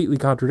sound completely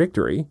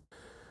contradictory,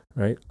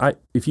 right?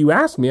 If you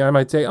ask me, I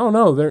might say, oh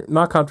no, they're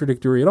not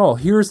contradictory at all.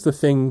 Here's the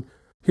thing.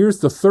 Here's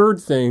the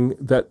third thing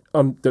that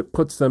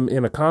puts them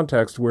in a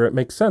context where it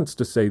makes sense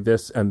to say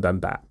this and then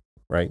that,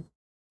 right?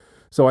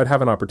 So I'd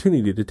have an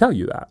opportunity to tell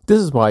you that. This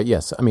is why,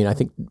 yes, I mean, I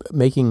think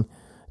making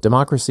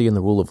democracy and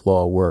the rule of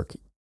law work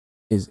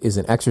is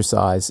an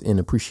exercise in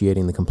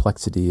appreciating the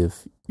complexity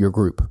of your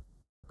group,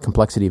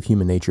 complexity of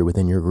human nature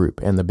within your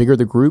group. And the bigger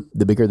the group,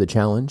 the bigger the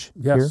challenge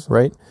here,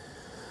 right?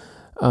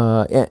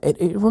 And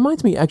it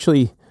reminds me,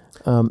 actually,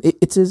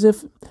 it's as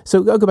if,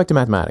 so I'll go back to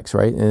mathematics,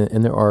 right?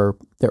 And there are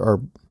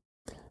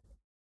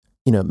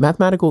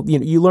mathematical,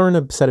 you learn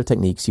a set of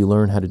techniques, you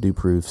learn how to do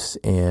proofs,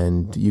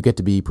 and you get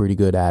to be pretty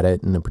good at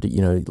it, and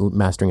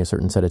mastering a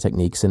certain set of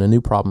techniques, and a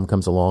new problem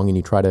comes along, and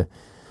you try to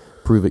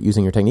prove it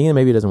using your technique, and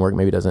maybe it doesn't work,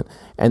 maybe it doesn't,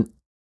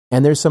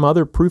 and there's some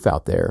other proof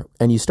out there,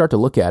 and you start to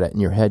look at it, and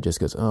your head just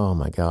goes, oh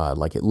my God,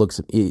 like it looks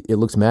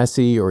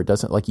messy, or it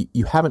doesn't, like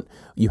you haven't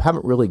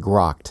really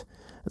grokked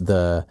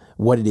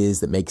what it is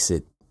that makes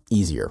it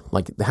easier,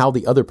 like how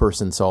the other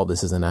person saw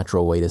this as a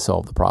natural way to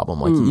solve the problem.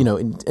 Like,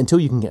 until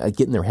you can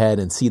get in their head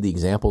and see the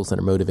examples that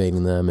are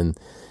motivating them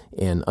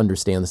and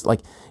understand this,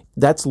 like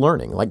that's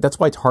learning. Like that's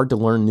why it's hard to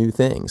learn new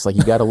things. Like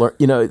you got to learn,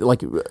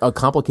 like a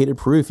complicated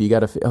proof, you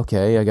got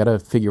to, I got to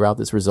figure out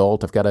this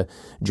result. I've got to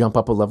jump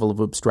up a level of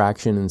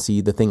abstraction and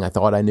see the thing I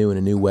thought I knew in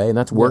a new way. And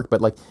that's work. Yeah.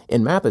 But like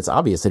in math, it's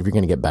obvious that if you're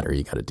going to get better,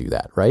 you got to do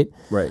that. Right.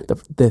 Right.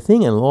 The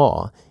thing in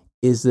law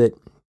is that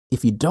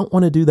if you don't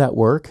want to do that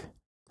work,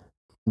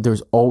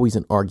 there's always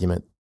an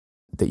argument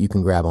that you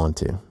can grab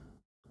onto,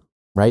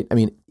 right? I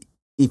mean,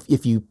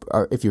 if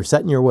you're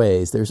set in your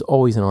ways, there's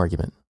always an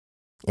argument.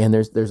 And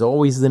there's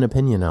always an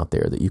opinion out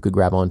there that you could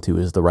grab onto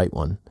as the right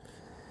one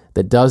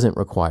that doesn't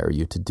require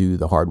you to do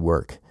the hard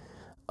work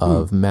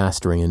of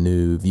mastering a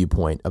new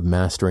viewpoint, of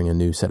mastering a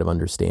new set of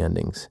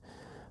understandings.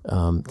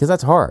 Because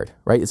that's hard,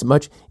 right? It's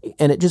much,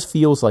 and it just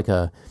feels like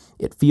well,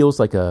 it's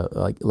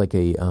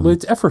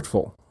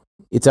effortful.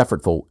 It's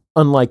effortful.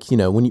 Unlike,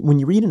 when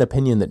you read an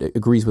opinion that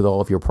agrees with all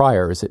of your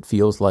priors, it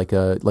feels like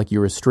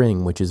you're a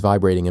string which is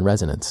vibrating in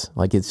resonance.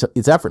 Like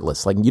it's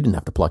effortless. Like you didn't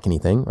have to pluck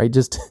anything, right?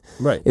 Just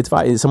right.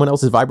 Someone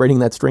else is vibrating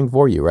that string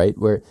for you, right?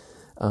 But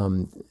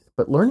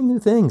learning new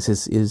things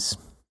is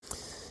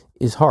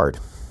hard.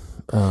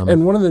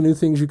 And one of the new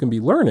things you can be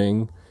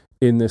learning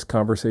in this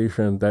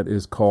conversation that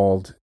is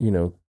called,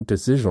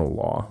 decisional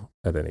law,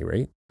 at any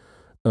rate,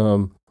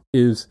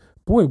 is,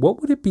 boy, what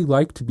would it be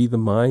like to be the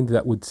mind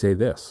that would say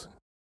this?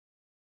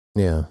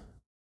 Yeah.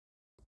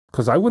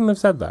 Because I wouldn't have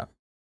said that.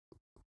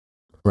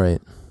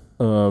 Right.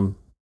 I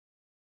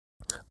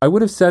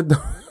would have said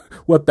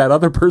what that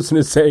other person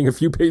is saying a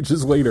few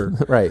pages later.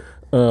 Right.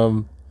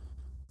 And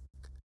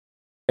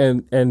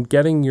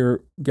getting your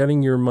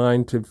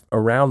mind to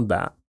around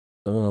that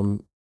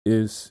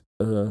is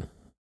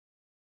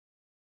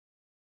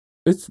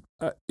it's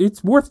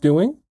worth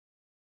doing.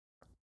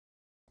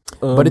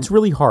 But it's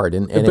really hard,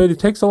 but it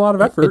takes a lot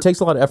of effort. It takes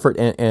a lot of effort,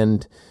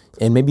 and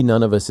maybe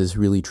none of us is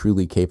really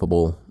truly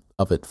capable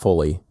of it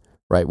fully,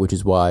 right? Which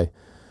is why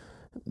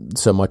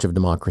so much of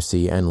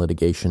democracy and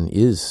litigation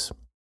is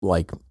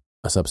like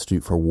a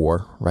substitute for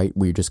war, right?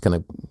 We're just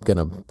gonna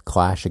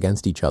clash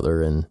against each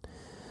other, and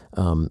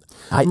I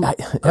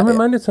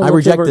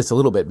reject this a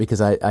little bit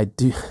because I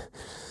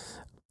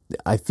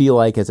feel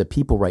like as a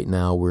people right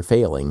now we're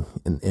failing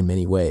in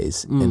many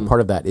ways, and part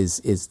of that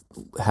is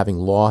having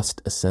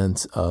lost a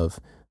sense of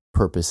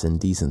purpose and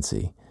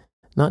decency.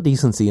 Not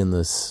decency in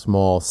the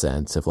small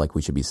sense of like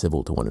we should be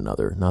civil to one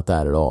another, not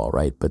that at all,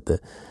 right? But the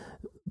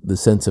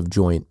sense of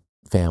joint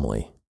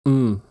family.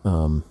 And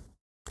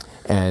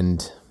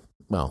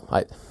well,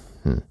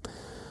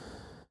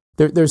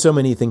 there's so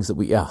many things that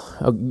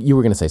you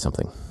were going to say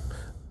something.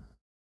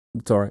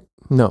 It's all right.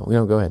 No,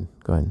 go ahead.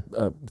 Go ahead.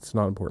 It's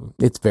not important.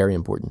 It's very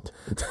important.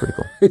 It's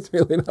critical. It's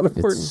really not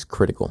important. It's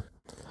critical.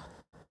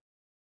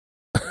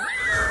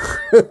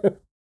 The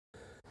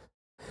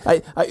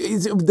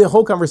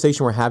whole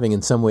conversation we're having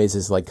in some ways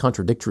is like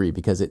contradictory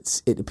because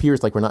it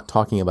appears like we're not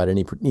talking about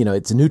any,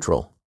 it's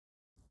neutral,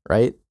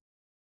 right?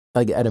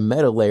 Like at a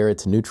meta layer,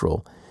 it's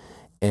neutral.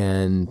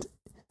 And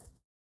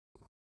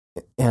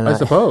I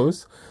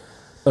suppose.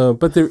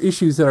 But there are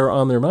issues that are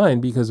on their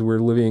mind because we're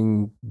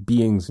living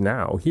beings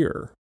now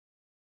here.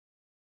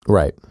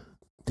 Right.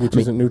 Which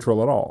isn't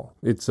neutral at all.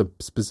 It's a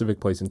specific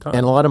place in time.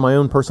 And a lot of my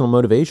own personal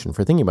motivation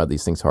for thinking about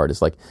these things hard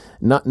is like,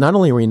 not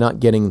only are we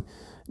getting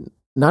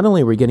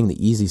the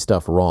easy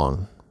stuff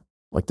wrong,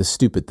 like the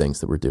stupid things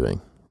that we're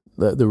doing,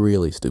 the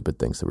really stupid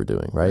things that we're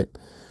doing, right?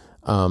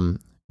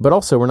 But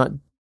also we're not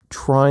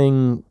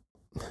trying,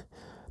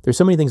 there's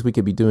so many things we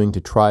could be doing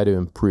to try to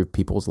improve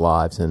people's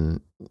lives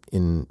in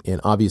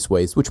obvious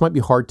ways, which might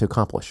be hard to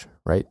accomplish,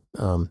 right?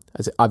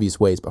 As obvious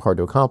ways, but hard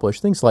to accomplish.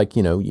 Things like,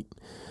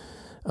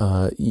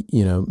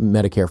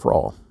 Medicare for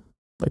all.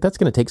 Like that's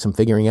going to take some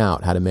figuring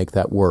out how to make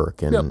that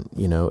work. And,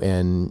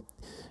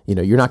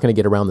 you're not going to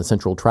get around the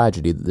central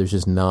tragedy that there's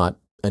just not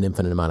an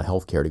infinite amount of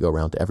healthcare to go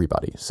around to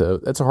everybody. So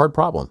that's a hard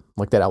problem.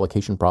 Like that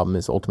allocation problem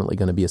is ultimately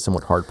going to be a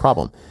somewhat hard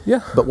problem.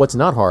 Yeah. But what's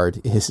not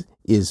hard is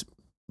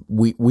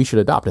we should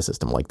adopt a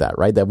system like that,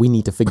 right? That we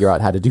need to figure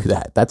out how to do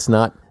that. That's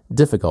not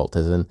difficult,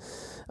 as in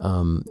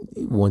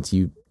once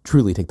you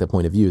truly take the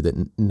point of view that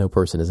no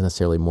person is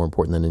necessarily more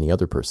important than any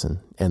other person,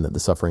 and that the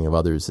suffering of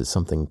others is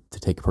something to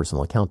take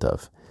personal account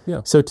of.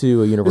 Yeah. So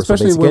to a universal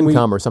basic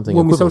income or something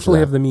when we equivalent socially to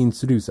that. have the means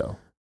to do so.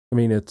 I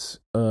mean, it's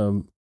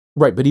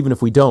right. But even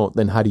if we don't,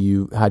 then how do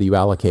you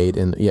allocate?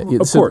 And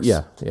of course,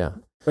 yeah.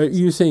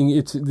 You're saying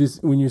it's this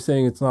when you're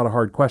saying it's not a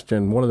hard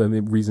question. One of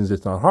the reasons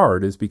it's not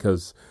hard is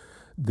because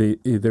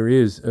there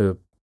is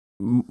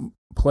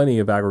plenty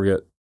of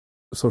aggregate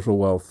social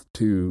wealth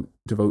to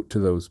devote to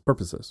those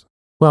purposes.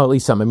 Well, at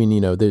least some. I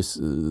mean, there's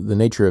the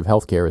nature of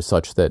healthcare is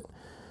such that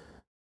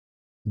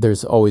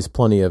there's always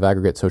plenty of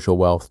aggregate social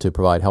wealth to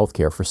provide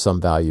healthcare for some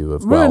value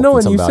of wealth. No,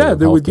 and you said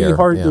there would be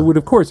hard. Yeah. There would,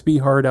 of course, be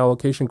hard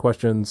allocation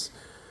questions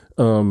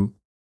beyond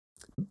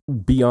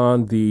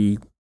the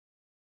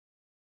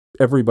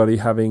everybody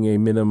having a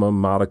minimum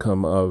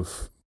modicum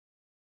of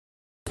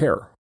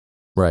care.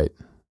 Right.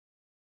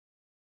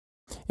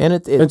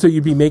 And and so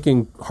you'd be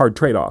making hard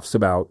trade-offs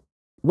about,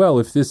 well,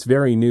 if this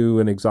very new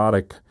and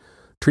exotic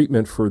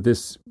treatment for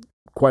this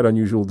quite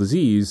unusual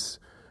disease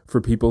for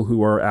people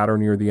who are at or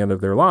near the end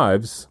of their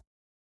lives,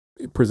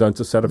 it presents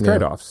a set of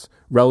trade-offs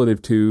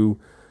relative to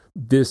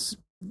this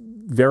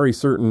very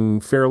certain,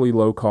 fairly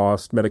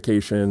low-cost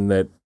medication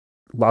that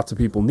lots of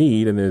people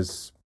need and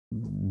is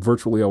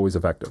virtually always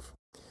effective.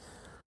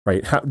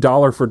 Right,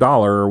 dollar for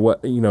dollar,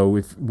 what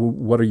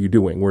what are you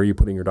doing? Where are you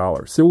putting your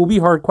dollars? So there will be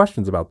hard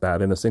questions about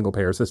that in a single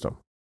payer system.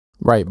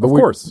 Right, but of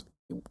course.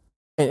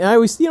 And I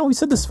always, we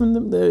said this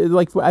from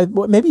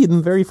maybe in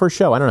the very first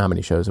show. I don't know how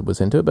many shows it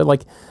was into it, but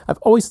like I've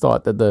always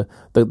thought that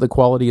the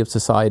quality of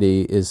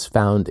society is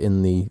found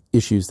in the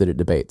issues that it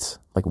debates.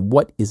 Like,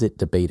 what is it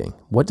debating?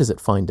 What does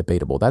it find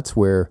debatable? That's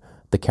where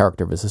the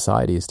character of a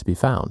society is to be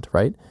found,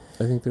 right?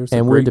 I think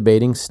we're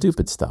debating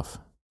stupid stuff,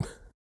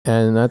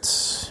 and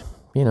that's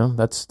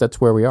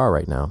where we are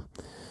right now.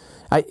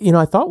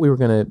 I thought we were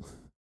gonna.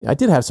 I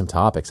did have some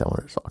topics I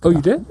wanted to talk about. Oh,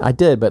 you did? I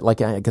did, but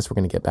I guess we're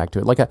going to get back to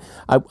it.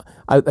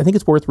 I think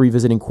it's worth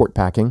revisiting court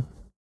packing,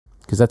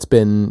 because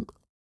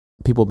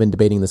people have been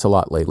debating this a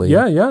lot lately.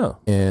 Yeah.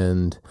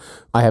 And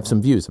I have some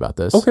views about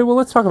this. Okay, well,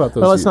 let's talk about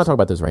those. Well, let's not talk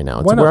about this right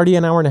now. Why not? We're already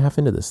an hour and a half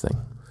into this thing.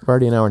 We're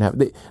already an hour and a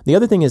half. The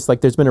other thing is,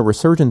 there's been a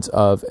resurgence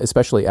of,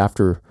 especially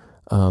after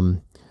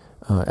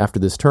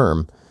this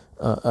term,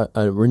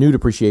 a renewed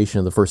appreciation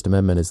of the First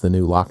Amendment as the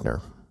new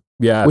Lochner.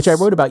 Yes. Which I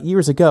wrote about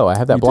years ago. I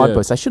have that blog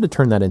post. I should have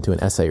turned that into an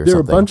essay or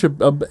something. There are a bunch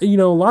of,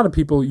 a lot of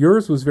people.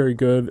 Yours was very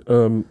good.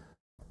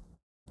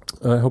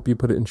 I hope you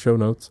put it in show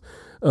notes.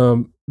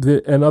 And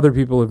other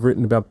people have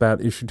written about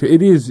that issue too.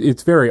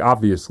 It's very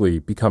obviously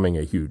becoming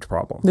a huge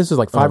problem. This was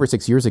like 5 or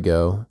 6 years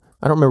ago.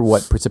 I don't remember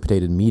what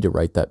precipitated me to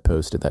write that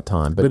post at that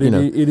time. But it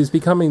is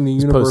becoming the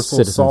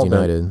universal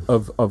solvent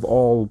of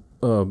all,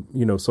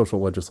 social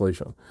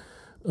legislation.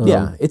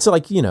 Yeah, it's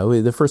like,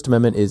 the First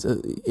Amendment is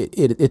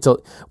it's a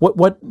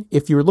what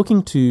if you're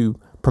looking to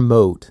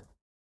promote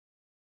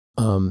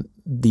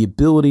the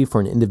ability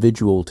for an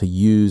individual to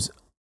use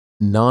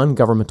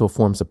non-governmental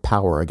forms of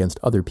power against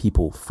other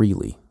people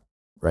freely,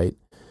 right?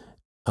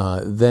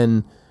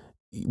 Then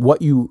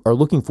what you are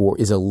looking for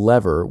is a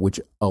lever which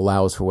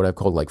allows for what I've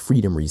called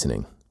freedom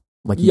reasoning,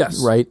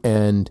 yes, right,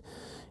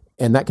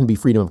 and that can be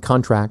freedom of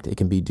contract, it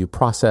can be due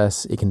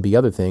process, it can be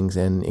other things,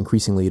 and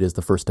increasingly it is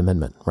the First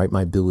Amendment, right?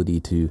 My ability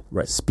to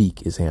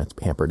speak is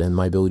hampered, and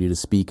my ability to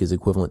speak is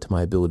equivalent to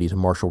my ability to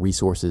marshal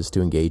resources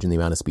to engage in the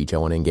amount of speech I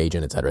want to engage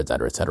in, et cetera, et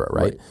cetera, et cetera,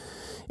 right?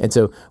 And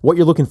so what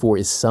you're looking for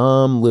is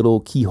some little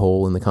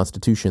keyhole in the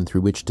Constitution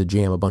through which to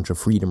jam a bunch of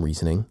freedom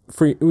reasoning.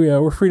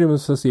 We're freedom of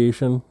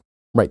association.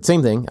 Right,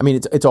 same thing. I mean,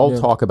 it's all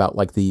talk about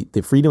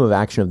the freedom of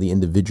action of the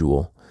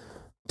individual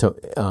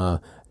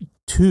to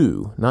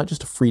not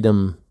just a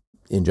freedom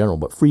in general,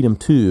 but freedom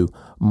to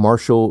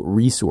marshal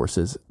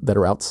resources that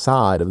are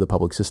outside of the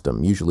public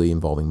system, usually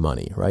involving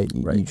money, right?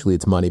 Usually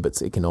it's money, but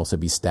it can also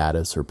be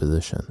status or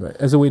position. Right.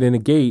 As a way to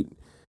negate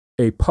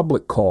a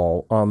public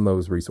call on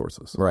those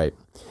resources. Right.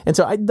 And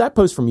so that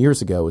post from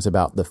years ago was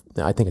about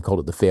I think I called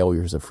it the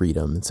failures of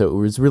freedom. And so it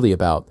was really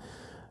about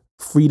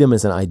freedom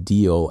as an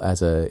ideal, as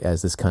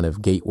this kind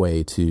of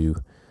gateway to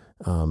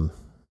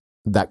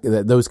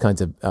those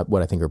kinds of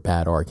what I think are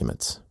bad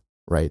arguments,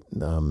 right?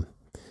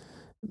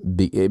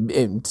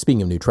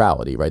 Speaking of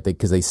neutrality, right?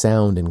 Because they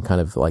sound in kind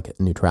of like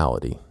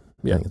neutrality.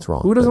 Yeah. I think it's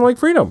wrong. Who doesn't like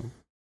freedom?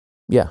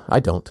 Yeah, I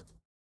don't.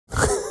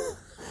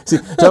 See,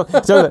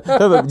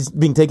 so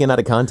being taken out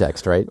of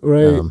context, right?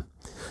 Right.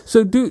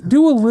 So do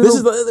a little. This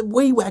is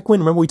way back when.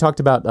 Remember we talked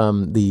about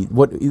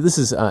this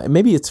is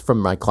maybe it's from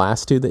my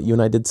class too that you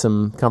and I did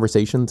some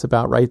conversations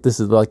about, right? This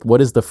is what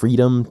is the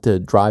freedom to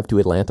drive to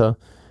Atlanta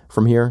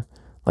from here?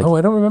 I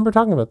don't remember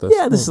talking about this.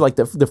 Yeah, this is like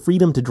the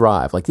freedom to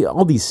drive,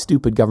 all these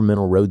stupid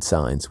governmental road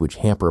signs which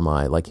hamper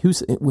my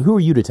who are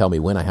you to tell me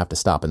when I have to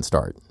stop and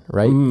start,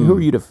 right? Who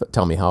are you to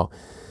tell me how?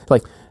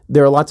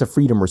 There are lots of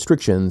freedom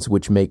restrictions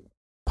which make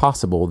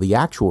possible the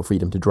actual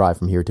freedom to drive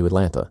from here to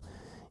Atlanta,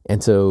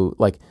 and so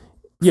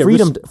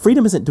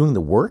freedom isn't doing the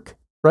work,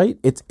 right?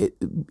 It's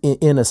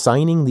in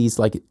assigning these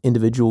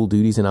individual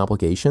duties and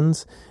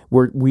obligations,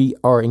 where we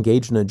are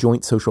engaged in a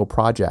joint social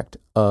project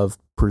of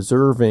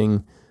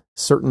preserving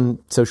certain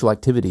social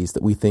activities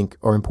that we think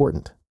are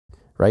important,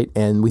 right?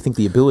 And we think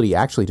the ability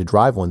actually to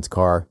drive one's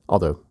car,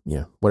 although,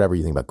 whatever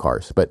you think about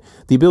cars, but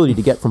the ability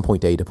to get from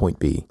point A to point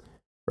B,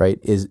 right,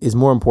 is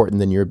more important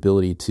than your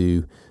ability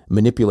to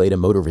manipulate a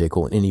motor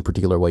vehicle in any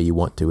particular way you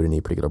want to at any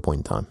particular point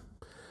in time.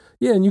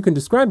 Yeah, and you can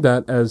describe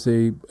that as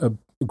a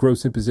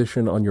gross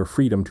imposition on your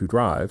freedom to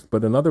drive,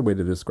 but another way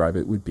to describe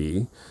it would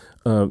be,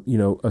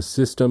 a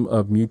system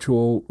of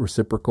mutual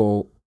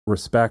reciprocal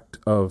respect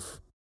of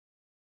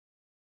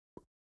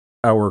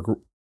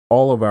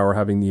all of our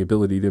having the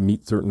ability to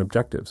meet certain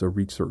objectives or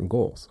reach certain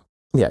goals.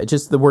 Yeah, it's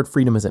just the word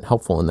freedom isn't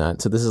helpful in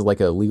that. So this is like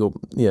a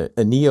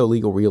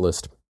neo-legal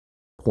realist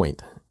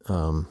point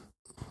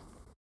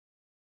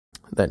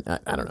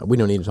that I don't know. We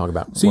don't need to talk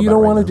about. So you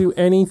don't want to do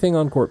anything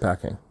on court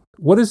packing.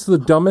 What is the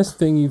dumbest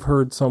thing you've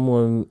heard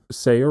someone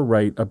say or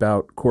write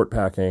about court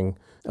packing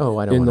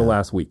in the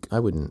last week? I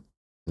wouldn't.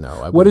 No. I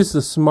wouldn't. What is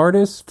the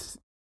smartest,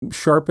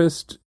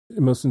 sharpest,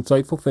 most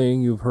insightful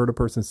thing you've heard a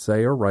person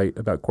say or write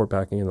about court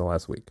packing in the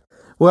last week?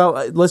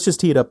 Well, let's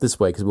just tee it up this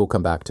way because we'll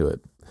come back to it.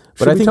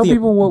 But I think tell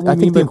people what we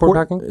mean by court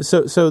packing?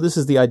 So this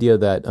is the idea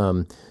that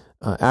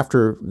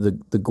after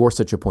the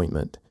Gorsuch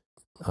appointment,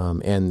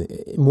 and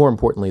more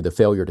importantly, the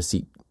failure to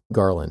seat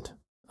Garland,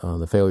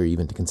 the failure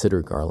even to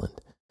consider Garland,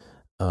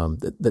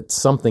 that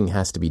something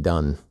has to be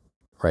done,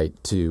 right,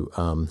 to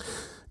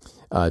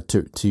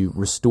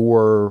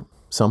restore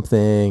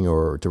something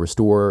or to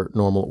restore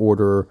normal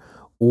order,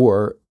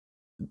 or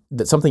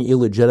that something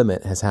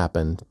illegitimate has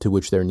happened to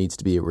which there needs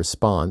to be a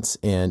response.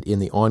 And in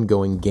the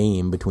ongoing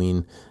game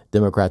between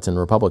Democrats and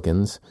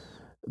Republicans,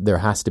 there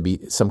has to be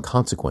some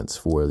consequence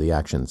for the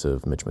actions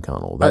of Mitch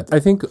McConnell.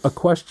 I think a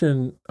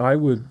question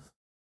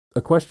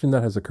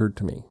that has occurred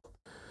to me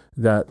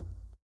that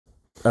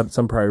at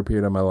some prior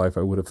period of my life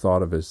I would have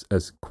thought of as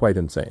quite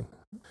insane,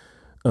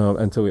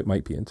 and so it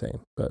might be insane,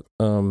 but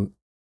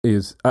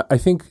is I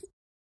think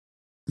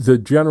the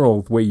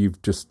general way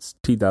you've just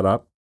teed that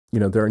up,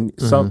 there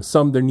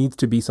are there needs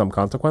to be some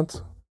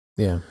consequence.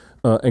 Yeah,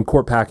 and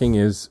court packing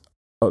is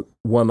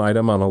one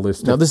item on a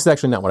list. No, this is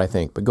actually not what I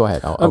think, but go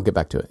ahead. I'll get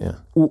back to it.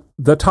 Yeah,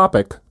 the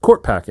topic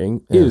court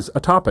packing is a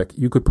topic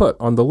you could put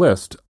on the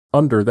list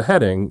under the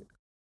heading.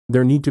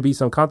 There need to be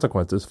some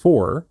consequences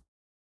for.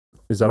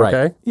 Is that right.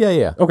 okay?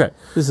 Yeah. Okay.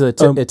 This is a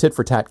tit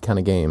for tat kind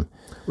of game.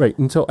 Right.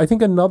 And so I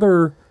think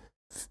another...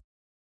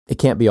 It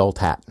can't be all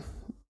tat.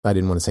 I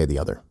didn't want to say the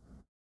other.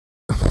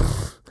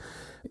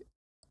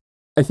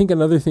 I think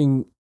another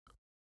thing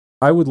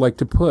I would like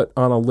to put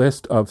on a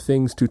list of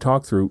things to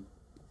talk through,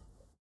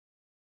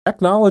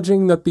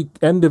 acknowledging that the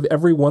end of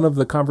every one of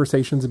the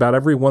conversations about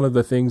every one of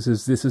the things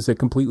is this is a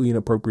completely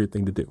inappropriate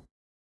thing to do,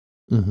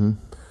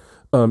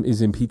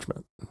 is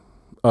impeachment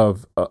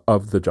of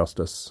the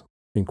justice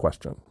in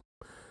question.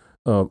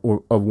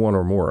 Or of one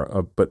or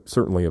more, but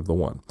certainly of the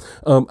one.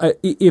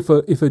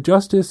 If a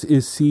justice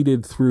is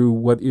seated through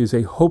what is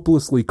a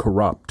hopelessly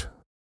corrupt,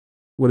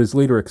 what is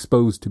later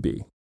exposed to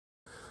be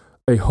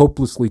a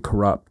hopelessly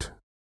corrupt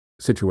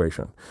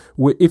situation,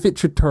 if it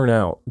should turn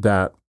out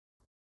that,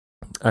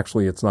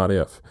 actually it's not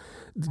if,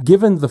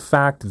 given the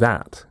fact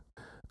that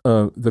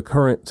the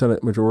current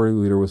Senate Majority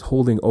Leader was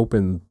holding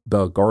open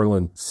the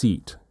Garland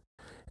seat,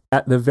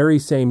 at the very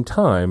same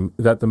time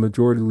that the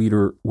Majority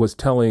Leader was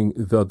telling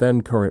the then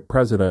current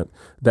president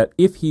that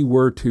if he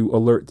were to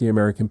alert the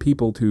American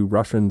people to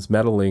Russians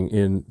meddling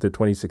in the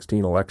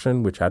 2016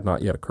 election, which had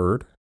not yet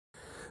occurred,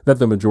 that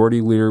the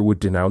Majority Leader would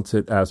denounce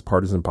it as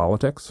partisan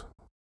politics.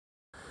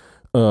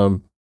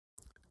 Meddling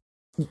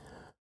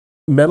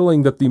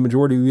that the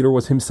Majority Leader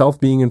was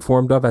himself being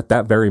informed of at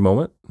that very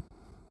moment.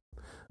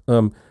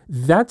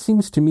 That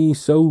seems to me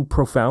so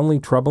profoundly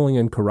troubling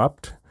and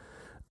corrupt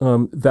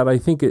that I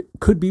think it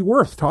could be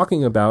worth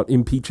talking about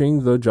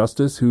impeaching the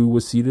justice who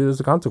was seated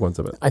as a consequence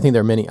of it. I think there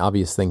are many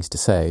obvious things to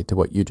say to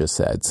what you just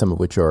said, some of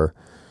which are,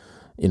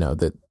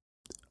 that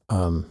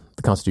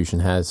the Constitution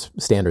has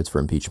standards for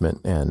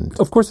impeachment, and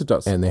of course it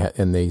does, and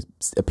they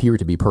appear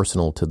to be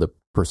personal to the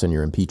person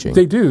you're impeaching.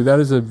 They do. That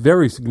is a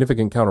very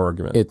significant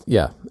counterargument.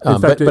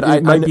 In fact,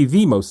 it might be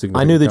the most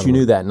significant. I knew that you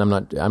knew that, and I'm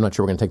not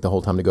sure we're going to take the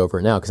whole time to go over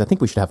it now, because I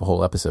think we should have a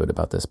whole episode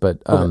about this.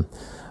 But okay.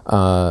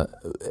 I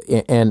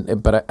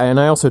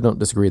also don't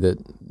disagree that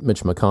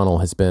Mitch McConnell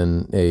has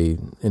been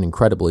an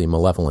incredibly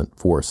malevolent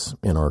force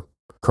in our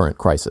current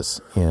crisis.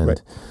 And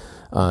right.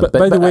 But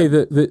by the way,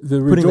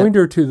 the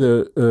rejoinder to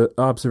the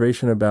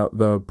observation about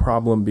the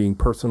problem being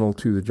personal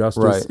to the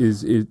justice right.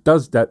 is it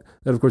does that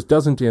of course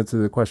doesn't answer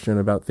the question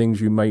about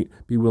things you might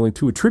be willing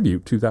to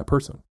attribute to that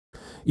person,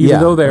 even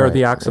though they are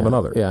the acts of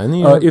another. Yeah,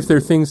 and if they're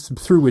things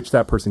through which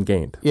that person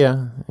gained.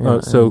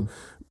 So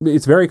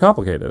it's very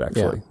complicated,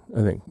 actually.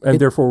 I think, and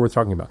therefore worth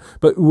talking about.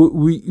 But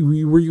were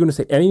you going to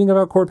say anything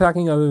about court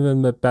packing other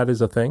than that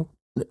is a thing?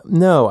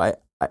 No, I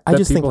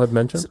just think people have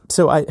mentioned.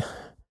 So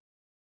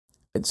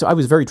I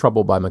was very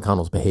troubled by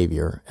McConnell's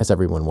behavior, as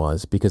everyone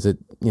was, because it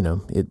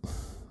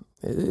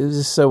was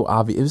just so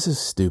obvious. It was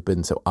just stupid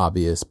and so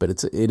obvious, but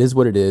it is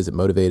what it is. It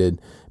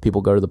motivated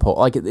people to go to the poll.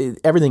 Like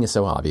everything is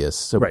so obvious.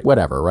 So right.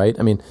 Whatever, right?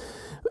 I mean,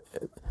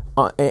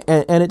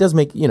 and it does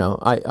make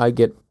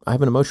I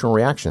have an emotional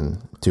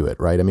reaction to it,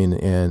 right? I mean,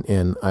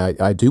 and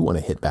I do want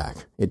to hit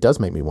back. It does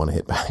make me want to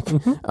hit back.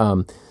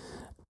 Mm-hmm.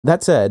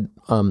 That said,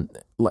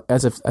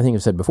 as I think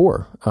I've said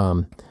before,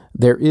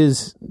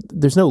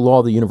 there's no law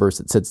of the universe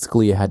that said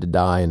Scalia had to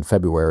die in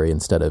February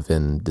instead of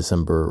in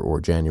December or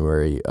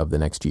January of the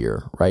next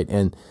year, right?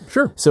 And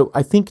sure. So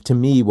I think, to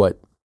me, what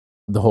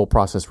the whole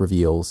process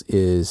reveals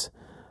is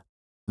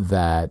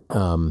that,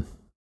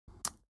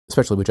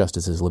 especially with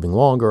justices living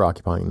longer,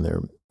 occupying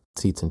their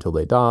seats until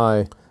they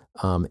die,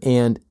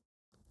 and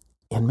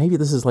maybe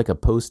this is like a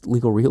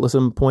post-legal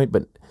realism point,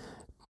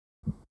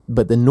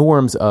 but the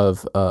norms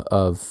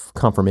of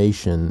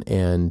confirmation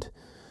and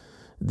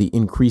the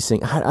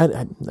increasing,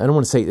 I don't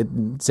want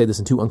to say this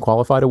in too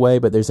unqualified a way,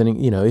 but there's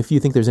if you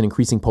think there's an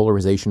increasing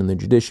polarization in the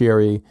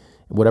judiciary,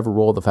 whatever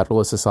role the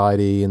Federalist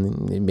Society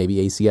and maybe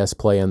ACS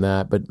play in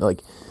that, but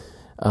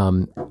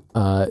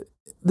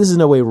this is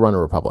no way to run a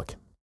republic,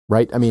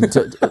 right? I mean,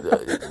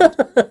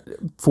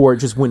 for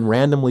just when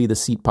randomly the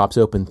seat pops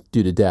open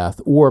due to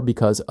death or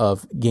because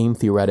of game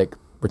theoretic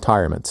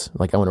retirements,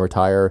 like I want to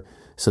retire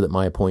so that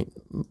my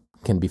appointment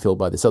can be filled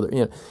by this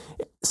other,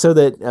 so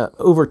that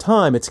over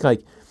time it's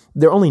like,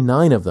 there are only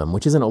 9 of them,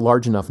 which isn't a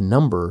large enough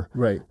number,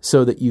 right?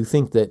 So that you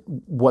think that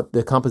what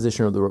the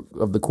composition of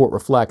the court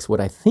reflects, what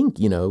I think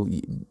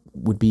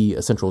would be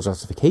a central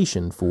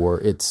justification for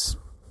its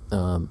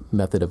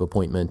method of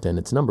appointment and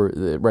its number,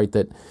 right,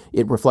 that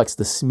it reflects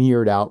the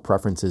smeared out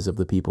preferences of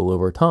the people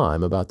over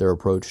time about their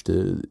approach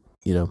to,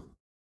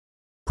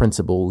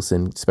 principles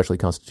and especially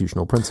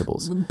constitutional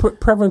principles.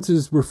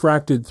 Preferences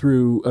refracted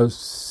through a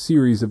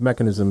series of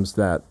mechanisms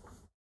that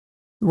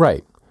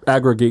right.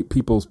 aggregate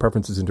people's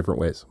preferences in different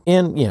ways.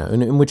 And,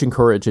 and which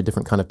encourage a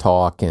different kind of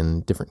talk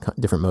and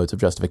different modes of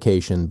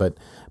justification, but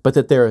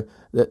that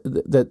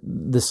that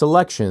the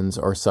selections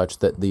are such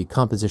that the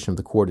composition of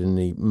the court in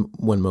any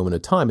one moment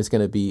of time is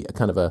going to be a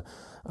kind of a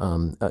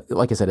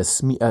like I said,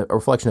 a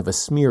reflection of a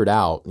smeared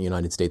out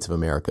United States of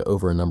America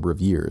over a number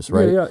of years,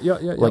 right? Yeah.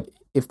 Like,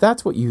 if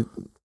that's what you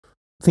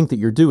think that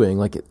you're doing,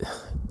 like,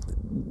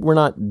 we're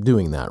not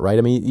doing that, right?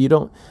 I mean, you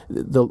don't,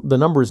 the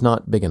number is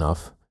not big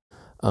enough.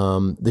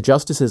 The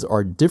justices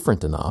are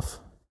different enough,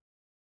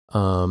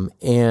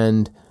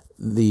 and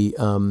the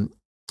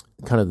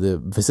kind of the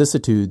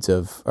vicissitudes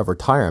of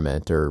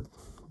retirement are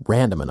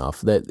random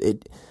enough that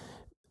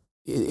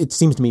it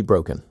seems to me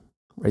broken.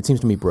 Right? It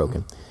seems to me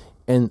broken.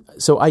 And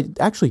so I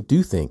actually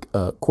do think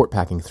a court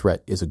packing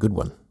threat is a good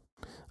one,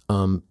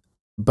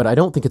 but I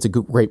don't think it's a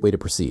great way to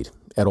proceed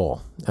at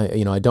all.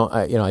 I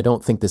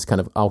don't think this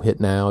kind of I'll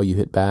hit now, you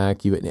hit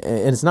back, and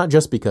it's not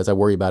just because I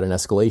worry about an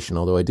escalation,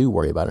 although I do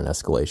worry about an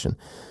escalation.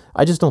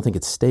 I just don't think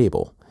it's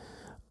stable.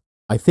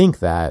 I think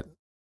that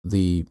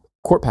the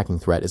court packing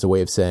threat is a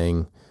way of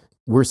saying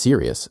we're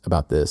serious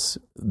about this.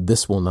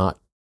 This will not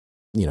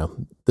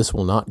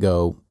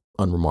go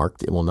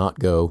unremarked. It will not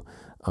go.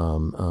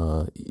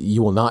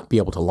 You will not be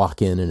able to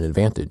lock in an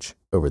advantage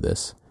over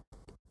this.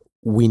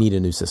 We need a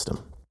new system.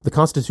 The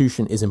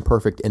Constitution is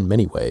imperfect in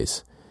many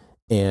ways.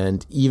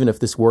 And even if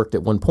this worked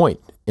at one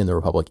point in the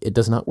Republic, it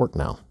does not work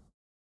now,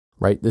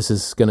 right? This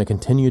is going to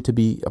continue to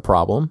be a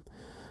problem.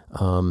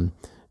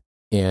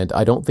 And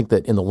I don't think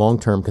that in the long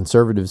term,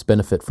 conservatives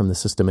benefit from the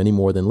system any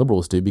more than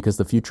liberals do, because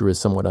the future is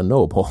somewhat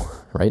unknowable,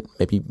 right?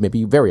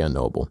 Maybe very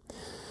unknowable.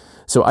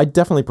 So I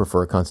definitely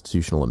prefer a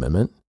constitutional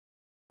amendment.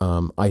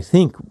 I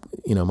think,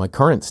 my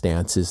current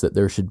stance is that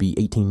there should be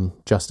 18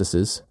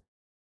 justices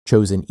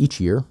chosen each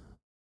year,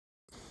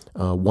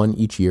 one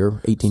each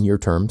year, 18-year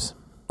terms.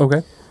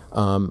 Okay.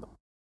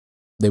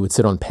 They would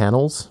sit on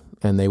panels,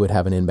 and they would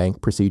have an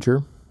in-bank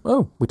procedure.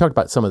 Oh, we talked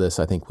about some of this,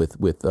 I think, with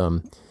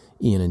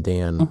Ian and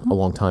Dan a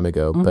long time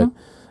ago, but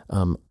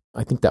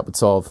I think that would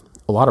solve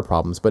a lot of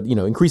problems. But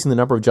increasing the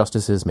number of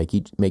justices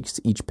makes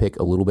each pick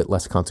a little bit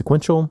less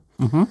consequential.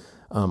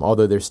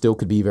 Although there still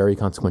could be very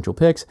consequential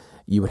picks,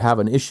 you would have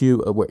an issue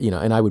where,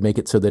 and I would make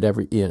it so that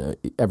every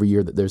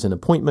year that there's an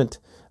appointment,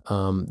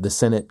 the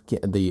Senate,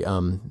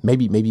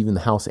 maybe even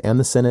the House and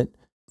the Senate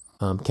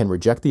can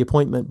reject the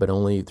appointment, but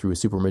only through a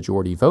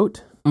supermajority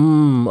vote.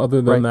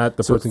 Other than that,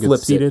 the person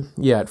gets seated.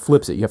 Yeah, it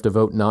flips it. You have to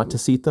vote not to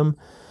seat them,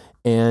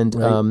 and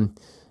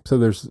so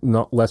there's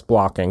not less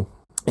blocking.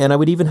 And I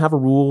would even have a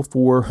rule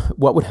for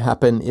what would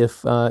happen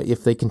if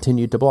they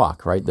continued to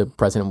block, right? The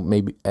president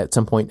maybe at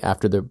some point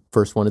after the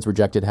first one is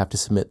rejected have to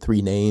submit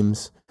 3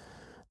 names.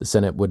 The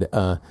Senate would,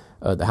 the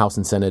House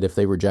and Senate, if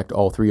they reject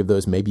all 3 of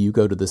those, maybe you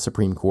go to the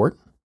Supreme Court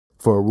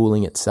for a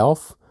ruling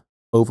itself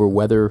over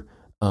whether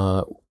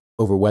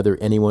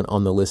anyone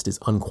on the list is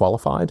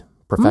unqualified,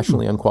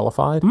 professionally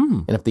unqualified.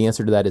 And if the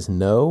answer to that is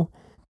no,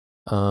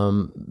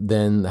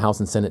 then the House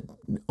and Senate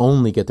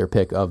only get their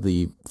pick of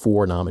the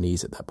 4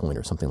 nominees at that point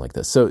or something like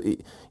this. So,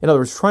 in other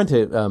words, trying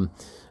to,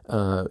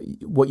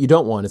 what you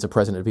don't want is a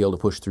president to be able to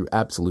push through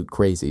absolute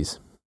crazies,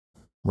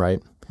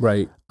 right?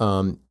 Right.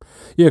 Yeah,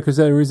 because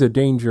there is a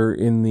danger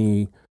in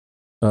the,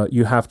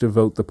 you have to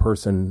vote the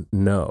person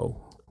no.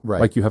 Right.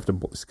 Like you have to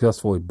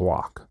successfully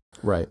block.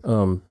 Right.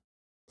 A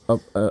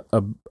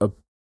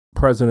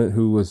president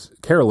who was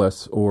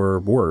careless or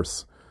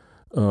worse,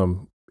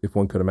 if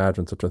one could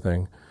imagine such a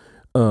thing,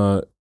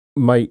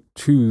 might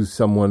choose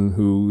someone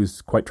who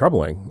is quite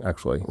troubling,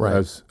 actually, right,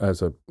 as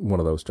one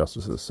of those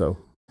justices.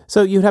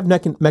 So you'd have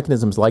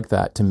mechanisms like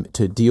that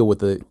to deal with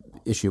the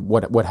issue.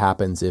 What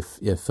happens if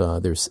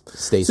there's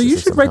stasis? So you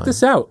should write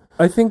this out.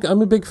 I think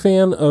I'm a big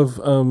fan of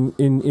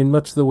in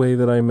much the way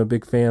that I'm a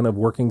big fan of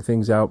working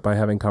things out by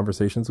having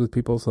conversations with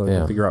people, so I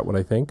can figure out what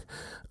I think.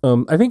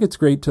 I think it's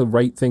great to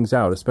write things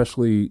out,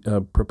 especially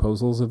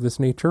proposals of this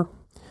nature,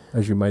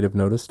 as you might have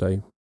noticed.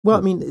 Well,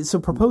 I mean, so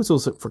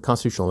proposals for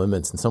constitutional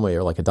amendments in some way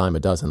are like a dime a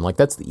dozen. Like,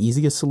 that's the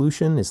easiest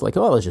solution. It's like,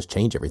 let's just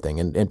change everything,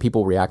 and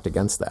people react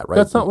against that, right?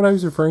 That's not what I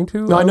was referring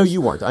to. No, I know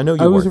you weren't. I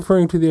was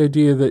referring to the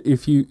idea that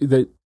if you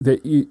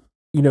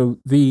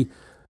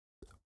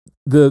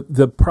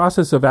the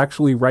process of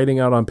actually writing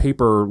out on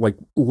paper, like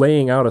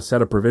laying out a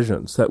set of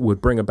provisions that would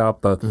bring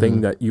about the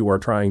thing that you are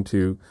trying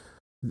to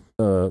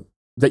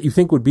that you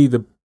think would be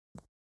the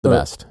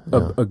best,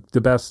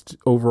 the best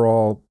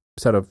overall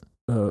set of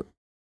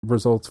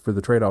results for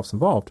the trade-offs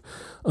involved,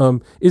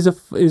 is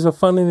a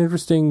fun and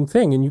interesting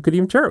thing, and you could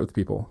even share it with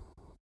people.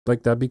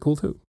 Like, that'd be cool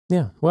too.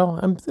 Yeah. Well,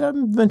 I'm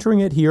venturing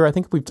it here. I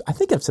think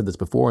I've said this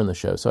before in the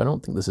show, so I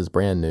don't think this is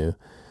brand new,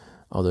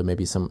 although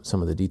maybe some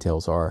of the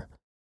details are.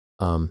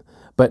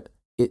 But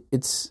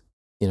it's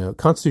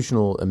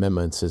constitutional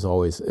amendments is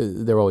always,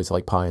 they're always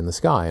like pie in the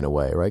sky in a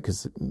way, right?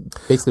 Because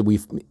basically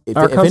if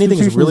anything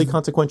is really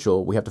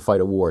consequential, we have to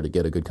fight a war to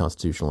get a good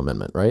constitutional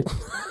amendment, right?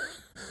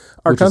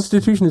 Our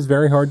Constitution is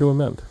very hard to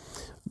amend.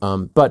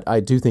 But I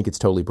do think it's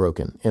totally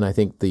broken. And I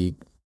think the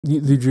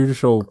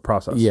judicial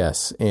process.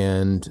 Yes.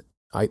 And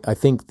I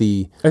think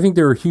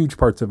there are huge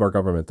parts of our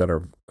government that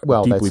are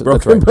deeply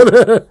broken.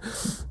 That's right.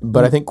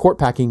 But I think court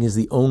packing is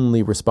the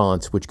only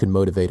response which can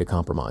motivate a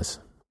compromise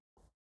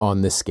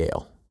on this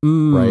scale.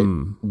 Right,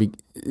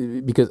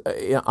 because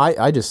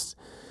I just,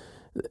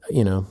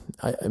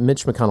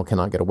 Mitch McConnell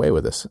cannot get away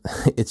with this.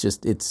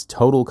 It's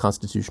total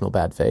constitutional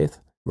bad faith.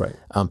 Right.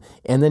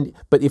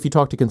 But if you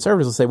talk to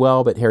conservatives, they'll say,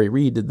 well, but Harry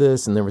Reid did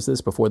this, and there was this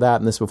before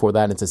that, and this before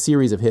that. And it's a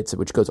series of hits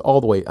which goes all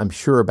the way, I'm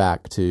sure,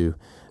 back to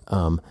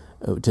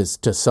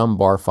some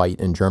bar fight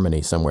in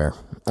Germany somewhere.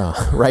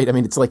 Right. I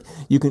mean, it's like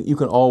you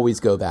can always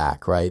go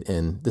back, right?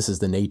 And this is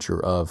the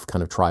nature of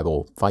kind of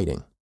tribal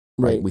fighting.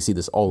 Right. We see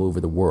this all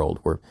over the world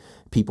where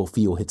people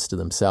feel hits to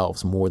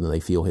themselves more than they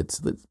feel hits,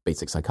 the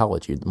basic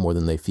psychology, more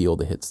than they feel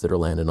the hits that are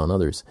landed on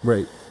others.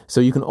 Right. So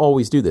you can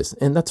always do this,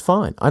 and that's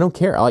fine. I don't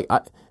care.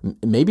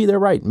 Maybe they're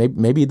right.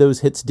 Maybe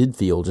those hits did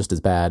feel just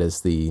as bad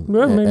as the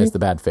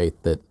bad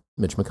faith that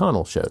Mitch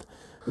McConnell showed.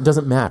 It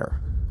doesn't matter.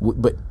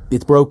 But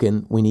it's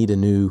broken. We need a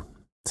new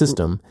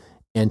system.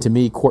 And to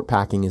me, court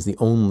packing is the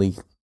only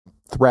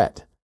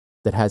threat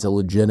that has a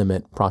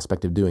legitimate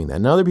prospect of doing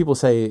that. Now, other people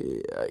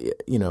say,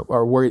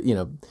 are worried,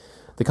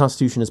 the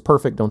Constitution is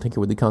perfect. Don't tinker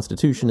with the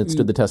Constitution. It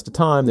stood the test of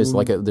time. There's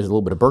there's a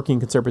little bit of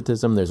Burkean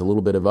conservatism. There's a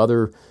little bit of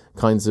other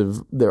kinds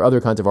of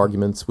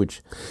arguments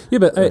which. Yeah,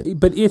 but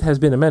it has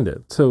been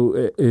amended.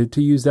 So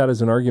to use that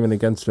as an argument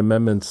against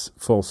amendments,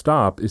 full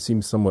stop, it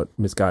seems somewhat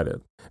misguided.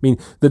 I mean,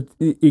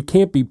 it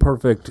can't be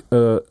perfect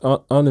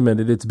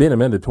unamended. It's been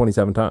amended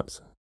 27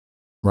 times.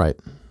 Right.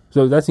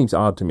 So that seems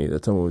odd to me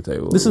that someone would say,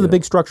 well, this is a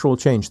big structural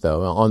change,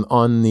 though,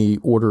 on the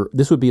order.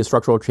 This would be a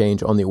structural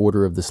change on the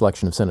order of the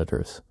selection of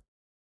senators.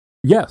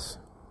 Yes.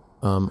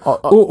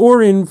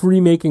 Or in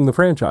remaking the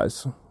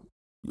franchise.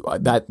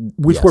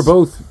 Which were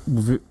both,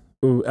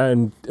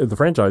 and the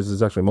franchise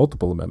is actually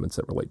multiple amendments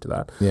that relate to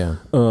that. Yeah.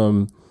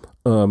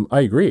 I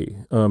agree.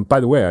 By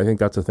the way, I think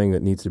that's a thing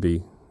that needs to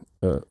be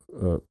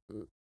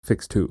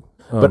fixed too.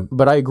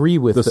 But I agree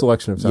with the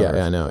selection of senators.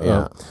 Yeah, I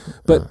know.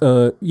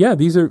 Yeah,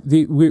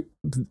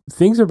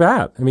 things are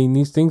bad. I mean,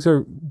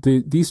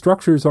 these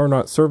structures are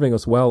not serving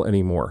us well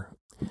anymore,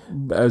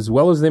 as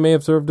well as they may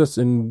have served us.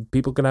 And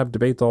people can have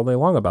debates all day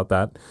long about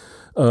that.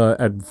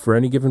 For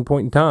any given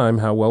point in time,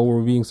 how well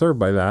we're being served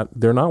by that,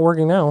 they're not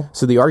working now.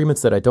 So the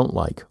arguments that I don't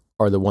like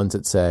are the ones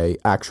that say,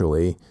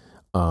 actually,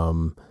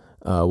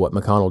 what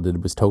McConnell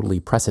did was totally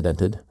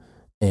precedented,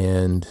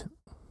 and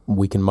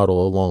we can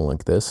muddle along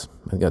like this.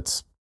 I think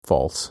that's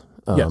false.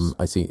 Yes.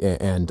 I see,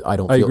 and I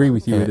don't. I agree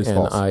with you. It is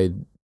false. I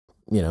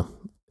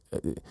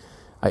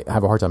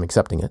have a hard time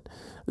accepting it.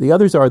 The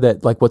others are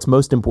that, like, what's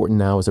most important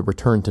now is a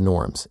return to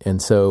norms,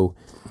 and so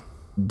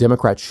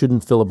Democrats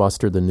shouldn't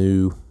filibuster the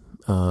new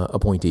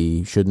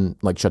appointee, shouldn't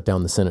shut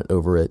down the Senate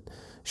over it,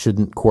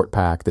 shouldn't court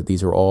pack. That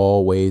these are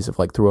all ways of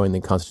throwing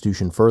the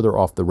Constitution further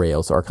off the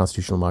rails, our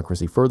constitutional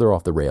democracy further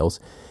off the rails,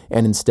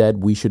 and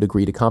instead we should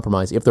agree to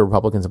compromise if the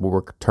Republicans will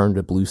return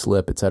to blue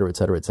slip, et cetera, et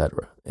cetera, et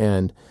cetera.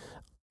 And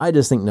I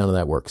just think none of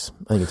that works.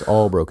 I think it's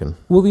all broken.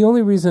 Well, the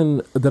only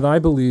reason that I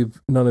believe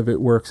none of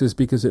it works is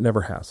because it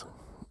never has.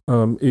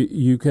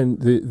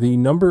 The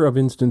number of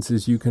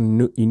instances you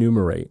can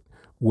enumerate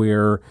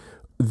where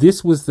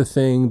this was the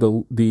thing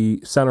the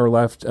center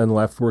left and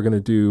left were going to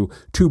do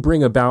to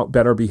bring about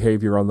better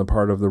behavior on the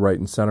part of the right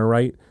and center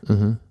right.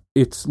 Mm-hmm.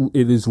 It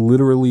is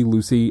literally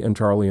Lucy and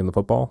Charlie in the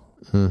football.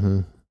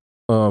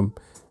 Mm-hmm.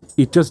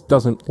 It just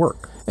doesn't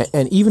work.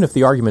 And even if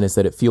the argument is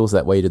that it feels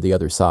that way to the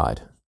other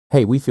side,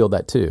 hey, we feel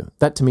that too.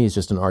 That to me is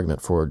just an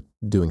argument for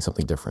doing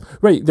something different.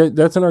 Right.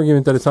 That's an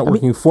argument that it's not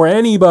working for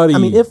anybody. I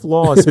mean, if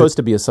law is supposed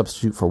to be a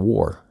substitute for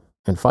war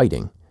and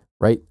fighting,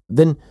 right,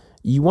 then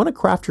you want to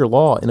craft your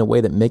law in a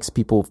way that makes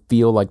people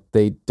feel like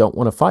they don't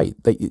want to fight.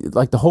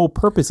 The whole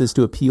purpose is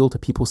to appeal to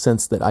people's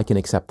sense that I can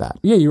accept that.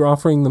 Yeah, you're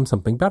offering them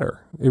something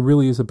better. It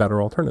really is a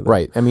better alternative.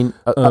 Right. I mean,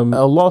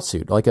 a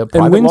lawsuit, like a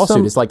private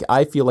lawsuit, is like,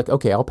 I feel like,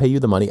 okay, I'll pay you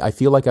the money. I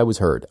feel like I was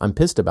heard. I'm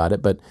pissed about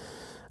it, but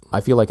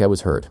I feel like I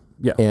was heard.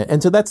 Yeah.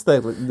 And so that's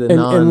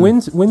and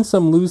win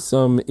some, lose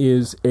some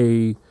is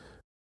I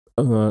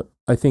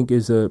think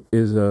is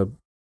a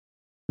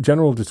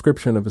general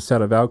description of a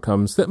set of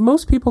outcomes that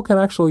most people can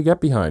actually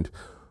get behind.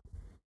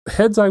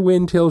 Heads I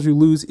win, tails you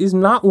lose is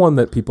not one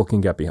that people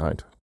can get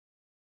behind.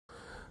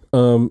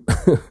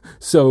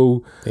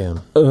 So yeah.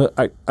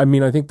 I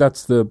mean, I think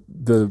that's the.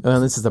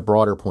 And this is the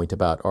broader point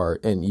about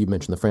and you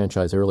mentioned the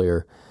franchise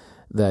earlier,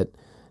 that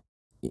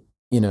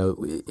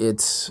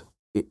it's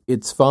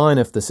fine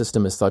if the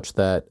system is such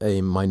that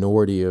a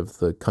minority of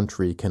the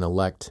country can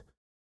elect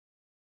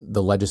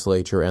the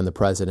legislature and the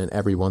president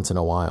every once in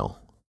a while,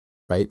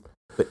 right?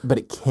 But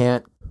it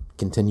can't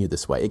continue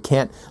this way. It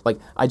can't,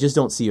 I just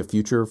don't see a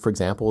future. For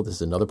example, this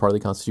is another part of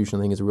the Constitution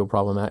I think is a real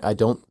problem. I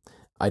don't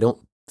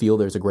feel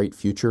there's a great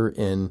future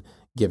in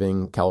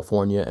giving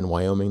California and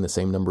Wyoming the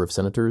same number of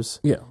senators.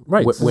 Yeah,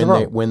 right.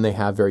 When they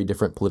have very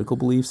different political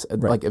beliefs,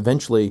 like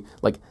eventually,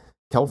 like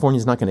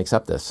California's not going to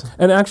accept this.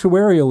 And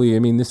actuarially, I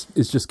mean, this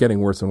is just getting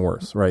worse and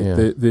worse, right?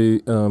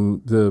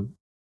 Yeah.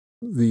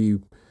 The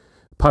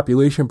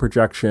population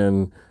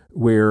projection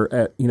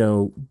where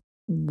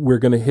we're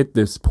going to hit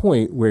this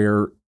point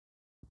where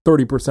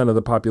 30% of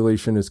the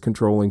population is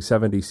controlling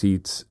 70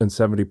 seats and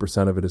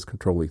 70% of it is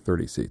controlling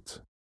 30 seats.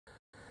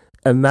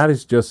 And that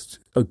is just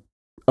a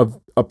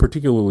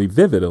particularly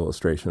vivid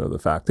illustration of the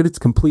fact that it's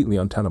completely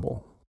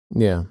untenable.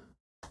 Yeah.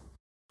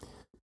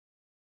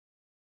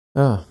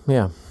 Yeah.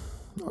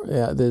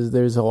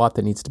 There's a lot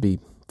that needs to be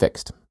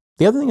fixed.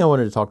 The other thing I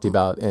wanted to talk to you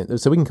about, and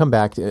so we can come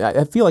back.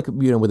 I feel like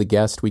with a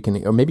guest we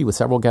can, or maybe with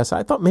several guests.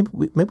 I thought maybe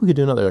we could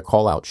do another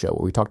call-out show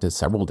where we talk to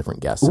several different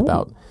guests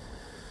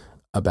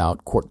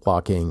about court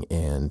blocking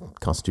and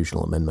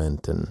constitutional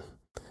amendment, and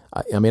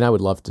I mean I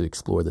would love to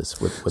explore this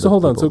with so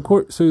hold on.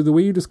 people. So the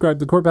way you described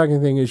the court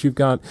packing thing is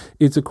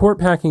it's a court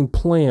packing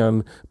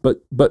plan,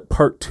 but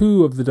part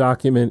 2 of the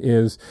document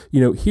is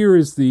here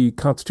is the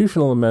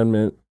constitutional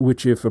amendment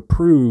which, if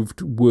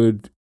approved,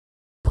 would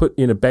put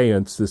in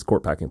abeyance this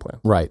court packing plan.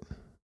 Right.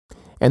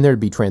 And there'd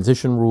be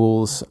transition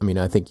rules. I mean,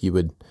 I think you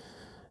would,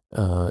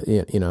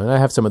 and I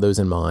have some of those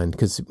in mind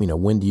because,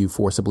 when do you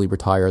forcibly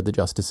retire the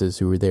justices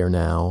who are there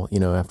now,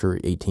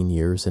 after 18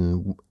 years?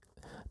 And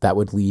that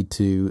would lead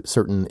to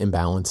certain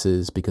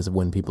imbalances because of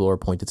when people are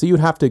appointed. So you would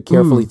have to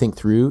carefully think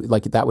through,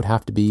 like that would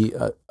have to be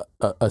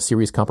a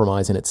serious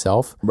compromise in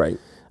itself. Right.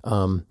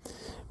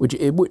 Which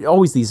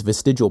always these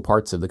vestigial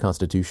parts of the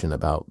Constitution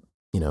about,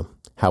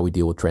 how we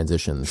deal with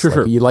transitions.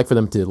 Sure. You'd like for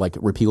them to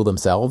repeal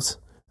themselves.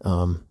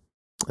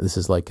 This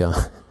is like in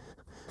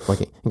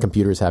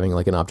computers having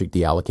an object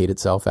deallocate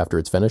itself after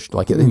it's finished.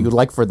 You'd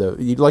like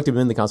to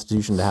amend the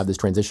Constitution to have this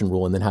transition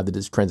rule and then have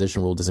the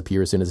transition rule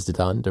disappear as soon as it's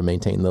done to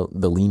maintain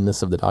the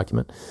leanness of the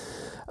document.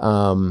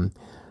 So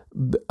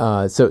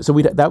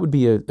that would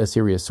be a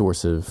serious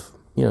source of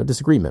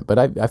disagreement.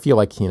 But I feel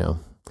like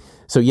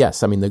so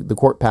yes, I mean the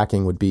court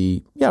packing would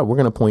be we're going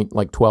to appoint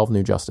 12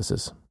 new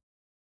justices.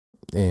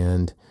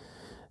 And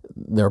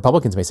the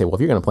Republicans may say, well,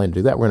 if you're going to plan to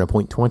do that, we're going to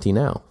appoint 20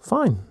 now.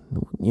 Fine.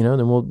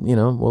 Then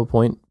we'll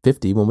appoint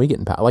 50 when we get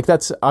in power.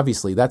 That's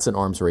an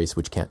arms race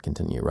which can't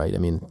continue, right? I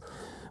mean,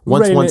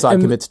 once one side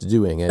commits to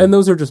doing it. And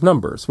those are just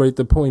numbers, right?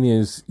 The point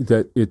is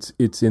that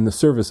it's in the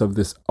service of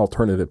this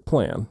alternative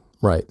plan.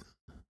 Right.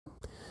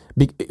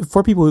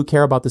 For people who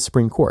care about the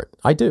Supreme Court,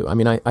 I do. I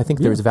mean, I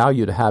think there's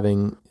value to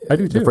having, I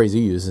do too. The phrase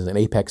you use is an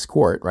apex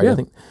court, right? Yeah. I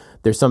think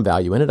there's some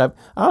value in it. I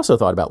also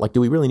thought about,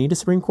 do we really need a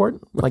Supreme Court?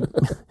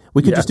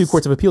 We could just do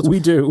courts of appeals. We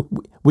do.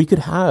 We could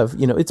have,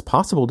 it's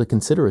possible to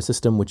consider a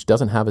system which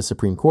doesn't have a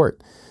Supreme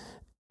Court,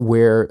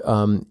 where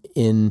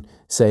in,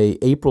 say,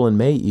 April and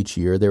May each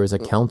year, there is a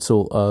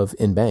council of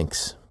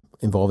in-banks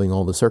involving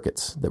all the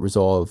circuits that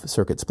resolve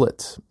circuit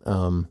splits.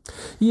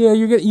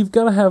 You've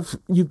got to have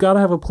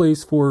a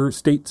place for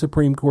state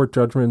Supreme Court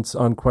judgments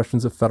on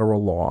questions of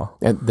federal law,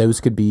 and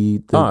those could be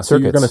the circuits. So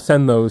you're going to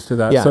send those to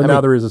that. So now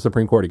there is a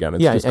Supreme Court again.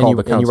 It's just called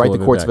the Council and you write the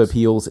of courts Index. of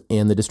appeals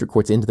and the district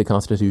courts into the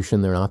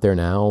Constitution. They're not there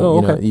now.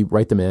 Oh, okay. You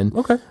write them in.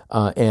 Okay.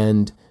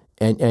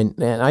 And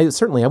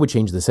I would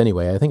change this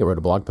anyway. I think I wrote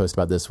a blog post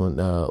about this one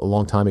a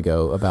long time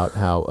ago about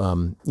how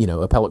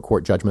appellate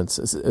court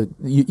judgments,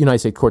 United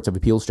States Courts of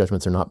Appeals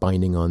judgments are not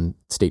binding on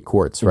state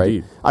courts, right?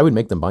 Indeed. I would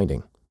make them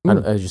binding.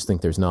 I just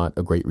think there's not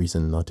a great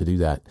reason not to do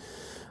that.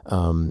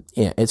 And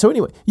so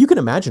anyway, you can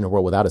imagine a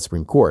world without a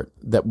Supreme Court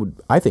that would,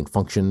 I think,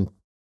 function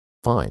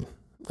fine.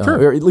 Sure.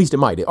 Or at least it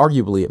might.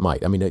 Arguably, it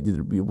might. I mean,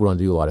 we want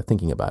to do a lot of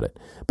thinking about it.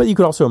 But you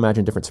could also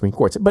imagine different Supreme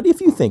Courts. But if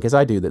you think, as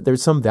I do, that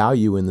there's some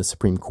value in the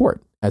Supreme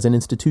Court as an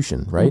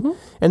institution, right? Mm-hmm.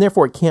 And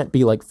therefore, it can't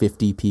be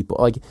 50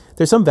 people.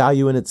 There's some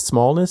value in its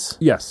smallness.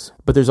 Yes.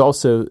 But there's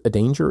also a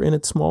danger in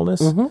its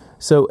smallness. Mm-hmm.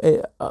 So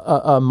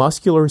a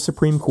muscular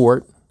Supreme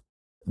Court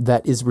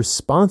that is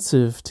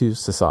responsive to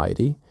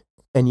society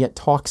and yet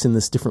talks in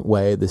this different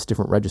way, this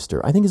different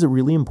register, I think is a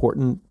really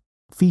important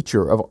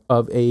feature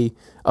of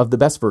the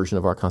best version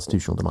of our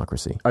constitutional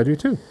democracy. I do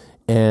too.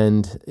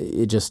 And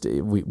it just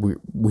we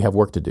have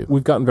work to do.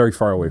 We've gotten very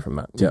far away from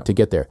that to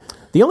get there.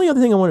 The only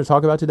other thing I want to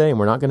talk about today, and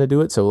we're not going to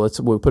do it, so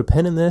we'll put a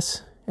pin in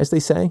this, as they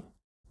say.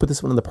 Put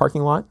this one in the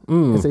parking lot,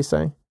 as they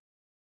say.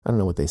 I don't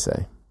know what they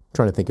say. I'm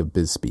trying to think of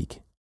biz speak,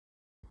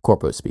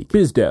 corpo speak,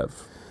 biz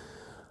dev.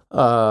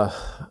 I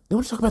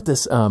want to talk about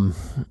this. By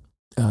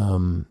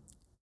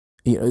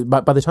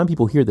the time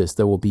people hear this,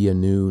 there will be a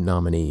new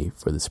nominee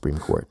for the Supreme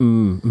Court.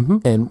 Mm-hmm.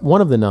 And one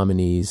of the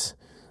nominees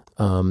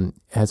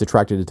has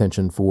attracted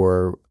attention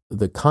for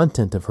the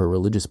content of her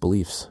religious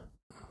beliefs.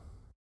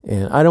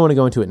 And I don't want to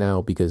go into it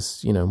now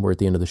because, we're at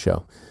the end of the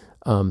show.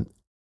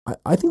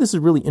 I think this is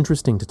really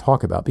interesting to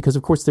talk about because,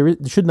 of course, there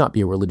should not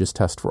be a religious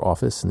test for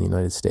office in the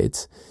United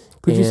States.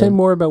 Could you say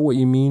more about what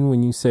you mean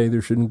when you say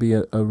there shouldn't be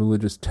a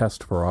religious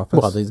test for office?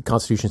 Well, the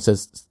Constitution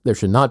says there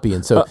should not be,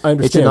 and so I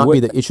understand. it should not be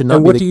that. It should not.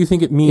 And be what do you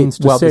think it means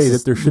to say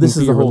that there shouldn't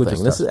be a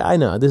religious test? I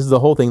know this is the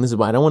whole thing. This is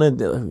why I don't want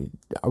to.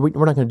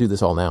 We're not going to do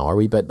this all now, are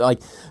we? But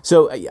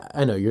so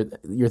I know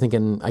you're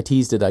thinking. I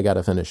teased it. I got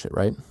to finish it,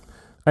 right?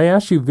 I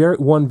asked you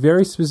one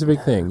very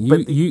specific thing.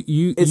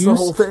 It's the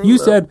whole thing. You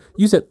said,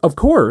 of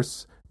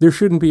course, there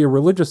shouldn't be a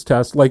religious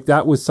test. Like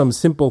that was some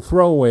simple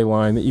throwaway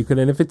line that you could.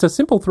 And if it's a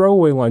simple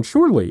throwaway line,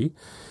 surely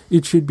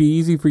it should be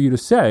easy for you to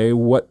say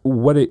what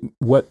the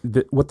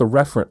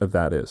referent of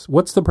that is.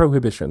 What's the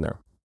prohibition there?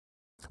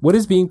 What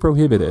is being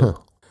prohibited?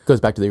 Goes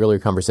back to the earlier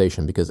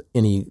conversation, because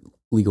any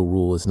legal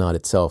rule is not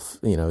itself.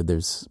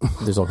 There's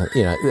all kinds,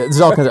 there's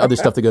all kinds of other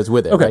stuff that goes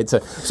with it. Okay. Right?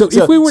 So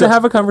if we were to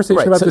have a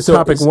conversation about this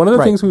topic, one of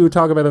the things we would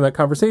talk about in that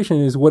conversation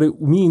is what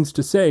it means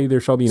to say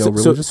there shall be no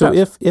religious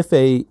test.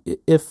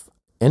 If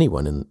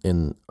anyone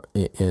in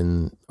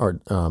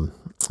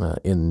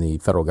the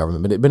federal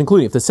government, but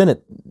including if the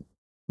Senate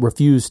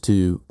refused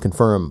to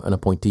confirm an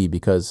appointee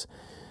because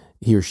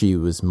he or she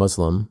was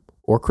Muslim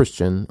or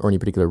Christian or any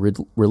particular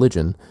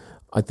religion,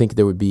 I think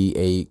there would be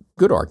a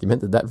good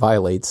argument that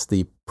violates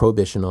the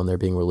prohibition on there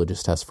being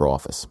religious tests for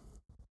office.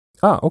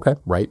 Ah, okay.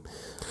 Right?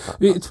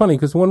 It's funny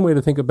because one way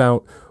to think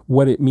about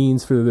what it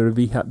means for there to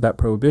be that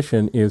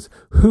prohibition is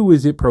who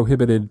is it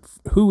prohibiting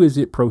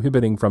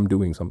from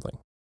doing something?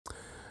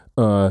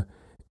 And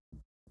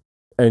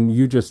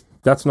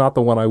that's not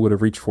the one I would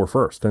have reached for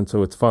first. And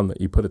so it's fun that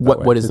you put it that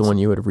way. What is the one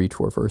you would have reached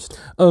for first?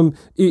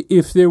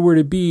 If there were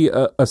to be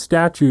a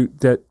statute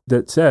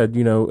that said,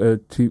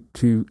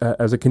 to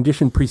as a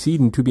condition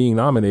preceding to being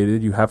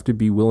nominated, you have to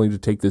be willing to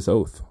take this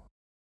oath.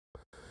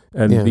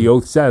 And the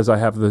oath says, I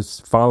have this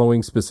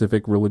following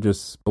specific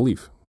religious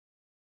belief.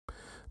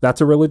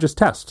 That's a religious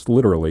test,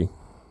 literally.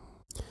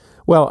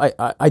 Well,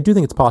 I do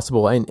think it's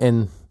possible.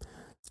 And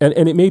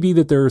it may be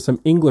that there are some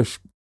English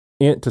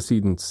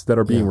antecedents that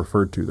are being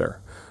referred to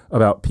there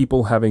about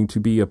people having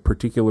to be a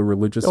particular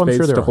religious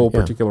faith to hold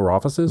particular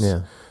offices,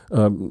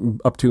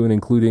 up to and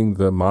including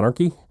the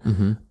monarchy.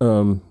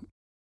 Mm-hmm.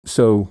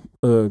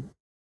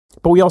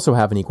 But we also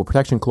have an equal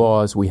protection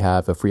clause. We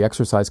have a free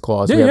exercise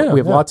clause. We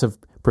have lots of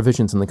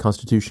provisions in the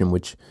Constitution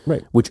which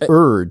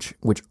urge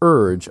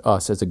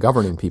us as a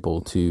governing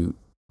people to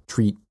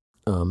treat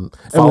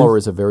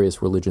followers of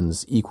various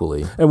religions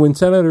equally. And when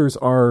senators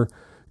are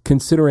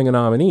considering a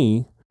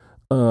nominee,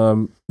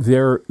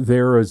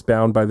 they're as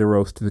bound by their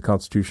oath to the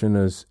Constitution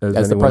as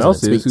anyone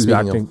else is who's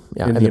acting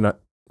in the United.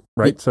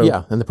 Right.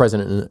 And the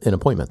president in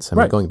appointments.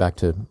 Going back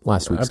to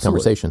last week's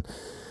conversation.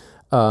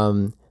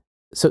 So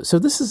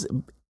this is.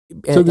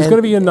 So there's going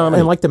to be a nominee,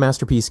 and like the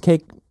Masterpiece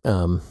Cake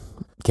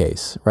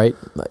case, right?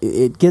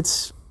 It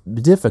gets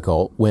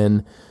difficult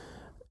when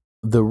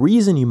the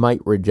reason you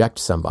might reject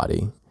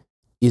somebody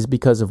is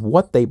because of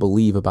what they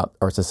believe about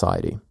our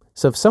society.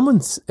 So if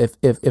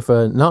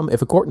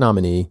a court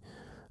nominee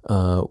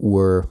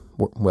were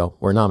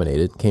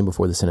nominated, came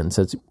before the Senate and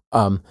says,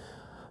 I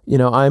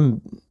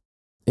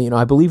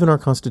believe in our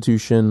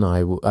Constitution.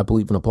 I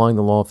believe in applying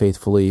the law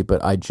faithfully,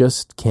 but I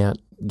just can't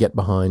get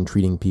behind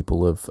treating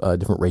people of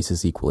different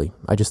races equally.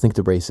 I just think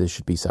the races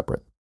should be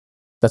separate.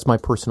 That's my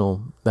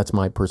personal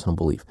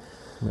belief.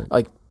 Right.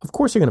 Like, of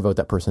course, you're going to vote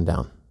that person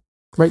down,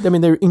 right? I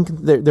mean,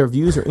 their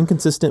views are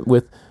inconsistent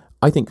with,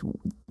 I think,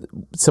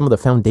 some of the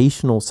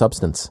foundational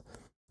substance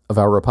of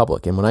our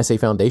republic. And when I say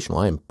foundational,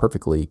 I am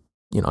perfectly,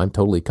 I'm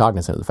totally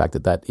cognizant of the fact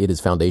that it is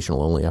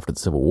foundational only after the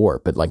Civil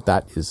War. But like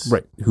that is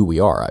who we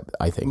are,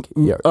 I think.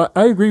 Yeah.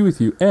 I agree with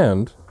you.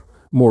 And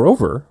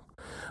moreover,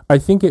 I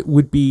think it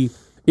would be,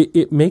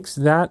 it makes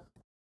that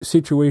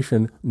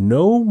situation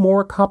no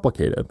more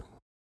complicated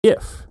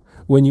if,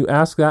 when you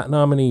ask that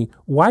nominee,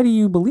 why do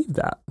you believe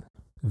that?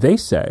 They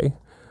say,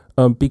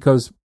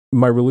 because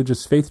my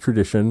religious faith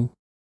tradition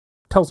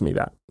tells me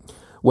that.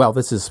 Well,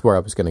 this is where I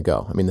was going to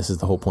go. I mean, this is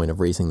the whole point of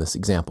raising this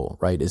example,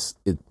 right?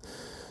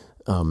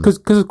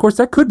 Because of course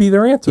that could be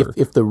their answer.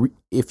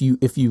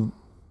 If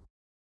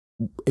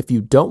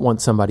you don't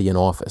want somebody in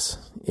office,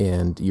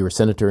 and you're a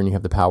senator and you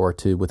have the power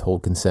to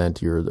withhold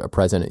consent, you're a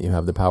president, you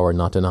have the power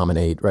not to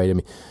nominate, right? I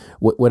mean,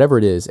 whatever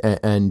it is,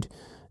 and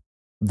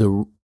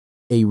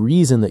a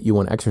reason that you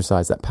want to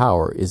exercise that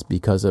power is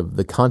because of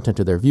the content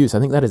of their views.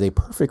 I think that is a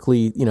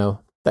perfectly,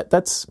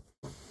 that's.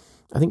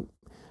 I think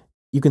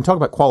you can talk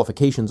about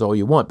qualifications all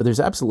you want, but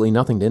there's absolutely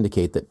nothing to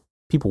indicate that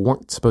people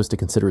weren't supposed to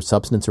consider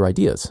substance or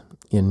ideas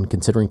in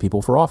considering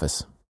people for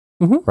office,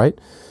 right?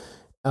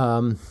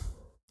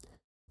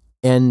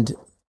 And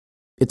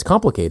it's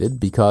complicated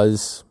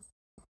because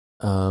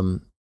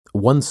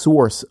one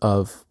source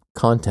of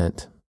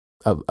content,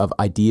 of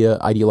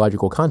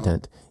ideological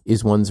content,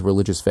 is one's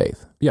religious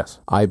faith. Yes.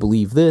 I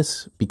believe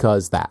this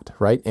because that,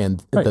 right?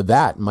 And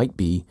that might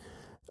be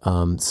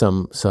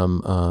some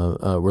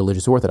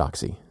religious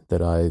orthodoxy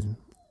that I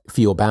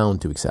feel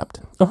bound to accept.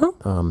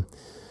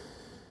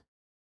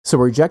 So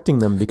we're rejecting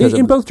them because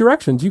in both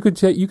directions. You could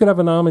have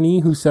a nominee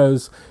who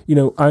says,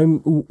 I'm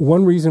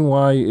one reason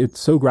why it's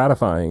so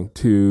gratifying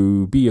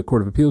to be a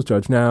Court of Appeals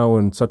judge now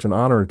and such an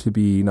honor to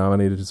be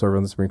nominated to serve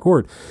on the Supreme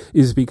Court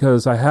is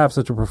because I have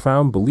such a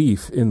profound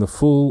belief in the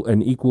full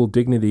and equal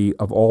dignity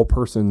of all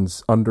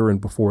persons under and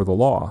before the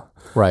law.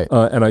 Right.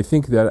 And I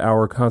think that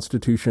our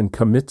Constitution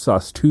commits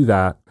us to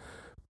that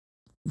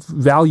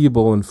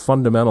valuable and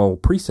fundamental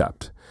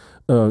precept.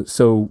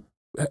 So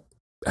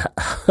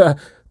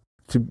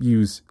to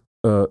use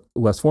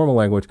less formal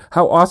language,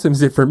 how awesome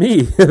is it for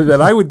me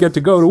that I would get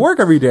to go to work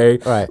every day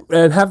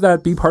and have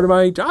that be part of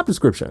my job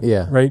description?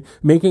 Yeah. Right.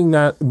 Making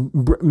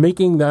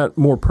that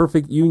more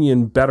perfect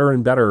union better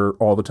and better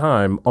all the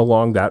time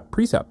along that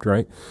precept.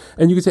 Right.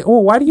 And you could say, oh,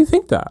 why do you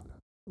think that?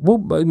 Well,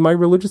 my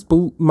religious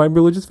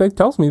faith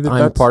tells me that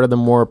I'm part of the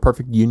more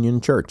perfect union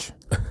church.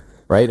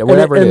 Right?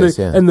 Whatever it is.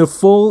 And the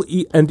full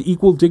and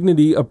equal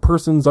dignity of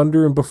persons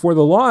under and before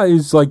the law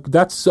is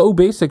that's so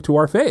basic to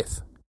our faith.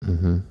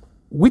 Mm-hmm.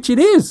 Which it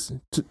is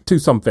to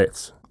some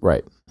faiths.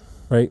 Right.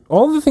 Right.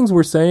 All the things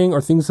we're saying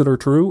are things that are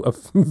true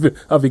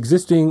of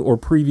existing or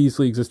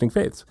previously existing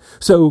faiths.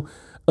 So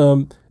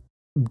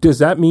does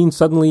that mean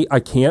suddenly I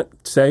can't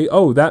say,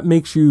 oh, that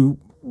makes you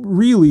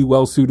really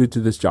well suited to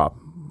this job?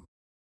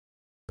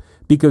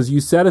 Because you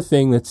said a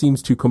thing that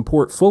seems to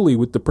comport fully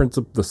with the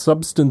principle, the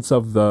substance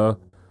of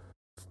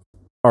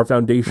our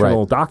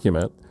foundational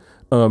document.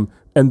 And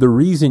the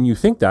reason you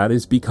think that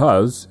is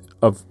because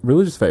of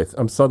religious faith.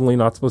 I'm suddenly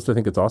not supposed to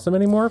think it's awesome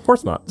anymore? Of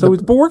course not. So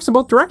it works in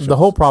both directions. The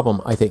whole problem,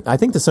 I think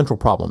the central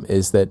problem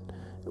is that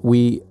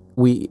we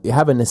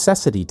have a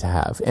necessity to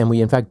have, and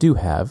we in fact do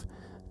have,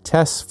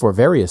 tests for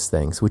various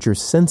things which are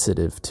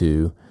sensitive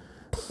to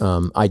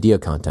idea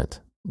content,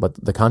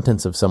 but the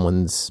contents of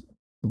someone's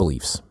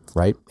beliefs,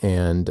 right?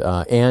 And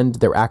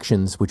their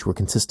actions which were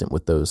consistent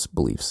with those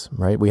beliefs,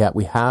 right? We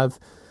have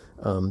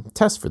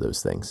tests for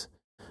those things.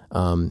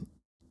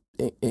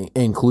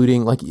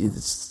 Including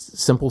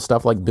simple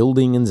stuff like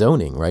building and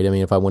zoning, right? I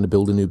mean, if I want to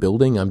build a new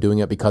building, I'm doing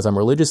it because I'm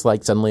religious.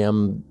 Suddenly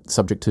I'm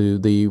subject to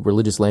the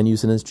Religious Land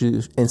Use and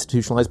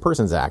Institutionalized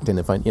Persons Act, and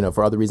if I,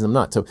 for other reasons, I'm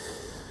not. So,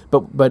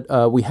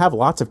 but we have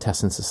lots of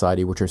tests in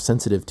society which are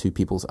sensitive to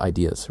people's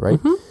ideas, right?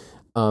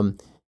 Mm-hmm.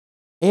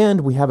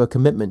 And we have a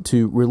commitment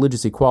to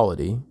religious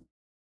equality,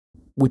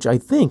 which I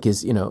think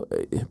is,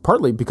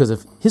 partly because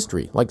of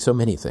history, like so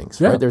many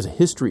things, right? There's a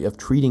history of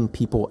treating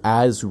people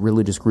as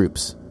religious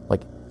groups.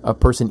 Like a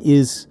person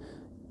is,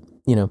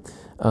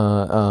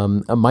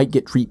 might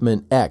get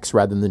treatment X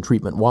rather than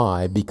treatment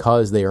Y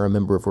because they are a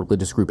member of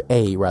religious group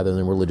A rather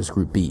than religious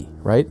group B,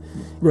 right?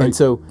 Right. And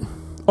so,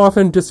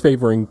 often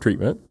disfavoring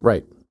treatment.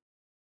 Right.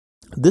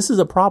 This is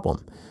a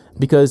problem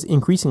because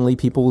increasingly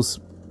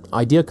people's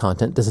idea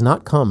content does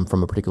not come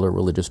from a particular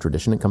religious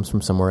tradition. It comes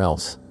from somewhere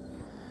else.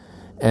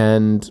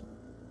 And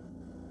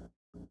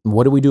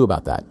what do we do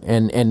about that?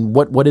 And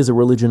what is a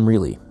religion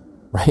really,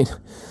 right?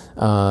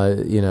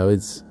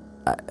 It's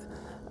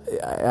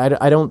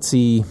I don't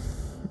see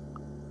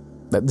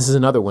that. This is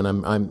another one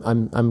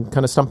I'm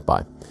kind of stumped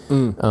by,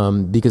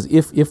 because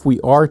if we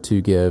are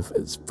to give,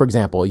 for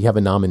example, you have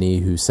a nominee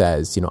who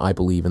says, I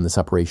believe in the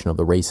separation of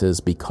the races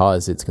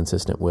because it's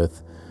consistent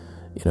with,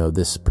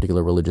 this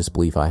particular religious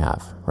belief I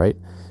have, right?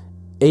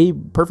 A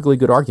perfectly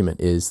good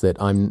argument is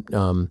that I'm,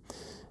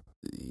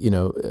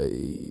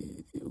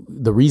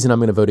 the reason I'm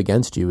going to vote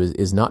against you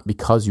is not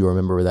because you are a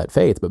member of that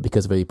faith, but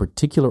because of a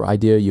particular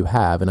idea you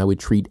have, and I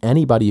would treat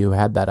anybody who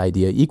had that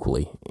idea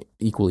equally,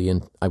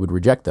 and I would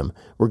reject them,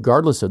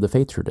 regardless of the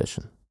faith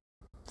tradition.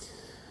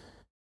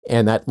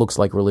 And that looks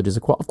like religious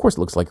equality. Of course it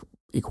looks like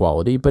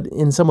equality, but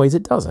in some ways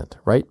it doesn't,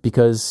 right?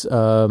 Because,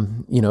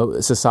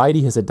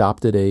 society has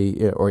adopted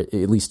or at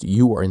least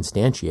you are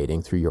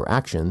instantiating through your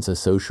actions, a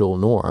social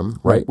norm,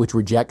 right? Which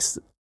rejects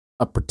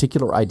a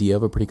particular idea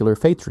of a particular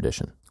faith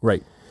tradition.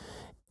 Right.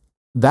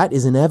 That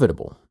is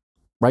inevitable,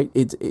 right?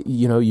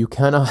 You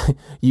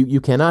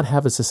cannot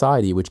have a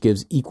society which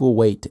gives equal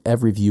weight to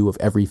every view of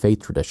every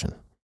faith tradition.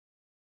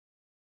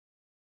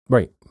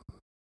 Right.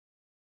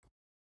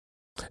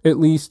 At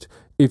least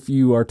if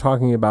you are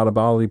talking about a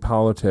body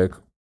politic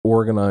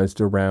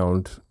organized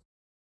around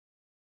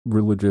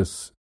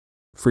religious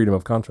freedom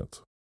of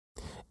conscience.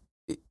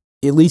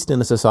 At least in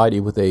a society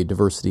with a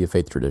diversity of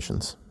faith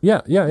traditions.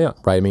 Yeah.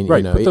 Right. I mean,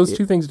 right. Put those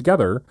two things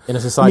together. In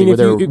a society where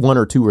there are one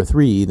or two or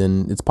three,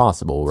 then it's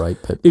possible, right?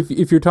 But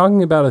if you're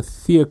talking about a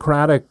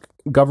theocratic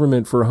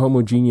government for a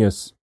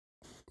homogeneous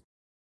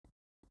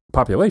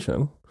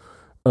population,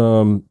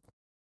 then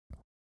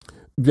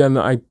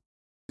I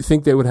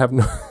think they would have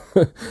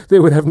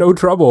no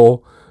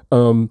trouble,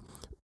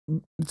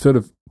 sort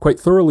of quite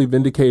thoroughly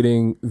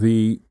vindicating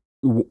the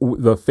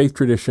faith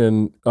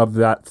tradition of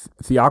that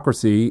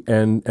theocracy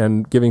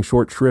and giving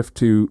short shrift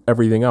to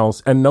everything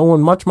else, and no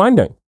one much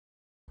minding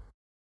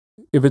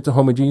if it's a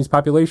homogeneous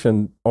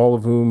population, all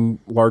of whom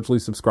largely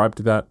subscribe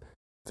to that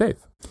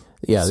faith.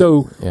 Yeah.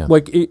 So,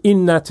 like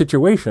in that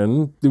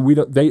situation,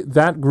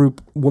 that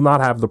group will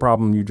not have the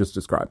problem you just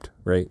described,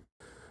 right?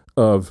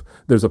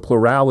 There's a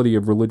plurality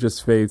of religious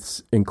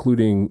faiths,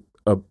 including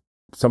a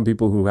some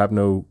people who have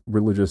no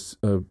religious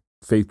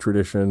faith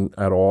tradition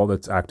at all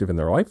that's active in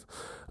their life.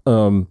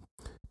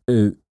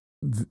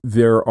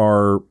 There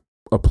are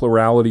a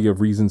plurality of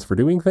reasons for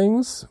doing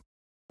things.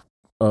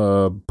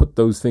 Put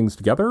those things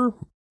together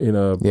in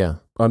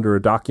under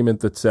a document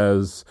that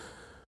says,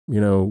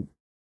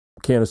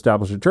 can't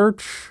establish a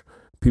church.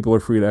 People are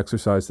free to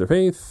exercise their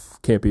faith.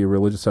 Can't be a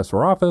religious test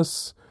for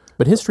office.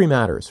 But history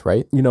matters,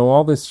 right?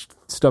 All this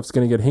stuff's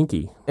going to get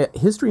hinky.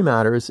 History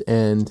matters,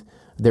 and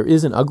there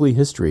is an ugly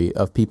history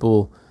of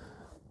people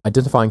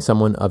identifying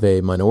someone of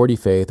a minority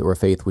faith or a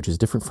faith which is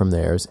different from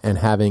theirs and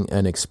having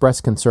an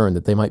express concern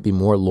that they might be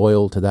more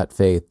loyal to that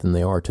faith than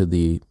they are to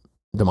the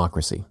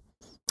democracy.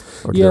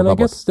 Yeah, and I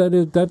guess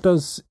that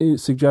does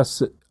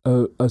suggest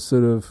a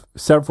sort of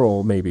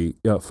several maybe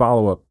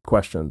follow-up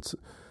questions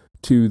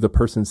to the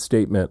person's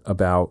statement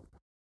about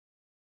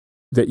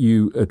that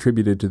you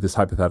attributed to this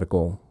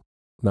hypothetical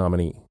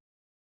nominee.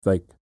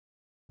 Like,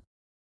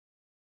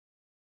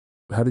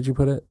 how did you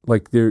put it?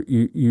 Like,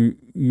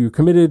 you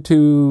committed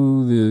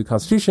to the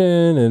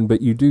Constitution,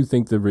 but you do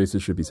think the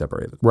races should be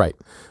separated, right?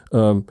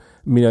 And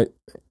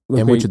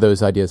which of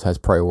those ideas has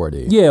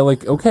priority? Yeah,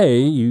 like, okay,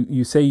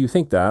 you say you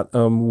think that.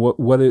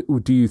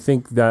 Do you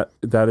think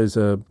that is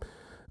a?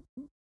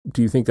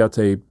 Do you think that's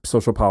a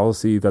social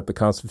policy that the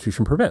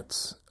Constitution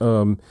permits?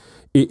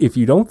 If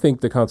you don't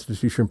think the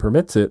Constitution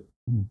permits it,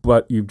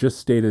 but you've just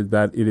stated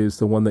that it is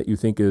the one that you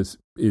think is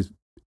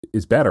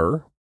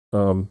better,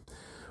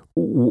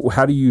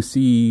 how do you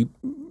see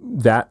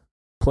that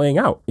playing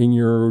out in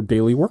your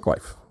daily work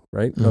life,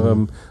 right?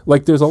 Mm-hmm.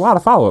 Like, there's a lot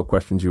of follow-up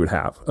questions you would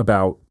have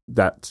about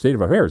that state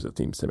of affairs, it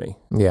seems to me.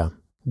 Yeah.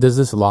 Does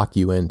this lock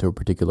you into a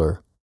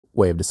particular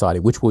way of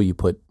deciding? Which will you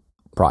put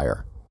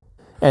prior?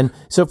 And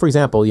so, for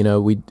example,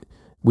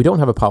 we don't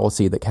have a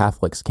policy that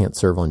Catholics can't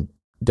serve on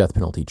death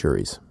penalty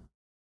juries.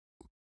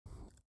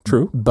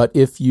 True. But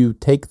if you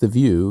take the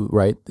view,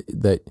 right,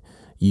 that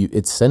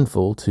it's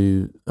sinful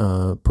to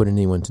put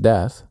anyone to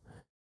death,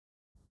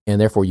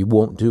 and therefore you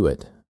won't do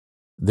it,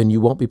 then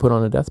you won't be put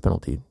on a death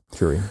penalty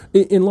jury.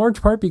 In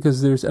large part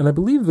because and I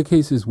believe the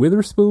case is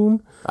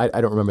Witherspoon.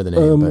 I don't remember the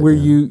name. Where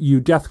you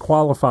death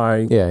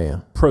qualify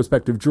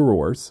prospective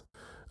jurors.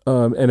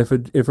 And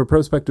if a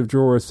prospective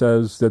juror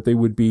says that they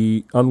would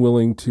be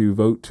unwilling to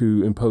vote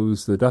to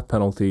impose the death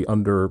penalty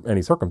under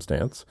any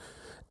circumstance,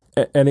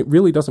 and it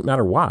really doesn't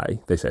matter why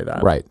they say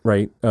that. Right.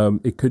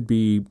 It could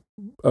be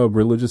a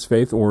religious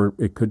faith, or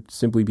it could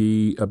simply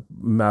be a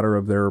matter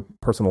of their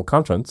personal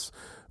conscience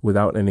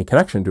without any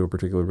connection to a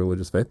particular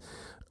religious faith.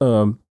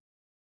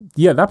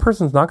 That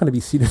person's not going to be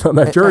seated on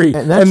that jury,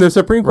 and the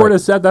Supreme Court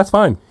has said that's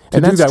fine to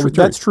do that with juries.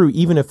 That's true,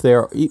 even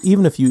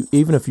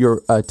if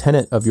your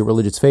tenet of your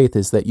religious faith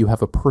is that you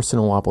have a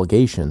personal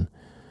obligation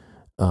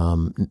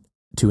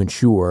to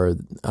ensure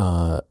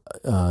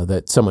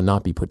that someone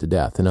not be put to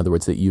death. In other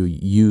words, that you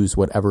use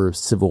whatever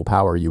civil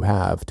power you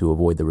have to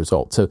avoid the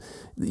result. So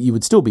you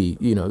would still be,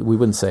 we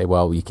wouldn't say,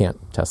 well, you can't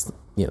test,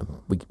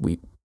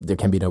 there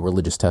can be no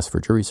religious test for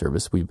jury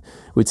service.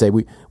 We'd say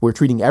we're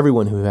treating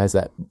everyone who has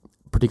that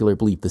particular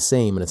belief the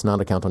same, and it's not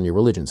a count on your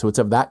religion. So it's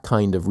of that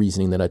kind of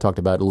reasoning that I talked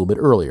about a little bit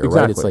earlier,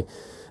 exactly. Right? It's like,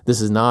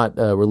 this is not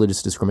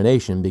religious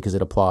discrimination because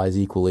it applies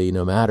equally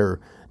no matter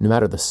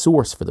the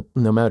source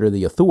no matter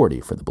the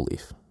authority for the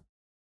belief.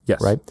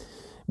 Yes. Right?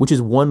 Which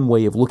is one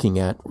way of looking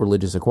at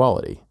religious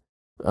equality.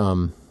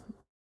 And,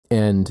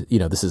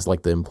 this is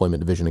like the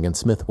employment division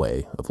against Smith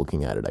way of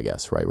looking at it, I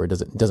guess, right? Where it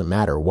doesn't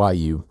matter why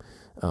you...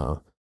 it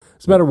doesn't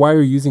matter why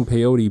you're using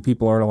peyote,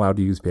 people aren't allowed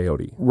to use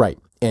peyote. Right.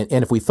 And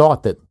if we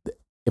thought that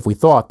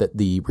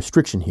the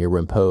restriction here were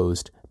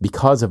imposed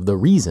because of the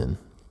reason,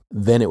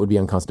 then it would be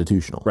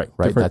unconstitutional. Right.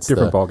 That's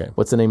different ballgame.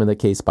 What's the name of the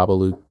case?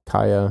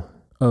 Babalukaya?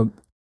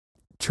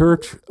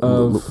 Church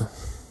of...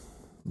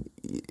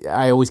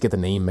 I always get the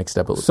name mixed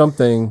up.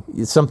 Something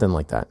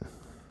like that.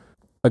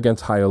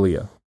 Against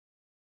Hialeah.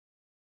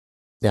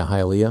 Yeah,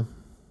 Hialeah.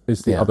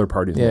 Is the other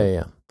party's name.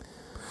 Yeah.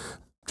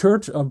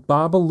 Church of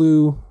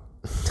Babalu...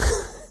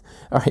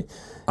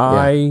 All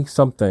right.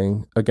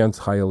 Something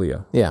against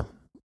Hialeah. Yeah.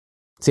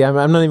 See, I'm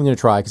not even going to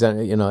try because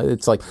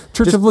it's like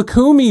Church of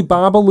Lukumi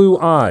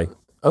Babalu I.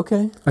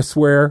 Okay. I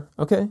swear.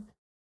 Okay.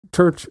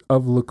 Church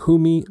of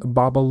Lukumi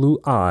Babalu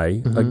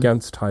I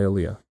against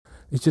Hialeah.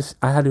 It's just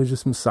I had to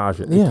just massage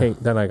it.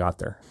 Then I got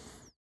there.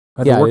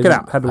 I had to work it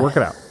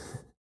out.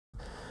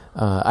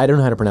 I don't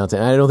know how to pronounce it.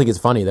 And I don't think it's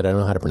funny that I don't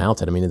know how to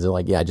pronounce it. I mean, it's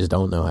like, I just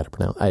don't know how to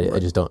pronounce it. I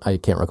just don't. I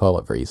can't recall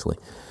it very easily.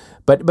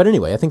 But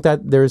anyway, I think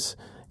that there's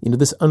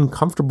this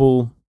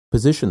uncomfortable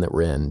position that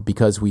we're in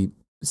because we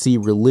see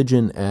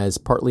religion as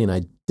partly an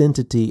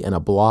identity and a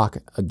block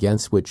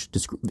against which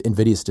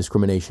invidious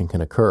discrimination can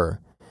occur,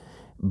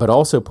 but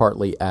also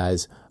partly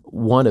as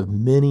one of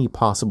many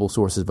possible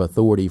sources of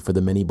authority for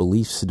the many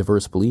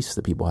diverse beliefs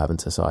that people have in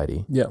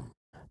society. Yeah.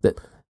 That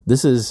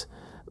this is,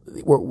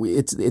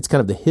 it's kind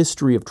of the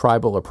history of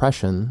tribal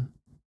oppression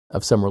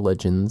of some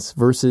religions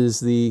versus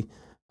the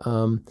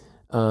kind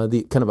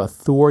of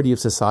authority of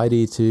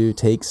society to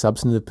take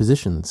substantive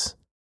positions.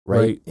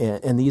 Right.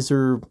 And these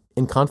are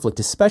in conflict,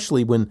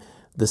 especially when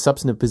the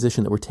substantive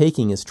position that we're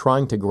taking is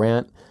trying to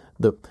grant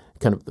the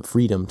kind of the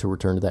freedom, to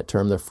return to that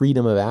term, the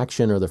freedom of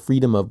action or the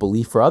freedom of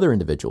belief for other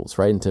individuals,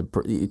 right? And to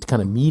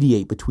kind of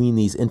mediate between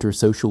these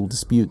intersocial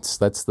disputes.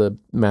 That's the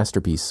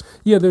masterpiece.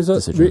 Yeah,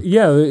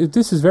 decision.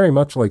 This is very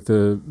much like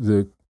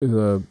the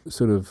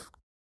sort of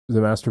the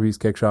Masterpiece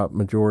Cake Shop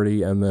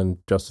majority and then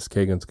Justice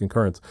Kagan's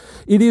concurrence.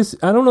 It is.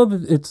 I don't know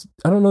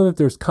that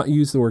there's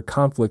use the word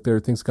conflict. There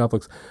are things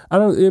conflicts.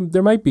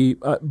 There might be,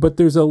 but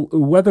there's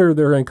whether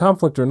they're in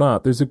conflict or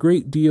not. There's a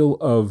great deal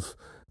of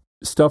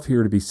stuff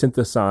here to be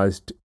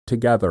synthesized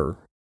together,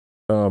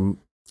 and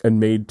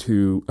made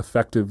to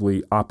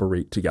effectively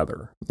operate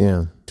together.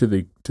 Yeah. To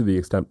the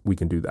extent we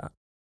can do that.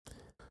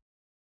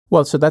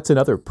 Well, so that's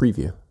another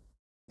preview.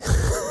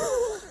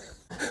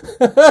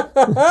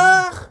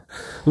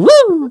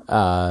 Woo!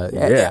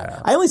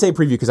 Yeah. I only say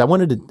preview because I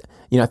wanted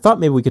to, I thought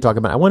maybe we could talk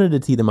about it. I wanted to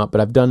tee them up,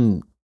 but I've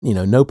done,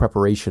 no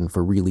preparation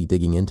for really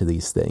digging into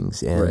these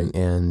things. And,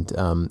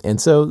 right. and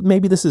so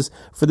maybe this is,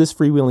 for this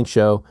freewheeling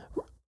show,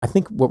 I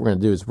think what we're going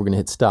to do is we're going to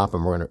hit stop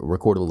and we're going to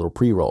record a little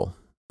pre-roll.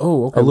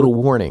 Oh, okay. A little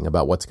warning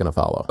about what's going to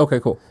follow. Okay,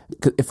 cool.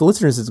 If the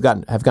listeners have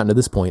gotten to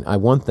this point, I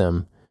want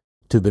them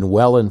to have been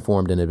well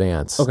informed in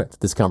advance. Okay.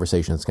 This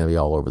conversation is going to be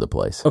all over the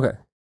place. Okay.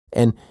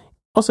 And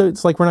also,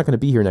 it's like we're not going to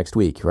be here next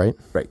week, right?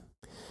 Right.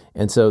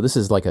 And so this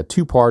is like a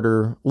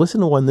two-parter.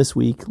 Listen to one this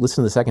week.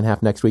 Listen to the second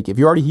half next week. If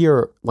you're already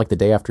here like the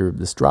day after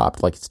this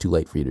dropped, like it's too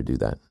late for you to do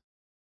that.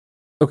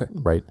 Okay.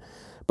 Right.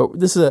 But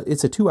it's a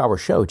 2-hour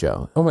show,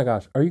 Joe. Oh my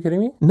gosh. Are you kidding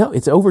me? No,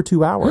 it's over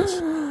 2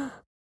 hours.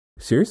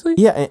 Seriously?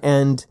 Yeah.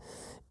 And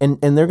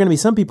there are going to be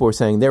some people who are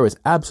saying there was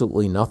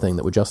absolutely nothing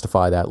that would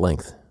justify that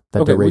length,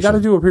 that okay, duration. We got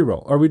to do a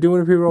pre-roll. Are we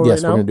doing a pre-roll right now?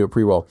 Yes, we're going to do a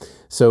pre-roll.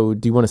 So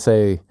do you want to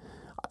say,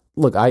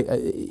 look,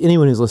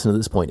 anyone who's listened to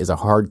this point is a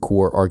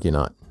hardcore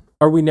Argonaut.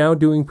 Are we now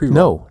doing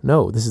pre-roll?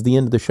 No. This is the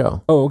end of the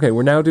show. Oh, okay.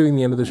 We're now doing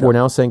the end of the show. We're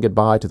now saying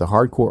goodbye to the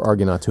hardcore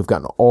Argonauts who've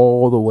gotten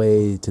all the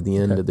way to the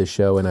end of the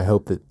show. And I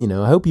hope that,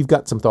 I hope you've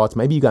got some thoughts.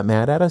 Maybe you got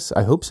mad at us.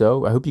 I hope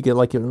so. I hope you get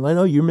I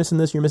know you're missing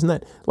this, you're missing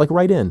that. Like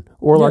write in.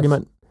 Oral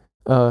Argument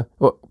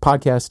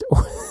podcast.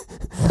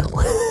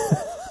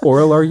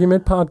 Oral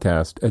Argument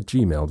Podcast at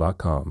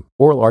gmail.com.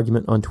 Oral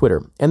Argument on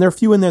Twitter. And there are a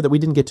few in there that we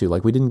didn't get to.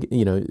 Like we didn't,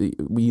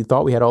 we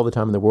thought we had all the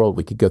time in the world.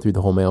 We could go through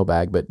the whole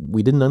mailbag, but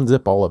we didn't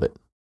unzip all of it.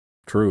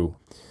 True.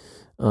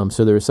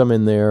 So there are some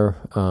in there,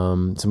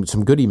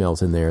 some good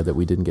emails in there that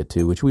we didn't get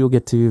to, which we will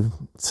get to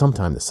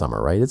sometime this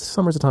summer, right?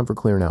 Summer's a time for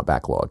clearing out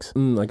backlogs.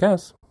 I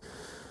guess.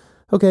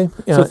 Okay.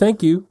 So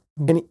thank you.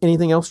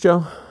 Anything else,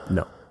 Joe?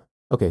 No.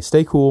 Okay.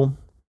 Stay cool.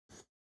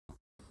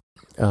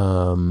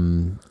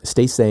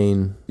 Stay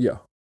sane. Yeah.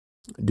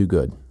 Do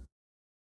good.